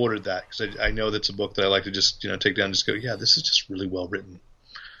ordered that because I know that's a book that I like to just take down and just go, yeah, this is just really well written.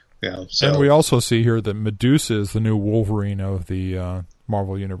 So. And we also see here that Medusa is the new Wolverine of the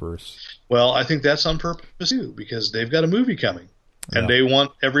Marvel Universe. Well, I think that's on purpose too, because they've got a movie coming, and they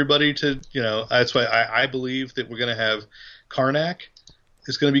want everybody to, that's why I believe that we're going to have Karnak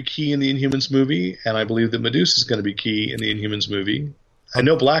is going to be key in the Inhumans movie, and I believe that Medusa is going to be key in the Inhumans movie. I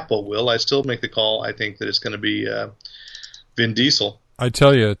know Black Bolt will. I still make the call. I think that it's going to be Vin Diesel. I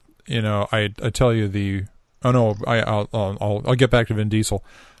tell you, I tell you the. Oh no, I'll get back to Vin Diesel.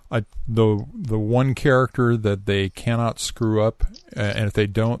 The one character that they cannot screw up, and if they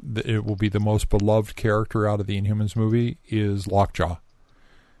don't, it will be the most beloved character out of the Inhumans movie, is Lockjaw.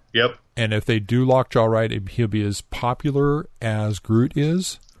 Yep. And if they do Lockjaw right, he'll be as popular as Groot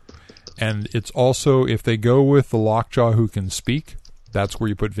is. And it's also, if they go with the Lockjaw who can speak, that's where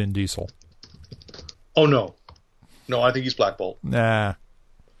you put Vin Diesel. Oh, no. No, I think he's Black Bolt. Nah.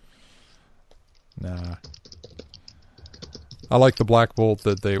 I like the Black Bolt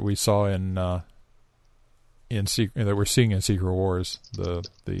that we saw that we're seeing in Secret Wars.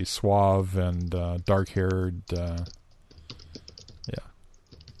 The suave and dark-haired.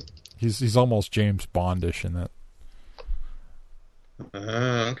 He's almost James Bondish in that.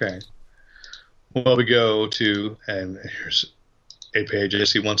 Okay. Well, we go to, and here's a page I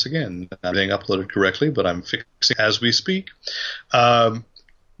see once again, not being uploaded correctly, but I'm fixing as we speak. The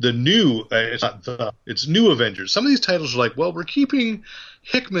new, it's New Avengers. Some of these titles are like, well, we're keeping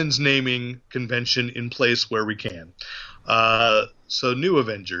Hickman's naming convention in place where we can. So New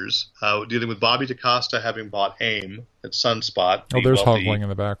Avengers, dealing with Bobby DaCosta having bought AIM at Sunspot. Oh, there's Hulkling in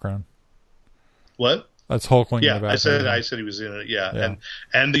the background. What? That's Hulkling in the background. I said he was in it, yeah.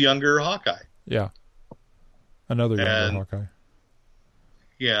 And the younger Hawkeye. Yeah. Another younger Hawkeye.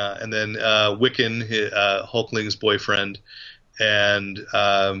 Yeah, and then Wiccan, Hulkling's boyfriend, and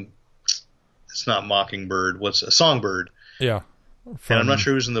it's not Mockingbird. What's a Songbird? Yeah. And I'm not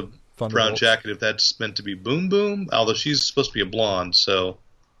sure who's in the brown jacket, if that's meant to be Boom Boom, although she's supposed to be a blonde, so...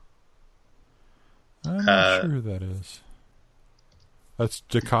 I'm not sure who that is. That's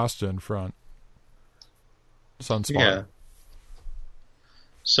DaCosta in front. Sunspot. Yeah.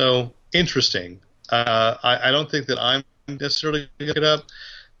 So, interesting. I don't think that I'm necessarily going to look it up.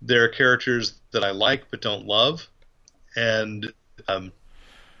 There are characters that I like but don't love. And...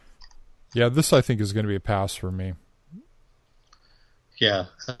 yeah, this I think is going to be a pass for me. Yeah.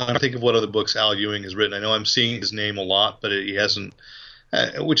 I think of what other books Al Ewing has written. I know I'm seeing his name a lot, but he hasn't...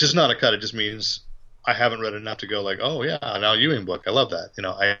 which is not a cut. It just means... I haven't read enough to go like, oh yeah, an Al Ewing book. I love that.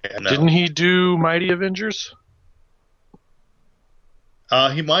 Didn't he do Mighty Avengers?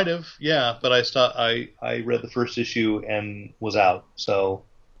 He might have, yeah. But I read the first issue and was out. So,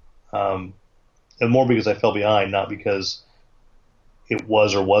 and more because I fell behind, not because it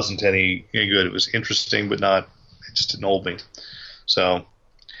was or wasn't any good. It was interesting, but not. It just didn't hold me. So,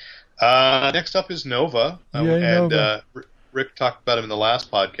 next up is Nova, Nova. Rick talked about him in the last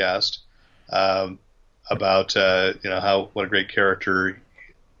podcast. About what a great character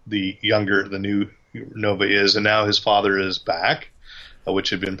the new Nova is, and now his father is back,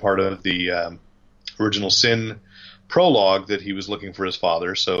 which had been part of the original Sin prologue that he was looking for his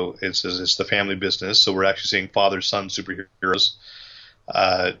father. So it's the family business. So we're actually seeing father-son superheroes.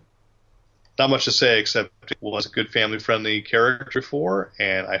 Not much to say except it was a good family-friendly character before,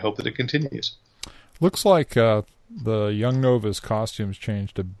 and I hope that it continues. Looks like the young Nova's costumes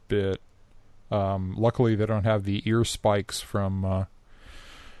changed a bit. Luckily, they don't have the ear spikes from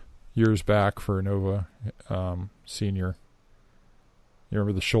years back for Nova Senior. You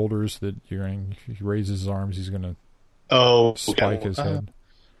remember the shoulders that he raises his arms, he's going to spike his head.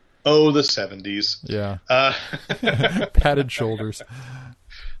 Oh, the 70s. Yeah. Padded shoulders.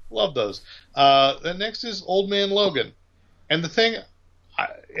 Love those. And next is Old Man Logan. And the thing,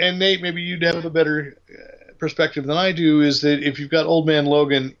 and Nate, maybe you'd have a better... perspective than I do, is that if you've got Old Man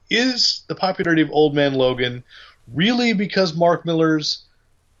Logan, is the popularity of Old Man Logan really because Mark Millar's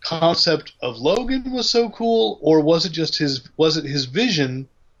concept of Logan was so cool, or was it just his vision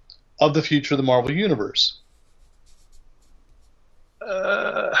of the future of the Marvel Universe?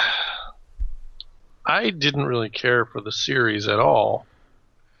 I didn't really care for the series at all.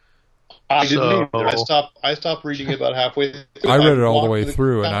 I didn't either. I stopped reading it about halfway through. I read it all the way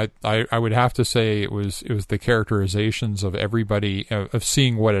through, and I would have to say it was the characterizations of everybody, of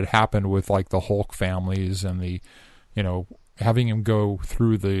seeing what had happened with like the Hulk families and the, having him go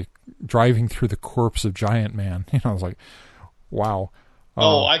through driving through the corpse of Giant Man. I was like, wow.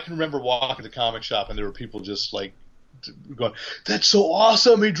 I can remember walking to the comic shop and there were people just like going, "That's so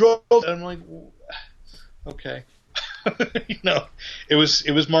awesome! He drove." And I'm like, okay, it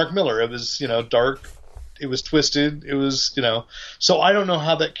was Mark Miller. It was dark. It was twisted. It was So I don't know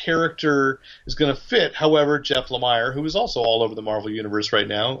how that character is going to fit. However, Jeff Lemire, who is also all over the Marvel universe right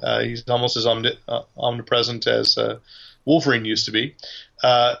now, he's almost as omnipresent as Wolverine used to be.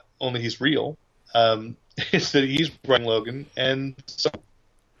 Only he's real. Is that he's writing Logan, and so.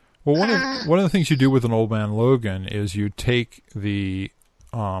 Well, one of the things you do with an Old Man Logan is you take the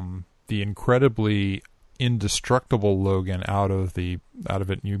incredibly indestructible Logan out of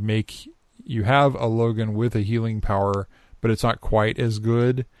it, and you have a Logan with a healing power, but it's not quite as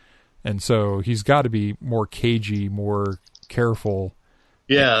good, and so he's got to be more cagey, more careful.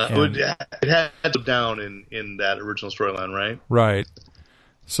 Yeah, it had to go down in that original storyline, right? Right.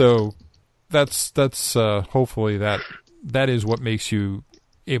 So that's hopefully that is what makes you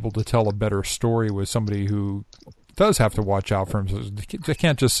able to tell a better story with somebody who does have to watch out for him. They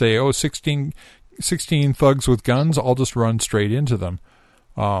can't just say, 16 thugs with guns, I'll just run straight into them.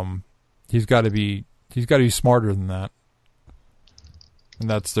 He's got to be smarter than that. And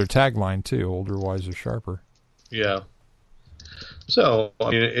that's their tagline too, older, wiser, sharper. Yeah. So,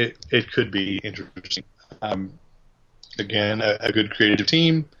 I mean, it could be interesting. Again, a good creative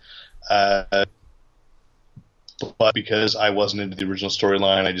team. But because I wasn't into the original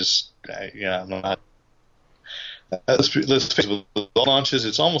storyline, I'm not. Let's face it, with all launches,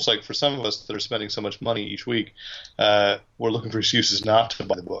 it's almost like for some of us that are spending so much money each week, we're looking for excuses not to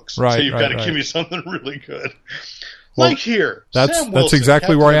buy the books. Right, so you've got to give me something really good. Well, like here, that's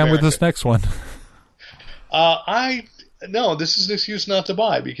exactly where I am with this next one. No, this is an excuse not to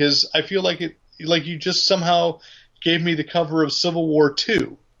buy because I feel like you just somehow gave me the cover of Civil War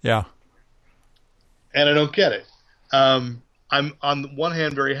II. Yeah. And I don't get it. I'm on the one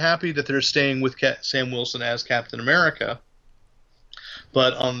hand very happy that they're staying with Sam Wilson as Captain America,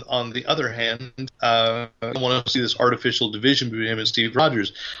 but on the other hand, I want to see this artificial division between him and Steve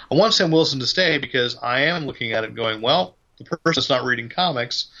Rogers. I want Sam Wilson to stay because I am looking at it going, well, the person that's not reading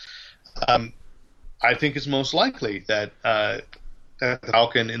comics, I think it's most likely that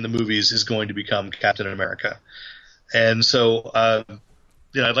Falcon in the movies is going to become Captain America, and so.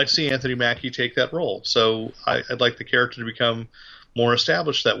 I'd like to see Anthony Mackie take that role. So I'd like the character to become more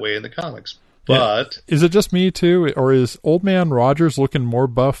established that way in the comics. But is it just me too, or is Old Man Rogers looking more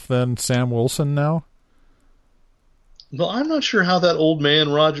buff than Sam Wilson now? Well, I'm not sure how that Old Man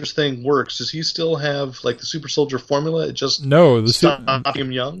Rogers thing works. Does he still have like the super soldier formula? It just stopped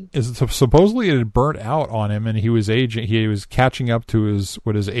him young. Supposedly it had burnt out on him, and he was aging. He was catching up to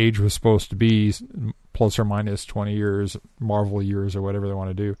what his age was supposed to be, plus or minus 20 years, Marvel years, or whatever they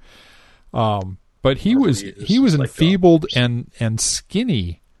want to do. But he was enfeebled and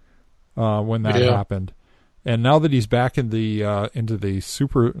skinny when that happened, and now that he's back in into the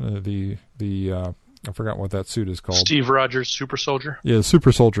super I forgot what that suit is called. Steve Rogers Super Soldier. Yeah, the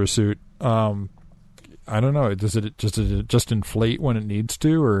Super Soldier suit. I don't know. Does it just inflate when it needs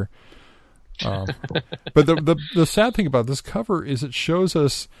to, or? But the sad thing about this cover is it shows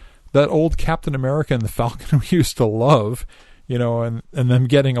us that old Captain America and the Falcon we used to love, and them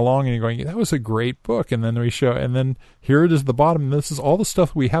getting along, and you're going, that was a great book, and then and then here it is at the bottom. And this is all the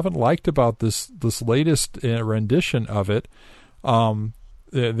stuff we haven't liked about this latest rendition of it.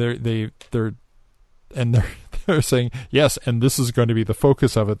 They're saying yes, and this is going to be the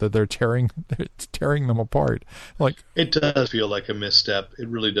focus of it, that it's tearing them apart. Like, it does feel like a misstep. It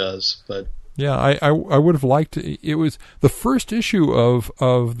really does. But yeah, I would have liked it. Was the first issue of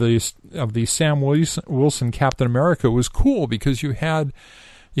the Sam Wilson Captain America was cool because you had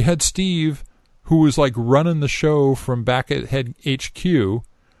Steve, who was like running the show from back at Head HQ,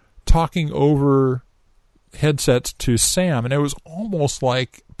 talking over headsets to Sam, and it was almost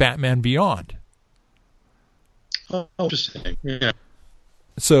like Batman Beyond. Oh, interesting. Yeah.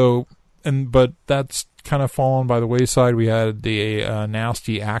 So, but that's kind of fallen by the wayside. We had the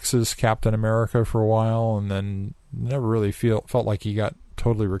nasty Axis Captain America for a while, and then never really felt like he got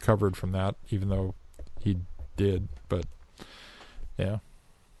totally recovered from that, even though he did. But yeah.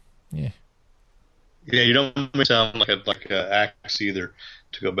 Yeah, you don't make it sound like a Axe either.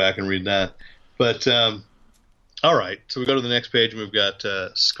 To go back and read that, but all right. So we go to the next page, and we've got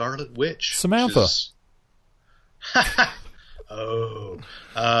Scarlet Witch, Samantha.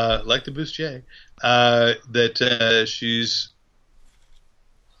 Like the Boost J, that she's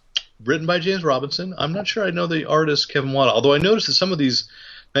written by James Robinson. I'm not sure I know the artist Kevin Wada, although I noticed that some of these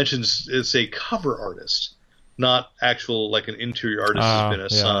mentions it's a cover artist, not actual like an interior artist has been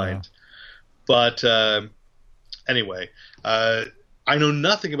assigned. Yeah. But anyway, I know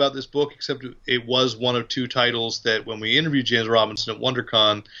nothing about this book except it was one of 2 titles that when we interviewed James Robinson at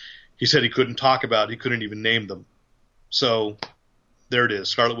WonderCon, he said he couldn't talk about. He couldn't even name them. So there it is.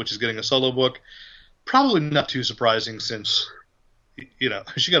 Scarlet Witch is getting a solo book. Probably not too surprising since,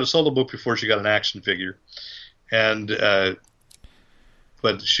 she got a solo book before she got an action figure. And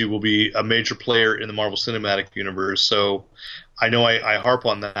but she will be a major player in the Marvel Cinematic Universe. So I know I harp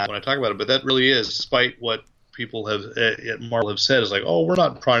on that when I talk about it, but that really is, despite what people have at Marvel have said, is like, oh, we're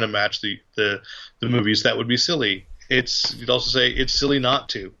not trying to match the movies. That would be silly. You'd also say it's silly not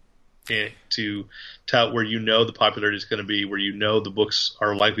to tout where the popularity is going to be, where the books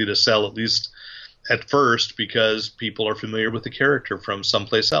are likely to sell, at least at first, because people are familiar with the character from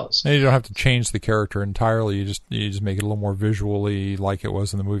someplace else. And you don't have to change the character entirely. You just make it a little more visually like it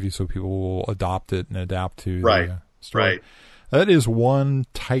was in the movie, so people will adopt it and adapt to the story. Right. That is one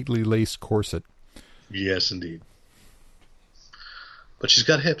tightly laced corset. Yes, indeed. But she's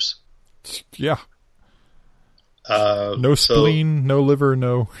got hips. Yeah. No spleen, no liver,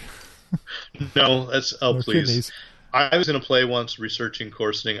 no. No, that's please. Kidneys. I was in a play once researching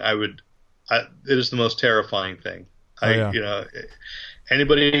corseting. It is the most terrifying thing.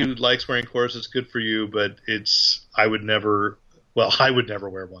 Anybody who likes wearing corsets, good for you, but I would never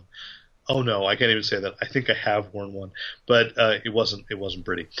wear one. Oh no, I can't even say that. I think I have worn one, but it wasn't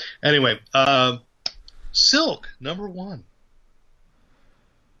pretty. Anyway, Silk, number 1.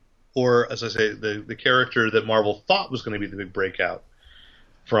 Or, as I say, the character that Marvel thought was going to be the big breakout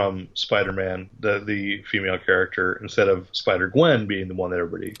from Spider-Man, the female character, instead of Spider-Gwen being the one that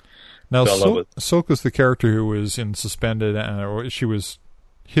everybody now fell in love with. Silk was the character who was in suspended, and she was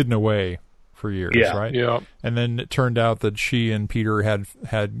hidden away for years, right? Yeah. And then it turned out that she and Peter had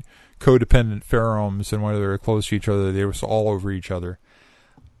codependent pheromones, and when they were close to each other, they were all over each other.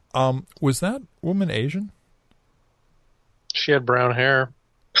 Was that woman Asian? She had brown hair.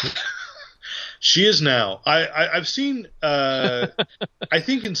 She is now. I've seen. I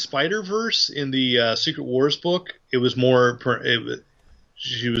think in Spider-Verse, in the Secret Wars book, it was more.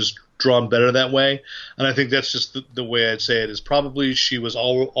 She was drawn better that way, and I think that's just the way I'd say it. Is probably she was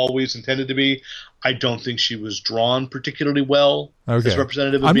always intended to be. I don't think she was drawn particularly well as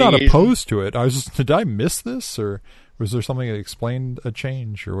representative of I'm being not Asian. opposed to it. Did I miss this, or was there something that explained a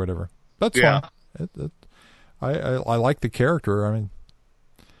change or whatever? That's fine. I like the character. I mean.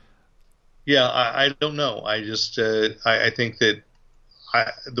 Yeah, I don't know. I just I think that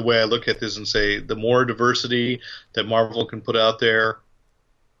the way I look at this and say the more diversity that Marvel can put out there,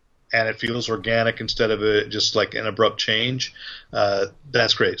 and it feels organic instead of just like an abrupt change,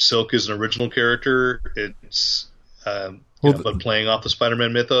 that's great. Silk is an original character. It's but playing off the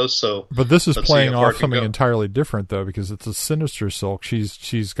Spider-Man mythos. But this is playing off something entirely different though, because it's a sinister Silk.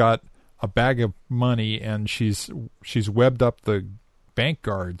 She's got a bag of money and she's webbed up the bank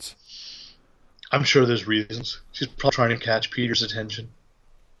guards. I'm sure there's reasons. She's probably trying to catch Peter's attention.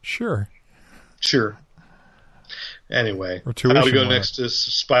 Sure. Anyway, how we go next to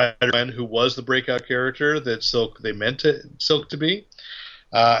Spider-Man, who was the breakout character that they meant Silk to be.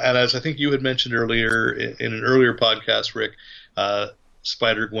 And as I think you had mentioned earlier in an earlier podcast, Rick,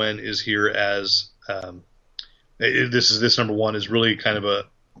 Spider-Gwen is here as this number 1 is really kind of a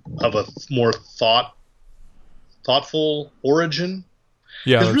more thoughtful origin.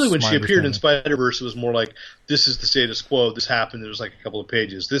 Yeah, because really when she appeared in Spider-Verse, it was more like, this is the status quo, this happened, there was like a couple of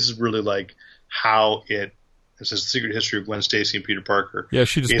pages. This is really like how it says the secret history of Gwen Stacy and Peter Parker. Yeah,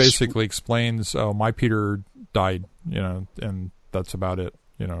 she just basically explains, my Peter died, and that's about it.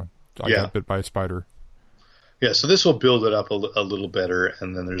 I got bit by a spider. Yeah, so this will build it up a little better,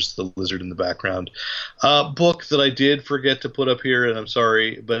 and then there's the lizard in the background. Book that I did forget to put up here, and I'm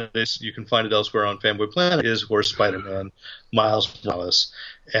sorry, but you can find it elsewhere on Fanboy Planet, is, of course, Spider-Man, Miles Morales.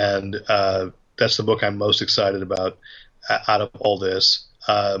 And that's the book I'm most excited about out of all this.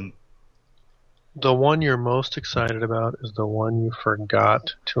 The one you're most excited about is the one you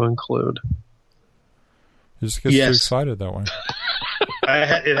forgot to include. You just get so excited that way.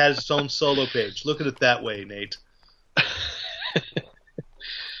 It has its own solo page. Look at it that way, Nate.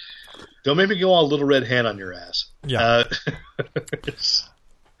 Don't make me go all little red hand on your ass. Yeah.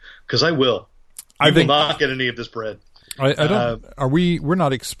 Because I will. I will not get any of this bread. I don't. We're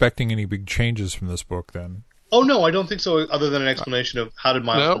not expecting any big changes from this book then? Oh no, I don't think so. Other than an explanation of how did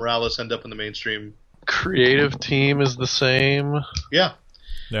Miles Morales end up in the mainstream. Creative team is the same. Yeah.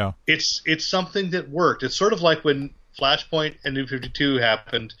 Yeah. It's something that worked. It's sort of like when Flashpoint and New 52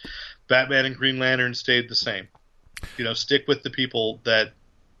 happened, Batman and Green Lantern stayed the same. Stick with the people that,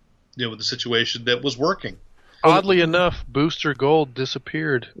 with the situation that was working. Oddly enough, Booster Gold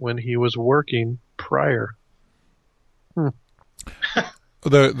disappeared when he was working prior.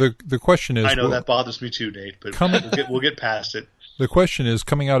 The question is... I know that bothers me too, Nate, but we'll get past it. The question is,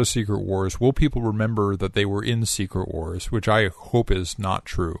 coming out of Secret Wars, will people remember that they were in Secret Wars, which I hope is not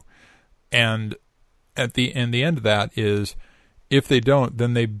true. And the end of that is, if they don't,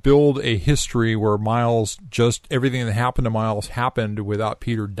 then they build a history where Miles, just everything that happened to Miles happened without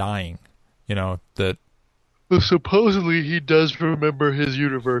Peter dying. That... Well, supposedly he does remember his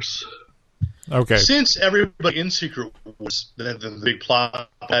universe. Okay. Since everybody in Secret Wars, the big plot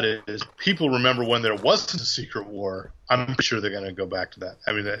of that is people remember when there wasn't a Secret War. I'm pretty sure they're going to go back to that.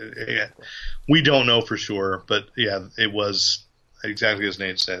 I mean, we don't know for sure, but yeah, it was exactly as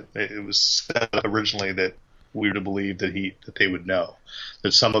Nate said. It was said originally that we were to believe that they would know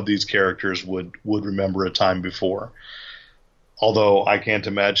that some of these characters would remember a time before. Although I can't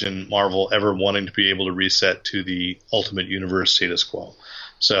imagine Marvel ever wanting to be able to reset to the Ultimate Universe status quo.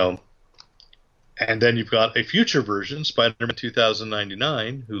 So. And then you've got a future version, Spider-Man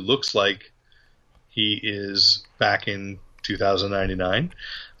 2099, who looks like he is back in 2099.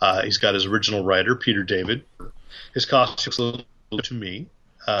 He's got his original writer, Peter David. His costume looks a little to me,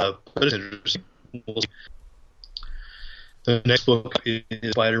 but it's interesting. The next book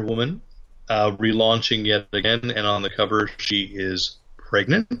is Spider-Woman, relaunching yet again, and on the cover she is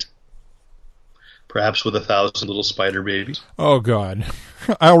pregnant. Perhaps with 1,000 little spider babies. Oh, God.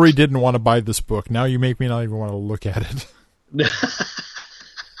 I already didn't want to buy this book. Now you make me not even want to look at it.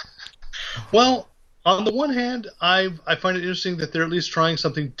 Well, on the one hand, I find it interesting that they're at least trying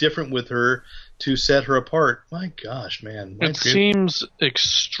something different with her to set her apart. My gosh, man. It seems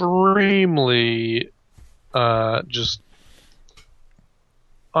extremely I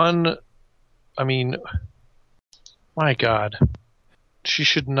mean, my God. She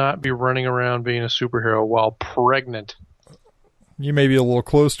should not be running around being a superhero while pregnant. You may be a little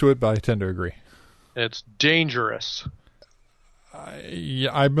close to it, but I tend to agree. It's dangerous.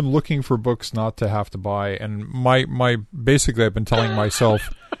 I've been looking for books not to have to buy, and basically I've been telling myself,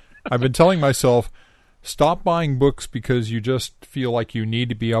 stop buying books because you just feel like you need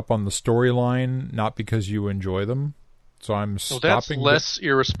to be up on the storyline, not because you enjoy them. So I'm stopping. That's less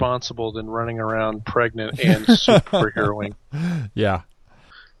irresponsible than running around pregnant and superheroing. Yeah.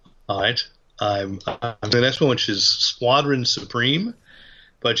 All right. The next one, which is Squadron Supreme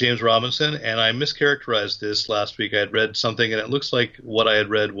by James Robinson, and I mischaracterized this last week. I had read something, and it looks like what I had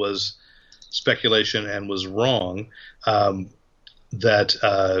read was speculation and was wrong.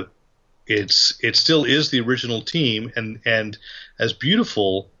 That it still is the original team, and as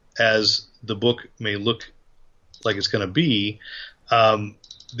beautiful as the book may look like it's going to be,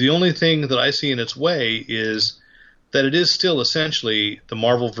 the only thing that I see in its way is that it is still essentially the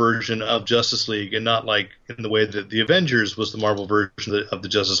Marvel version of Justice League, and not like in the way that the Avengers was the Marvel version of the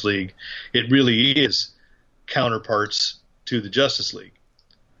Justice League. It really is counterparts to the Justice League.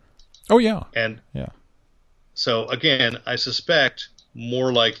 Oh, yeah. And yeah. So, again, I suspect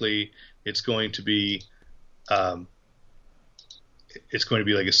more likely it's going to be like a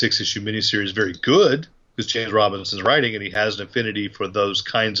 6-issue miniseries, very good, because James Robinson's writing and he has an affinity for those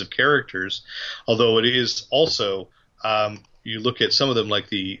kinds of characters. Although it is also, you look at some of them like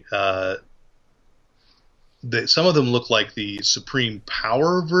some of them look like the Supreme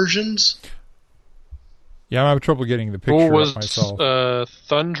Power versions. Yeah, I'm having trouble getting the picture was of myself.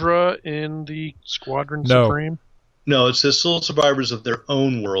 Thundra in the Squadron No. Supreme? No, it says sole survivors of their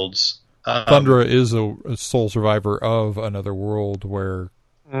own worlds. Thundra is a sole survivor of another world where...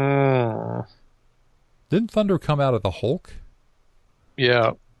 Didn't Thunder come out of the Hulk?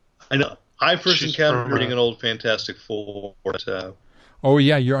 Yeah. I know. I first encountered her in an old Fantastic Four. Oh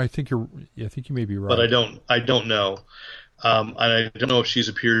yeah, I think you may be right. But I don't know. And I don't know if she's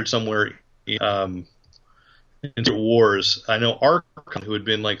appeared somewhere in Secret Wars. I know Archon, who had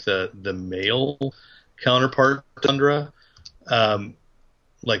been like the male counterpart to Thundra.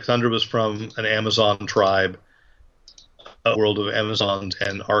 Like Thundra was from an Amazon tribe, a world of Amazons,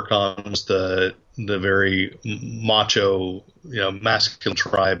 and Archon was the very macho, masculine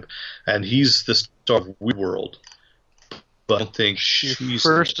tribe, and he's the star of Weird World. But I don't think she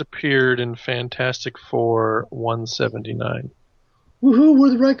first appeared in Fantastic Four 179. Woohoo!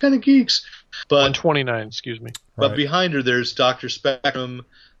 We're the right kind of geeks. But 129, excuse me. But Right. behind her, there's Dr. Spectrum.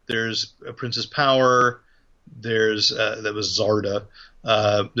 There's Princess Power. There's that was Zarda.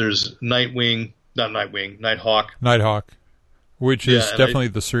 There's Nighthawk. Nighthawk, which is and definitely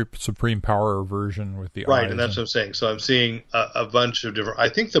the Supreme Power version with the right, eyes. and that's what I'm saying. So I'm seeing a bunch of different. I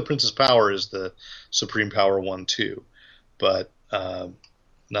think the Princess Power is the Supreme Power one too, but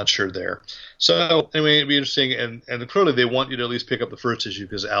not sure there. So anyway, it'd be interesting, and clearly they want you to at least pick up the first issue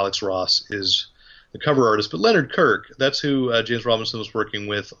because Alex Ross is the cover artist. But Leonard Kirk, that's who James Robinson was working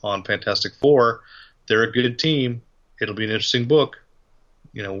with on Fantastic Four. They're a good team. It'll be an interesting book,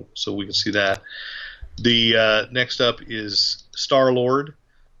 so we can see that. The next up is Star-Lord,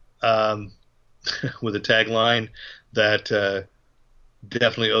 with a tagline that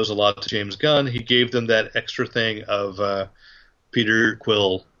definitely owes a lot to James Gunn. He gave them that extra thing of Peter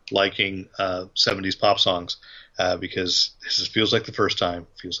Quill liking 70s pop songs because this feels like the first time.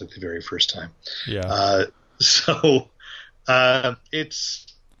 Feels like the very first time. Yeah. So it's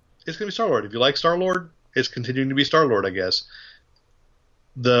going to be Star-Lord. If you like Star-Lord, it's continuing to be Star-Lord, I guess.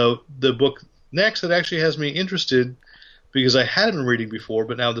 The book next that actually has me interested because I hadn't been reading before,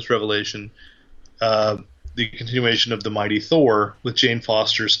 but now this revelation, the continuation of The Mighty Thor with Jane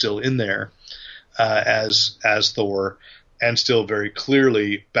Foster still in there as Thor, and still very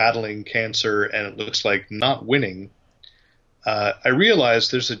clearly battling cancer, and it looks like not winning. I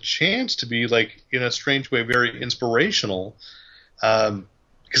realize there's a chance to be, like, in a strange way, very inspirational,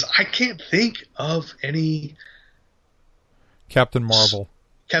 because I can't think of any Captain Marvel.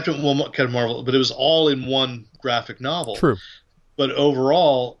 Captain Marvel, but it was all in one graphic novel. True. But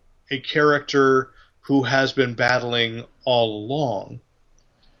overall, a character who has been battling all along.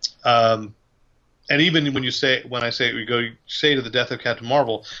 And even when I say to the death of Captain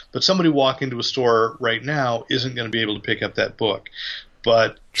Marvel, but somebody walk into a store right now isn't going to be able to pick up that book.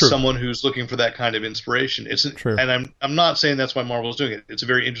 But True. Someone who's looking for that kind of inspiration isn't. True. And I'm not saying that's why Marvel's doing it. It's a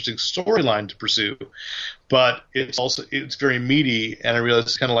very interesting storyline to pursue, but it's very meaty. And I realize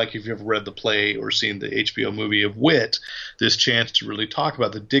it's kind of like if you've ever read the play or seen the HBO movie of Wit, this chance to really talk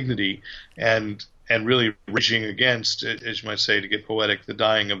about the dignity and really reaching against, as you might say, to get poetic, the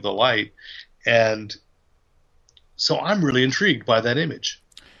dying of the light. And so I'm really intrigued by that image.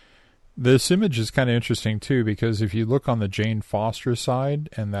 This image is kind of interesting, too, because if you look on the Jane Foster side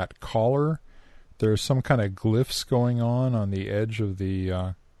and that collar, there's some kind of glyphs going on the edge of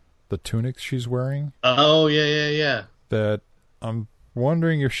the tunics she's wearing. Oh, yeah. That I'm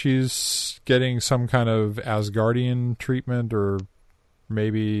wondering if she's getting some kind of Asgardian treatment, or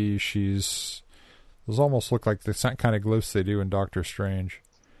maybe those almost look like the kind of glyphs they do in Doctor Strange.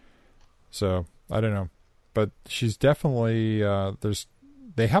 So, I don't know. But she's definitely,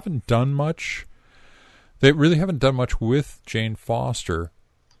 they haven't done much. They really haven't done much with Jane Foster,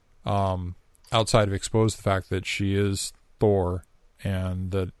 outside of expose the fact that she is Thor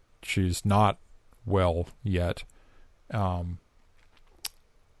and that she's not well yet. All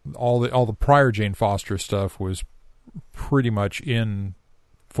the prior Jane Foster stuff was pretty much in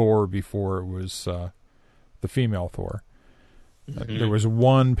Thor before it was the female Thor. Mm-hmm. There was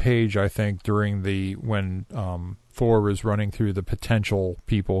one page, I think, when Thor was running through the potential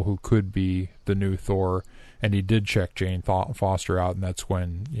people who could be the new Thor, and he did check Jane Foster out, and that's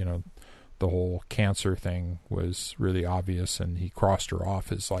when, the whole cancer thing was really obvious, and he crossed her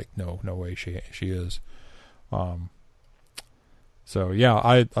off as like, no way she is. So yeah,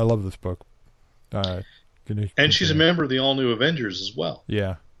 I love this book. And she's a member of the all new Avengers as well.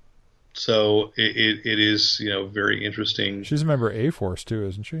 Yeah. So it is, very interesting. She's a member of A-Force too,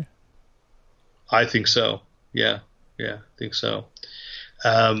 isn't she? I think so. Yeah, I think so.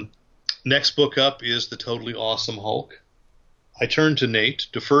 Next book up is The Totally Awesome Hulk. I defer to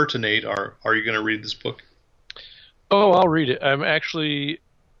Nate. Are you going to read this book? Oh, I'll read it.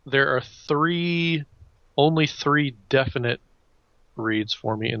 There are only three definite reads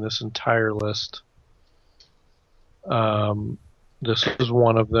for me in this entire list. This is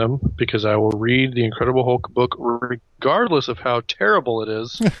one of them, because I will read the Incredible Hulk book regardless of how terrible it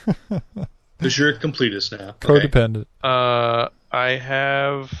is. Because you're a completist now. Codependent. I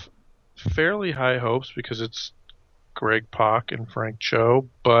have fairly high hopes because it's Greg Pak and Frank Cho,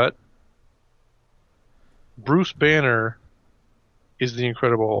 but Bruce Banner is the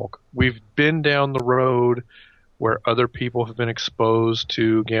Incredible Hulk. We've been down the road where other people have been exposed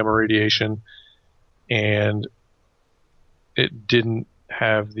to gamma radiation, and it didn't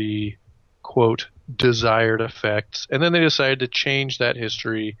have the, quote, desired effects. And then they decided to change that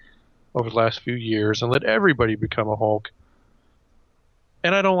history over the last few years and let everybody become a Hulk.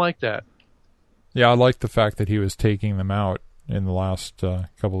 And I don't like that. Yeah, I like the fact that he was taking them out in the last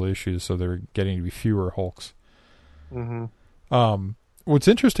couple of issues, so they're getting to be fewer Hulks. Mm-hmm. What's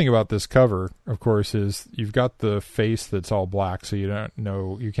interesting about this cover, of course, is you've got the face that's all black, so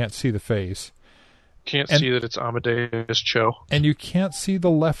you can't see the face. Can't see that it's Amadeus Cho. And you can't see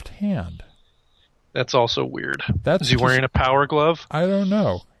the left hand. That's also weird. Is he wearing a power glove? I don't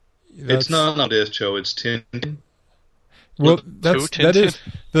know. It's not Amadeus Cho, it's Tin. Well, Too that is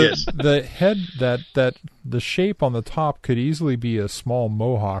Yes. the head that the shape on the top could easily be a small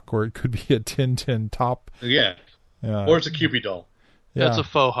mohawk, or it could be a Tintin top. Yeah. Yeah. Or it's a Cupid doll. Yeah. That's a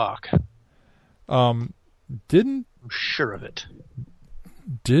faux hawk. Didn't I'm sure of it.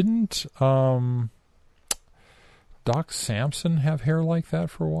 Doc Samson have hair like that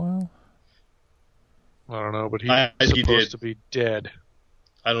for a while? I don't know, but he's I think he supposed did. to be dead.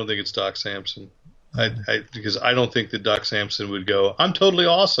 I don't think it's Doc Samson. Because I don't think that Doc Samson would go, I'm totally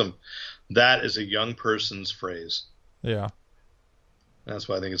awesome. That is a young person's phrase. Yeah. That's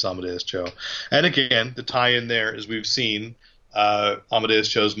why I think it's Amadeus Cho. And again, the tie-in there, as we've seen, Amadeus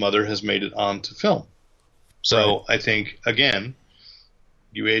Cho's mother has made it onto film. So Right. I think, again,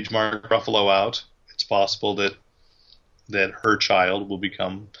 you age Mark Ruffalo out, it's possible that her child will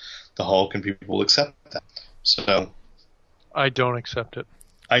become the Hulk and people will accept that. So I don't accept it.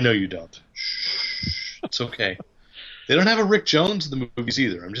 I know you don't. Shh, it's okay. They don't have a Rick Jones in the movies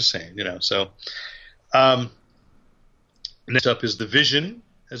either. I'm just saying, So, next up is The Vision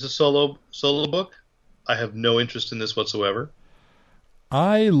as a solo book. I have no interest in this whatsoever.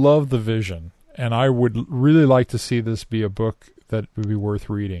 I love The Vision, and I would really like to see this be a book that would be worth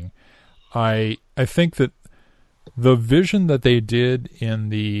reading. I think that the vision that they did in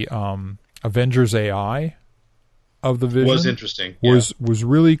the Avengers AI of The Vision Was interesting. was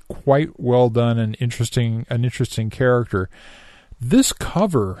really quite well done and an interesting character. This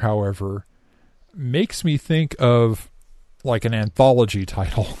cover, however, makes me think of like an anthology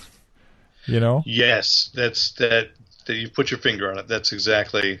title. Yes, that you put your finger on it. That's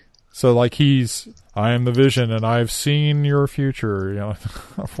exactly. So like I am the Vision and I've seen your future,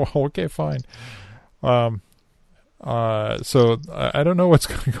 Well, okay, fine. So I don't know what's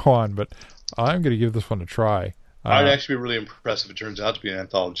going to go on, but I'm going to give this one a try. I'd actually be really impressed if it turns out to be an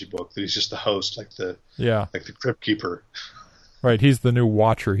anthology book, that he's just the host, like the Crypt Keeper. Right, he's the new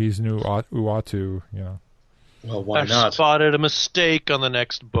Watcher. He's new Uatu, Well, why I've not? spotted a mistake on the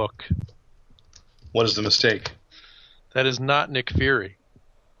next book. What is the mistake? That is not Nick Fury.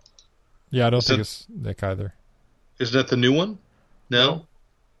 Yeah, I don't think it's Nick either. Isn't that the new one? No?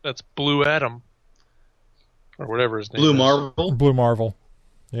 That's Blue Adam. Or whatever his name Blue is. Marvel? Blue Marvel.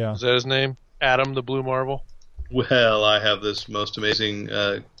 Yeah. Is that his name? Adam the Blue Marvel? Well, I have this most amazing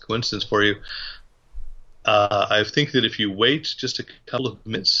coincidence for you. I think that if you wait just a couple of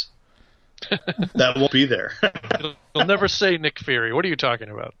minutes, that won't be there. It'll never say Nick Fury. What are you talking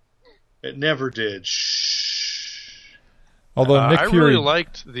about? It never did. Shh. Although Nick I Fury, really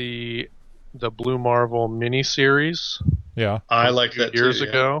liked the Blue Marvel miniseries yeah, I like that years too, yeah.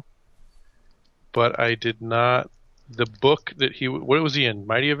 ago, but I did not. The book that what was he in?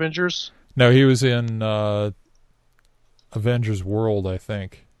 Mighty Avengers? no, he was in Avengers World, I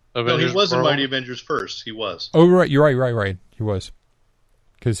think. No, he was in World? Mighty Avengers first. He was. Oh, right, you're right. He was.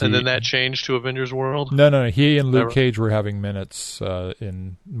 And then that changed to Avengers World? No. He and Luke Never. Cage were having minutes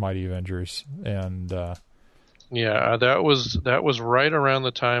in Mighty Avengers, and Yeah, that was right around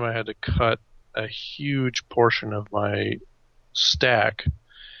the time I had to cut a huge portion of my stack,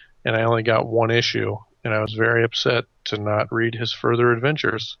 and I only got one issue, and I was very upset to not read his further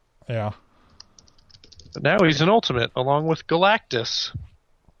adventures. yeah. But now he's an Ultimate, along with Galactus.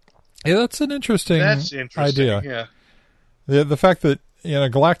 Yeah, that's an interesting idea. Yeah. The fact that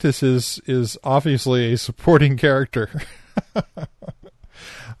Galactus is obviously a supporting character.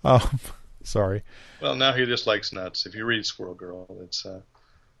 Sorry. Well, now he just likes nuts. If you read Squirrel Girl, it's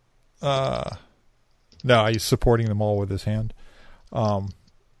No, he's supporting them all with his hand.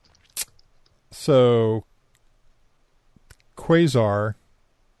 So Quasar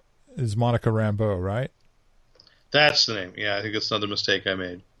is Monica Rambeau, right? that's the name. Yeah, I think it's another mistake I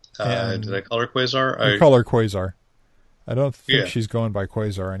made. And- Did I call her Quasar? I call her Quasar. I don't think Yeah. she's going by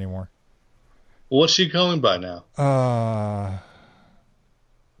Quasar anymore. What's she going by now?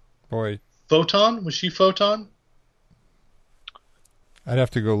 Boy, Photon? Was she Photon? I'd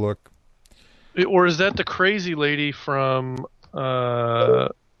have to go look. Or is that the crazy lady from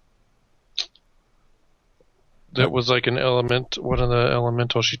that was like an element? One of the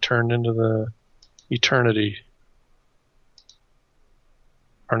elemental she turned into the Eternity,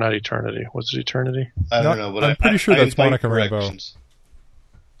 or not Eternity? Was it Eternity? I don't No, know, but I'm pretty sure I that's invite Monica Rambeau. corrections.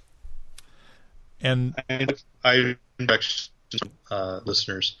 And I invite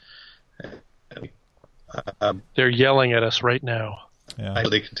listeners. They're yelling at us right now. yeah.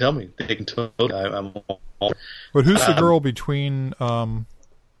 They can tell me. They can tell me. I'm all, But who's the girl between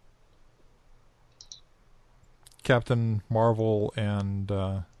Captain Marvel and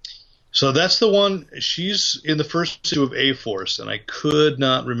So that's the one. She's in the first issue of A-Force, and I could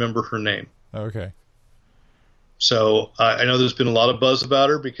not remember her name. okay. So I know there's been a lot of buzz about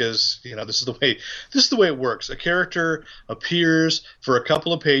her because this is the way it works. A character appears for a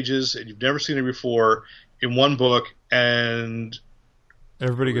couple of pages and you've never seen her before in one book, and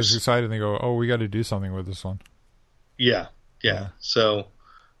everybody gets excited and they go, "Oh, we got to do something with this one." Yeah. So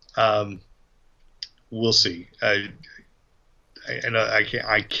we'll see. I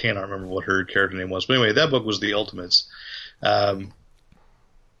cannot remember what her character name was, but anyway, that book was The Ultimates. And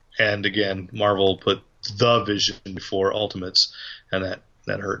again, Marvel put the Vision before Ultimates, and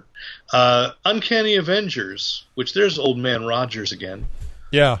that hurt. Uncanny Avengers, which there's Old Man Rogers again.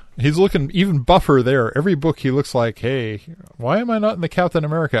 Yeah, he's looking even buffer there. Every book he looks like, hey, why am I not in the Captain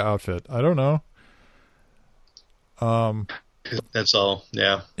America outfit? I don't know. That's all,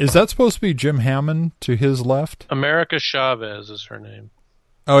 yeah. Is that supposed to be Jim Hammond to his left? America Chavez is her name.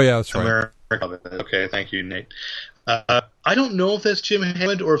 Oh, yeah, that's right. America. Okay, thank you, Nate. I don't know if that's Jim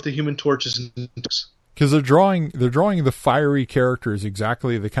Hammond or if the Human Torch is... Because they're drawing the fiery characters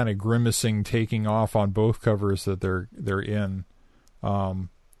exactly the kind of grimacing taking off on both covers that they're in.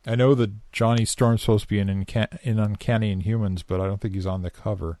 I know that Johnny Storm's supposed to be in Uncanny Inhumans, but I don't think he's on the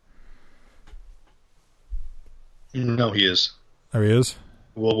cover. No, he is. Oh, he is?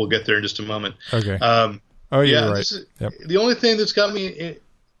 We'll get there in just a moment. Okay. Yeah, you're right. Yep. The only thing that's got me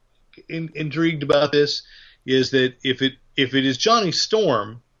intrigued about this is that if it is Johnny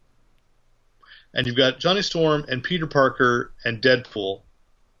Storm, and you've got Johnny Storm and Peter Parker and Deadpool,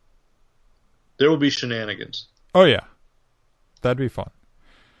 there will be shenanigans. Oh yeah, that'd be fun.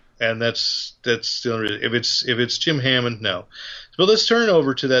 And that's the only reason. If it's Jim Hammond, no. But let's turn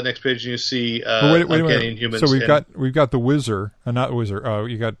over to that next page and you see wait Uncanny Inhumans. So we've got the Wizard, not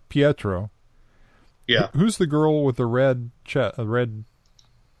Wizard. You got Pietro. Yeah. Who's the girl with the red red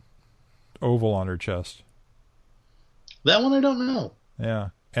oval on her chest? That one I don't know. Yeah.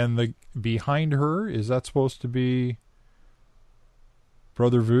 And the behind her, is that supposed to be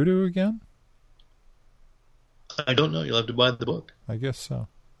Brother Voodoo again? I don't know. You'll have to buy the book. I guess so.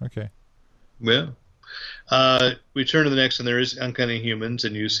 Okay. Yeah. We turn to the next, and there is Uncanny Humans,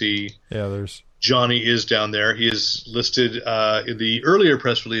 and you see there's Johnny is down there. He is listed in the earlier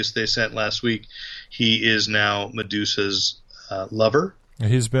press release they sent last week. He is now Medusa's lover.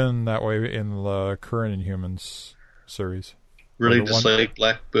 He's been that way in the current Inhumans series. Really, just like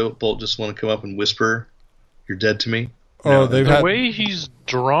Black Bolt just want to come up and whisper, "You're dead to me." Oh, the way he's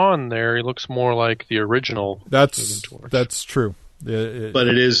drawn there, he looks more like the original. That's true.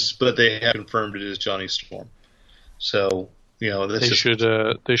 But they have confirmed it is Johnny Storm. So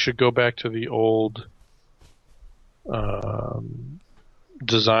they should go back to the old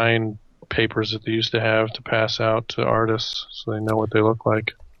design papers that they used to have to pass out to artists, so they know what they look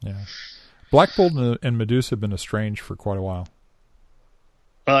like. Yeah, Black Bolt and Medusa have been estranged for quite a while.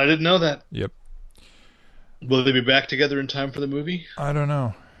 I didn't know that. Yep. Will they be back together in time for the movie? I don't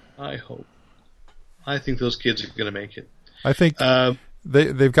know. I hope. I think those kids are going to make it. I think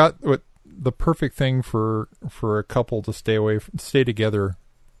they've got the perfect thing for a couple to stay together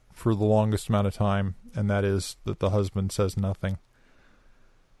for the longest amount of time, and that is that the husband says nothing.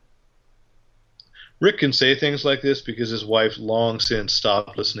 Rick can say things like this because his wife long since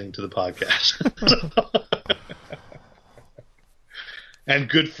stopped listening to the podcast. And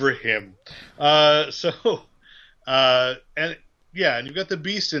good for him. And you've got the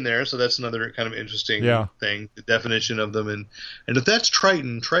Beast in there, so that's another kind of interesting thing, the definition of them. And if that's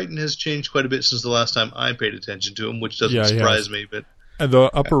Triton has changed quite a bit since the last time I paid attention to him, which doesn't surprise me. But the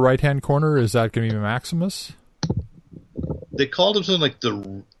upper right-hand corner, is that going to be Maximus? They called him something like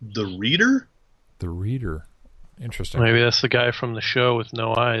the Reader? The Reader. Interesting. Maybe that's the guy from the show with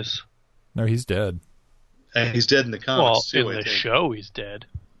no eyes. No, he's dead. And he's dead in the comics, too. Well, in the show, he's dead.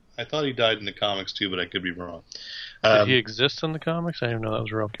 I thought he died in the comics, too, but I could be wrong. Did he exist in the comics? I didn't even know that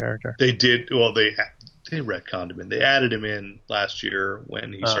was a real character. They did. Well, they retconned him in. They added him in last year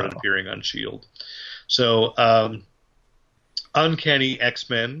when he started appearing on S.H.I.E.L.D. So, Uncanny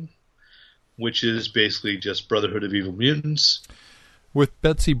X-Men, which is basically just Brotherhood of Evil Mutants. With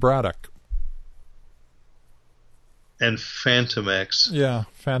Betsy Braddock. And Phantom X. Yeah,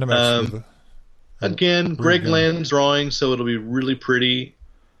 Phantom X. Again, Greg Land's drawing, so it'll be really pretty,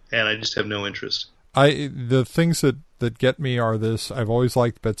 and I just have no interest. The things that get me are this. I've always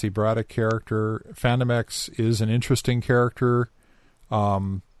liked Betsy Braddock character. Phantom X is an interesting character.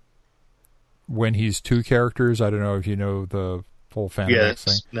 When he's two characters, I don't know if you know the full Phantom X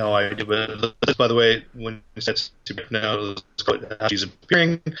thing. No, I do. But by the way, when it's now, she's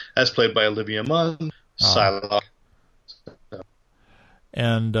appearing as played by Olivia Munn, Psylocke,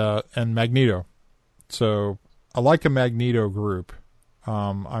 and Magneto. So I like a Magneto group.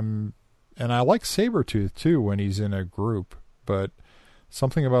 And And I like Sabretooth, too, when he's in a group. But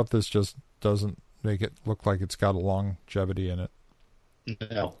something about this just doesn't make it look like it's got a longevity in it.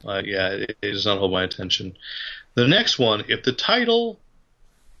 No. It does not hold my attention. The next one, if the title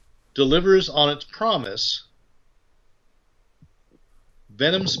delivers on its promise,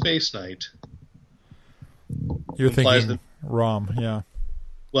 Venom Space Knight. You're thinking ROM, yeah.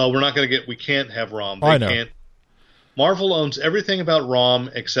 Well, we can't have ROM. I know. Marvel owns everything about ROM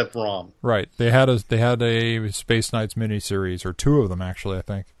except ROM. Right. They had a Space Knights miniseries, or two of them actually, I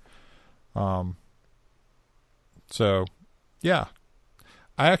think. So, yeah.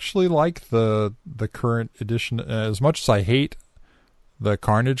 I actually like the current edition. As much as I hate the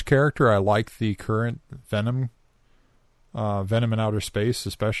Carnage character, I like the current Venom in Outer Space,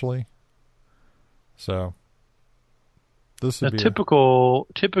 especially. So, this would be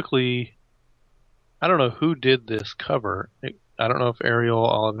typically. I don't know who did this cover. I don't know if Ariel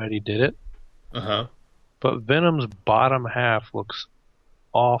Olivetti did it. Uh-huh. But Venom's bottom half looks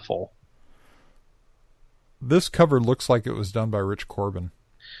awful. This cover looks like it was done by Rich Corbin.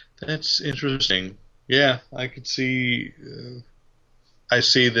 That's interesting. Yeah, I could see. I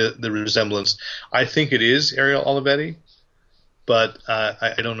see the resemblance. I think it is Ariel Olivetti, but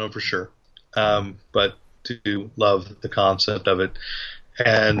I don't know for sure. But do love the concept of it,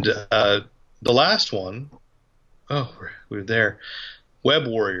 and. The last one, we're there. Web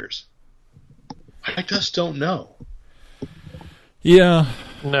Warriors. I just don't know. Yeah.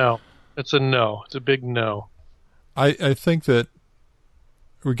 No. It's a no. It's a big no. I think that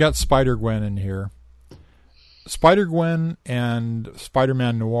we got Spider-Gwen in here. Spider-Gwen and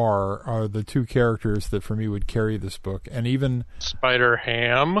Spider-Man Noir are the two characters that for me would carry this book. And even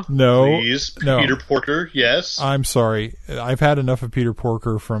Spider-Ham. No. Please. No. Peter Porker, yes. I'm sorry. I've had enough of Peter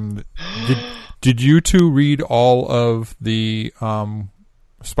Porker from... Did you two read all of the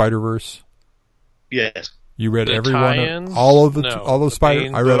Spider-Verse? Yes. You read the every tie-ins? one of all of the No, all the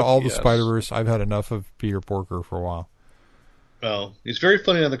Spider. I read all the yes. Spider-Verse. I've had enough of Peter Porker for a while. Oh, he's very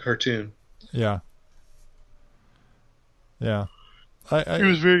funny on the cartoon. Yeah. Yeah. He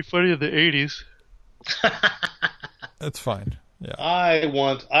was very funny in the 80s. That's fine. Yeah.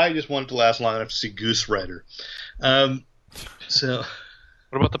 I just want it to last long enough to see Goose Rider. So.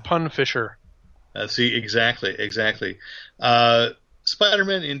 What about the Pun Fisher? See, exactly.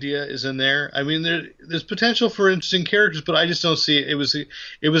 Spider-Man India is in there. I mean, there's potential for interesting characters, but I just don't see it.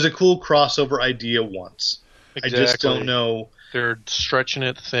 It was a cool crossover idea once. Exactly. I just don't know. They're stretching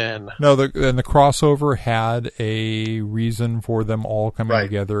it thin. No, and the crossover had a reason for them all coming Right.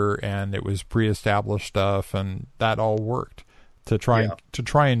 together, and it was pre-established stuff, and that all worked to try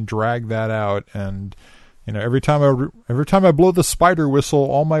and drag that out. And you know, every time I blow the spider whistle,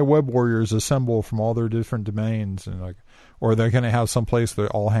 all my web warriors assemble from all their different domains, and or they're going to have some place they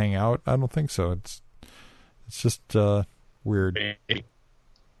all hang out. I don't think so. It's just weird.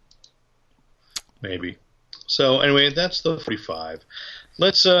 Maybe. So anyway, that's the 45.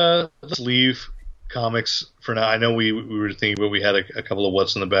 Let's leave comics for now. I know we were thinking, but we had a couple of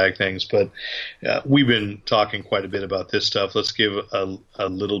what's in the bag things, but we've been talking quite a bit about this stuff. Let's give a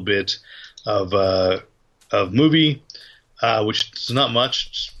little bit of movie, which is not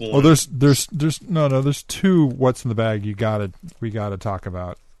much. Well, there's two what's in the bag we gotta talk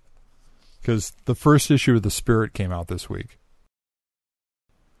about, because the first issue of The Spirit came out this week.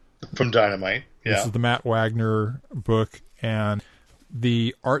 From Dynamite. Yeah. This is the Matt Wagner book, and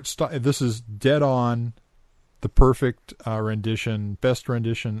the art style. This is dead on the perfect best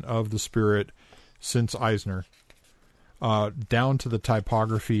rendition of The Spirit since Eisner, down to the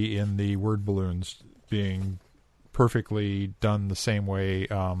typography in the word balloons being perfectly done the same way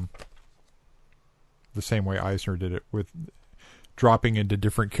Eisner did it, with dropping into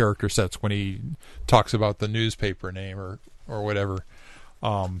different character sets when he talks about the newspaper name or whatever.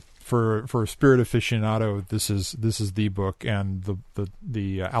 For Spirit aficionado, this is the book, and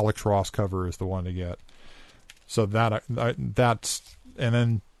the Alex Ross cover is the one to get. So that's, and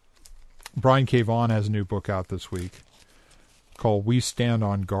then Brian K. Vaughan has a new book out this week called We Stand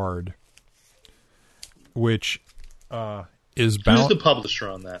on Guard, which is bound. Who's the publisher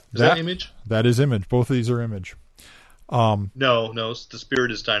on that? Is that Image? That is Image. Both of these are Image. No, The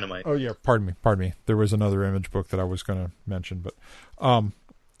Spirit is Dynamite. Oh yeah, pardon me. There was another Image book that I was going to mention, but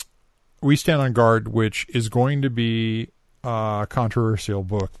We Stand on Guard, which is going to be a controversial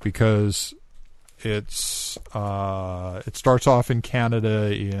book because it starts off in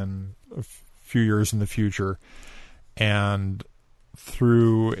Canada in a few years in the future, and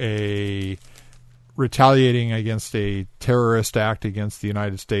through a retaliating against a terrorist act against the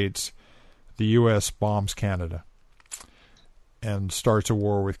United States, the U.S. bombs Canada and starts a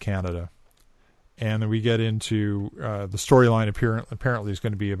war with Canada. And then we get into the storyline apparently is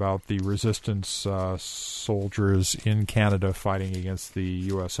going to be about the resistance soldiers in Canada fighting against the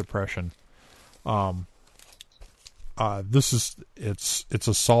U.S. oppression. It's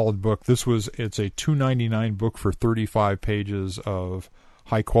a solid book. It's a $2.99 book for 35 pages of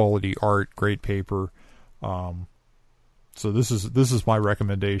high quality art, great paper. So this is my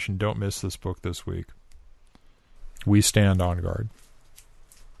recommendation. Don't miss this book this week. We Stand on Guard.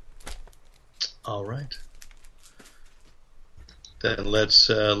 All right. Then let's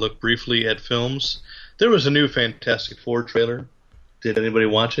look briefly at films. There was a new Fantastic Four trailer. Did anybody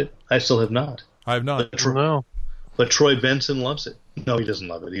watch it? I still have not. I have not. But Troy Benson loves it. No, he doesn't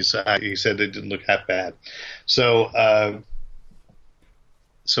love it. He said it didn't look half bad. So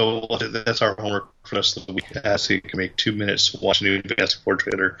that's our homework for the rest of the week. So you can make 2 minutes to watch a new Fantastic Four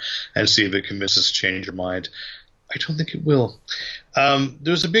trailer and see if it convinces us to change your mind. I don't think it will.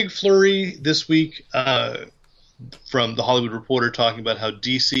 There's a big flurry this week from the Hollywood Reporter talking about how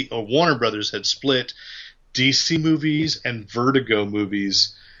DC or Warner Brothers had split DC movies and Vertigo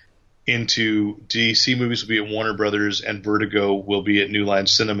movies into DC movies will be at Warner Brothers and Vertigo will be at New Line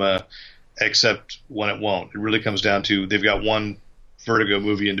Cinema, except when it won't. It really comes down to they've got one Vertigo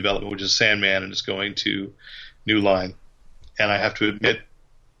movie in development, which is Sandman, and it's going to New Line. And I have to admit,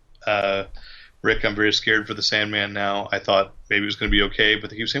 Rick, I'm very scared for the Sandman now. I thought maybe it was going to be okay, but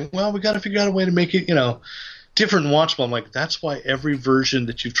they keep saying, well, we got to figure out a way to make it, different and watchable. I'm like, that's why every version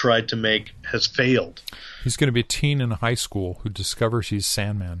that you've tried to make has failed. He's going to be a teen in high school who discovers he's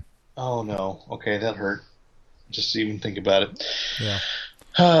Sandman. Oh, no. Okay, that hurt. Just even think about it. Yeah.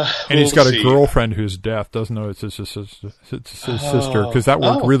 And he's got a girlfriend who's deaf, doesn't know it's his sister, because that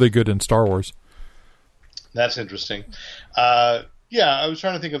worked really good in Star Wars. That's interesting. Yeah, I was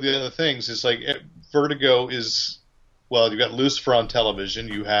trying to think of the other things. It's like Vertigo is, well, you've got Lucifer on television.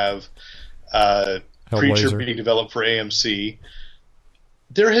 You have Preacher being developed for AMC.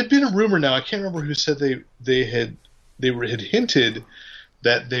 There had been a rumor now. I can't remember who said they had hinted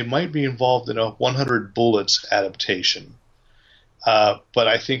that they might be involved in a 100 Bullets adaptation. But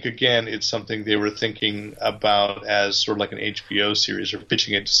I think, again, it's something they were thinking about as sort of like an HBO series or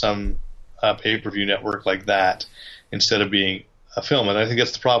pitching it to some pay-per-view network like that instead of being a film. And I think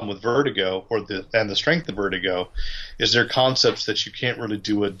that's the problem with Vertigo, and the strength of Vertigo, is there are concepts that you can't really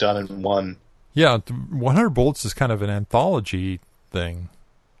do a done-in-one. Yeah, 100 Bullets is kind of an anthology thing.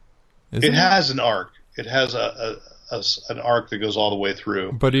 It has an arc. It has an arc that goes all the way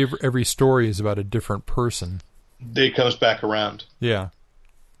through. But every story is about a different person. It comes back around. Yeah.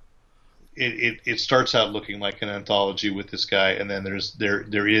 It starts out looking like an anthology with this guy, and then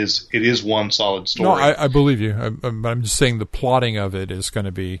it is one solid story. No, I believe you. I'm just saying the plotting of it is going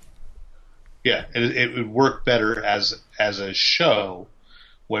to be. Yeah, it would work better as a show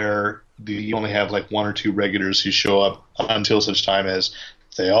where you only have like one or two regulars who show up until such time as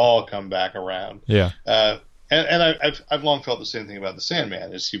they all come back around. Yeah. And I've long felt the same thing about the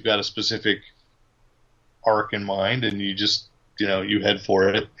Sandman. Is you've got a specific arc in mind, and you just you head for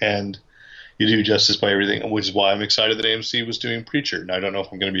it, and you do justice by everything, which is why I'm excited that AMC was doing Preacher. Now, I don't know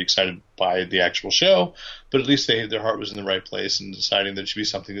if I'm going to be excited by the actual show, but at least their heart was in the right place in deciding that it should be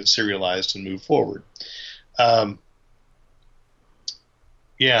something that's serialized and moved forward.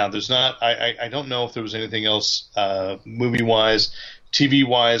 Yeah, there's not. I don't know if there was anything else movie-wise.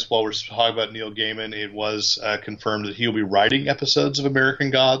 TV-wise, while we're talking about Neil Gaiman, it was confirmed that he'll be writing episodes of American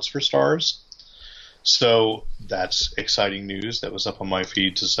Gods for Starz. So that's exciting news. That was up on my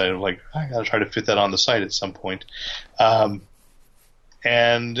feed to say, I got to try to fit that on the site at some point. I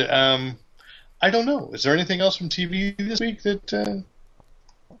don't know. Is there anything else from TV this week that...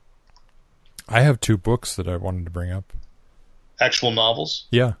 I have two books that I wanted to bring up. Actual novels?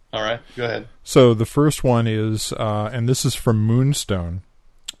 Yeah. All right, go ahead. So the first one is, and this is from Moonstone,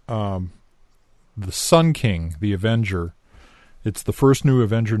 The Sun King, the Avenger. It's the first new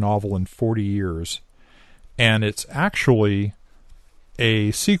Avenger novel in 40 years. And it's actually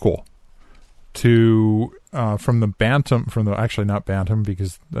a sequel to from the actually not Bantam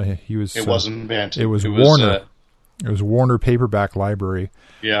because he was. It wasn't Bantam. It was Warner. It was Warner Paperback Library.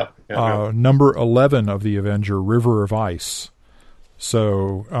 Yeah. Number 11 of the Avenger, River of Ice.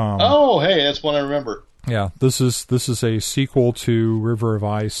 So. Hey, that's one I remember. Yeah, this is a sequel to River of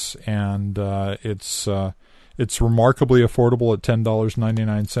Ice, and it's remarkably affordable at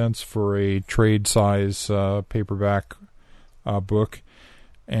 $10.99 for a trade size paperback book,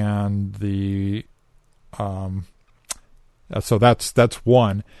 and so that's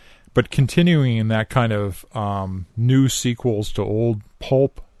one. But continuing in that kind of new sequels to old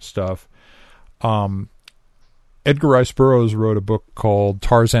pulp stuff, Edgar Rice Burroughs wrote a book called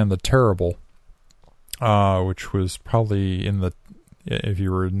Tarzan the Terrible, which was probably if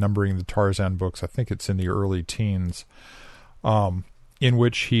you were numbering the Tarzan books, I think it's in the early teens, in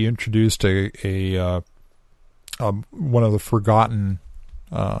which he introduced a one of the forgotten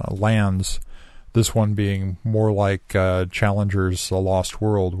lands. This one being more like Challenger's The Lost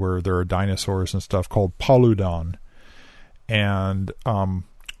World, where there are dinosaurs and stuff, called Paludan. And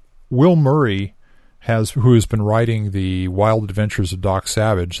Will Murray, who has been writing the Wild Adventures of Doc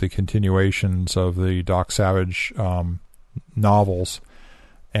Savage, the continuations of the Doc Savage novels,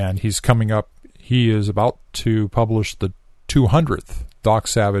 and he is about to publish the 200th Doc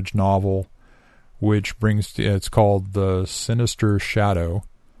Savage novel, which it's called The Sinister Shadow,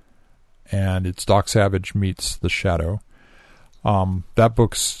 and it's Doc Savage meets the Shadow. That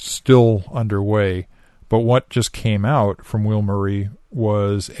book's still underway, but what just came out from Will Murray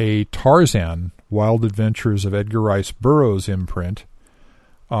was a Tarzan, Wild Adventures of Edgar Rice Burroughs imprint,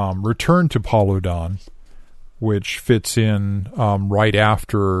 Return to Paludan, which fits in right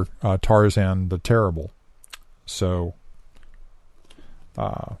after Tarzan the Terrible. So,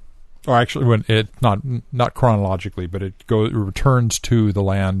 or actually, when it not chronologically, but it returns to the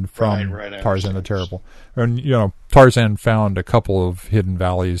land from Tarzan the Terrible. And Tarzan found a couple of hidden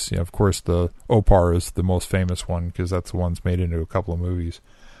valleys. Of course, the Opar is the most famous one because that's the one that's made into a couple of movies.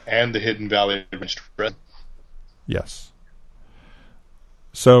 And the Hidden Valley of Stress. Yes.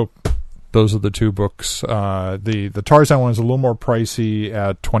 So those are the two books. The Tarzan one is a little more pricey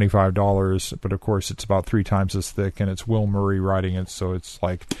at $25, but of course it's about 3 times as thick, and it's Will Murray writing it, so it's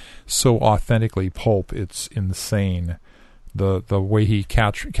like so authentically pulp, it's insane. The way he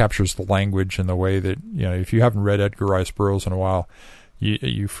captures the language, and the way that, if you haven't read Edgar Rice Burroughs in a while,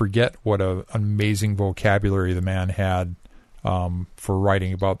 you forget what an amazing vocabulary the man had for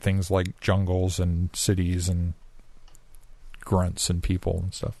writing about things like jungles and cities and grunts and people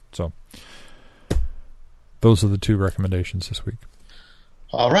and stuff. So those are the 2 recommendations this week.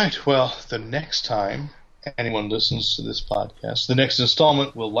 All right. Well, the next time anyone listens to this podcast, the next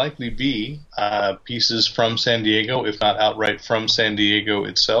installment will likely be pieces from San Diego, if not outright from San Diego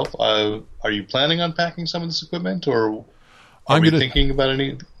itself. Are you planning on packing some of this equipment, or are we thinking about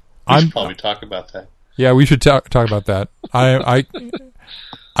any? We should probably talk about that. Yeah, we should talk about that.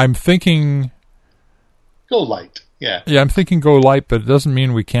 I'm thinking go light. Yeah, I'm thinking go light, but it doesn't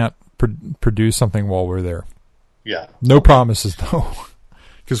mean we can't produce something while we're there. Yeah, no promises though,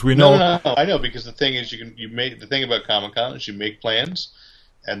 because we know. No, I know, because the thing is, the thing about Comic-Con is you make plans,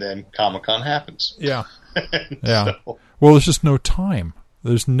 and then Comic-Con happens. Yeah, yeah. So, well, there's just no time.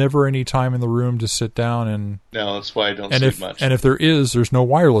 There's never any time in the room to sit down and. No, that's why I don't sleep much. And if there's no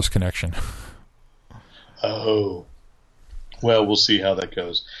wireless connection. Oh, well, we'll see how that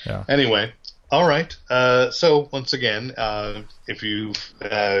goes. Yeah. Anyway, all right. So once again, if you've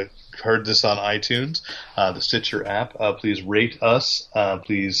heard this on iTunes, the Stitcher app, please rate us.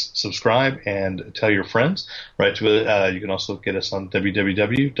 Please subscribe and tell your friends. Right to it. You can also get us on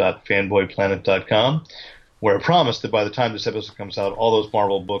www.fanboyplanet.com, where I promise that by the time this episode comes out, all those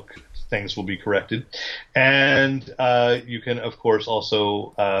Marvel book things will be corrected. And you can, of course,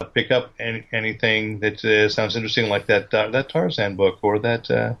 also pick up anything that sounds interesting, like that Tarzan book, or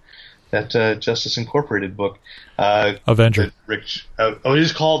that Justice Incorporated book. Avenger. It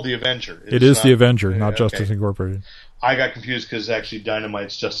is called The Avenger. It is The Avenger, not Justice Incorporated. I got confused because actually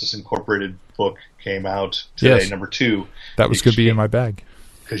Dynamite's Justice Incorporated book came out today, yes. number 2. That was going to be in my bag.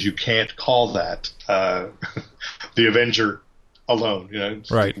 Because you can't call that The Avenger alone,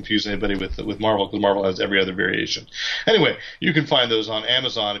 right. To confuse anybody with Marvel, because Marvel has every other variation. Anyway, you can find those on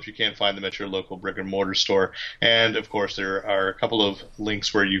Amazon if you can't find them at your local brick and mortar store. And of course, there are a couple of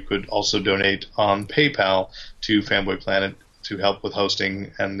links where you could also donate on PayPal to Fanboy Planet to help with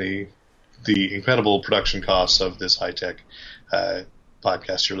hosting and the incredible production costs of this high-tech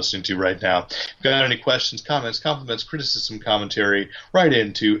podcast you're listening to right now. If you've got any questions, comments, compliments, criticism, commentary, write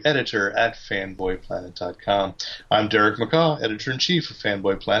in to editor@fanboyplanet.com. I'm Derek McCaw, editor-in-chief of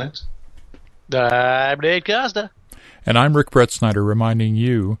Fanboy Planet. I'm Nate Costa. And I'm Rick Brett Snyder, reminding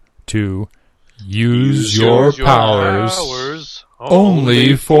you to use your powers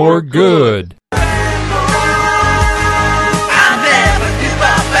only for good.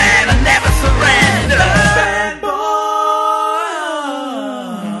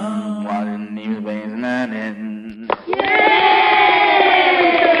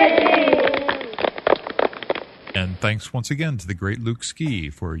 And thanks once again to the great Luke Ski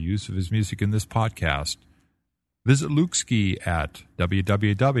for use of his music in this podcast. Visit Luke Ski at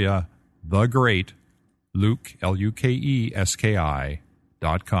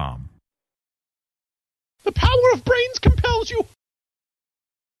www.thegreatlukeski.com. The power of brains compels you.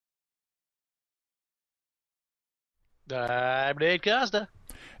 I'm Dave Costa.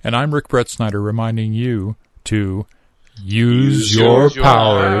 And I'm Rick Brett Snyder, reminding you to use your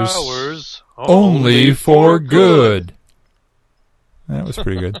powers only for good. That was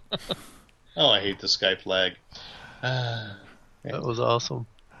pretty good. Oh, I hate the Skype lag. That was awesome.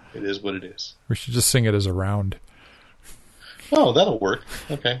 It is what it is. We should just sing it as a round. Oh, that'll work.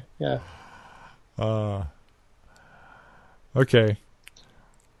 Okay, yeah. Okay.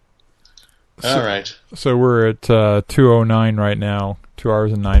 All right. So we're at 2:09 right now, 2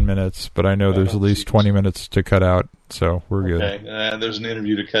 hours and 9 minutes, but I know there's at least 20 minutes to cut out, so we're good. Okay, there's an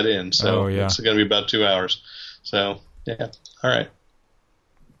interview to cut in, so it's going to be about 2 hours. So, yeah, all right.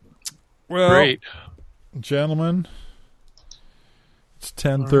 Well, great. Gentlemen, it's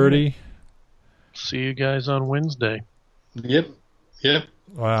 10:30. Right. See you guys on Wednesday. Yep.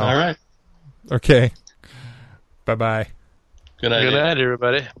 Wow. All right. Okay. Bye-bye. Good night. Good night,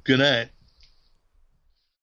 everybody. Good night.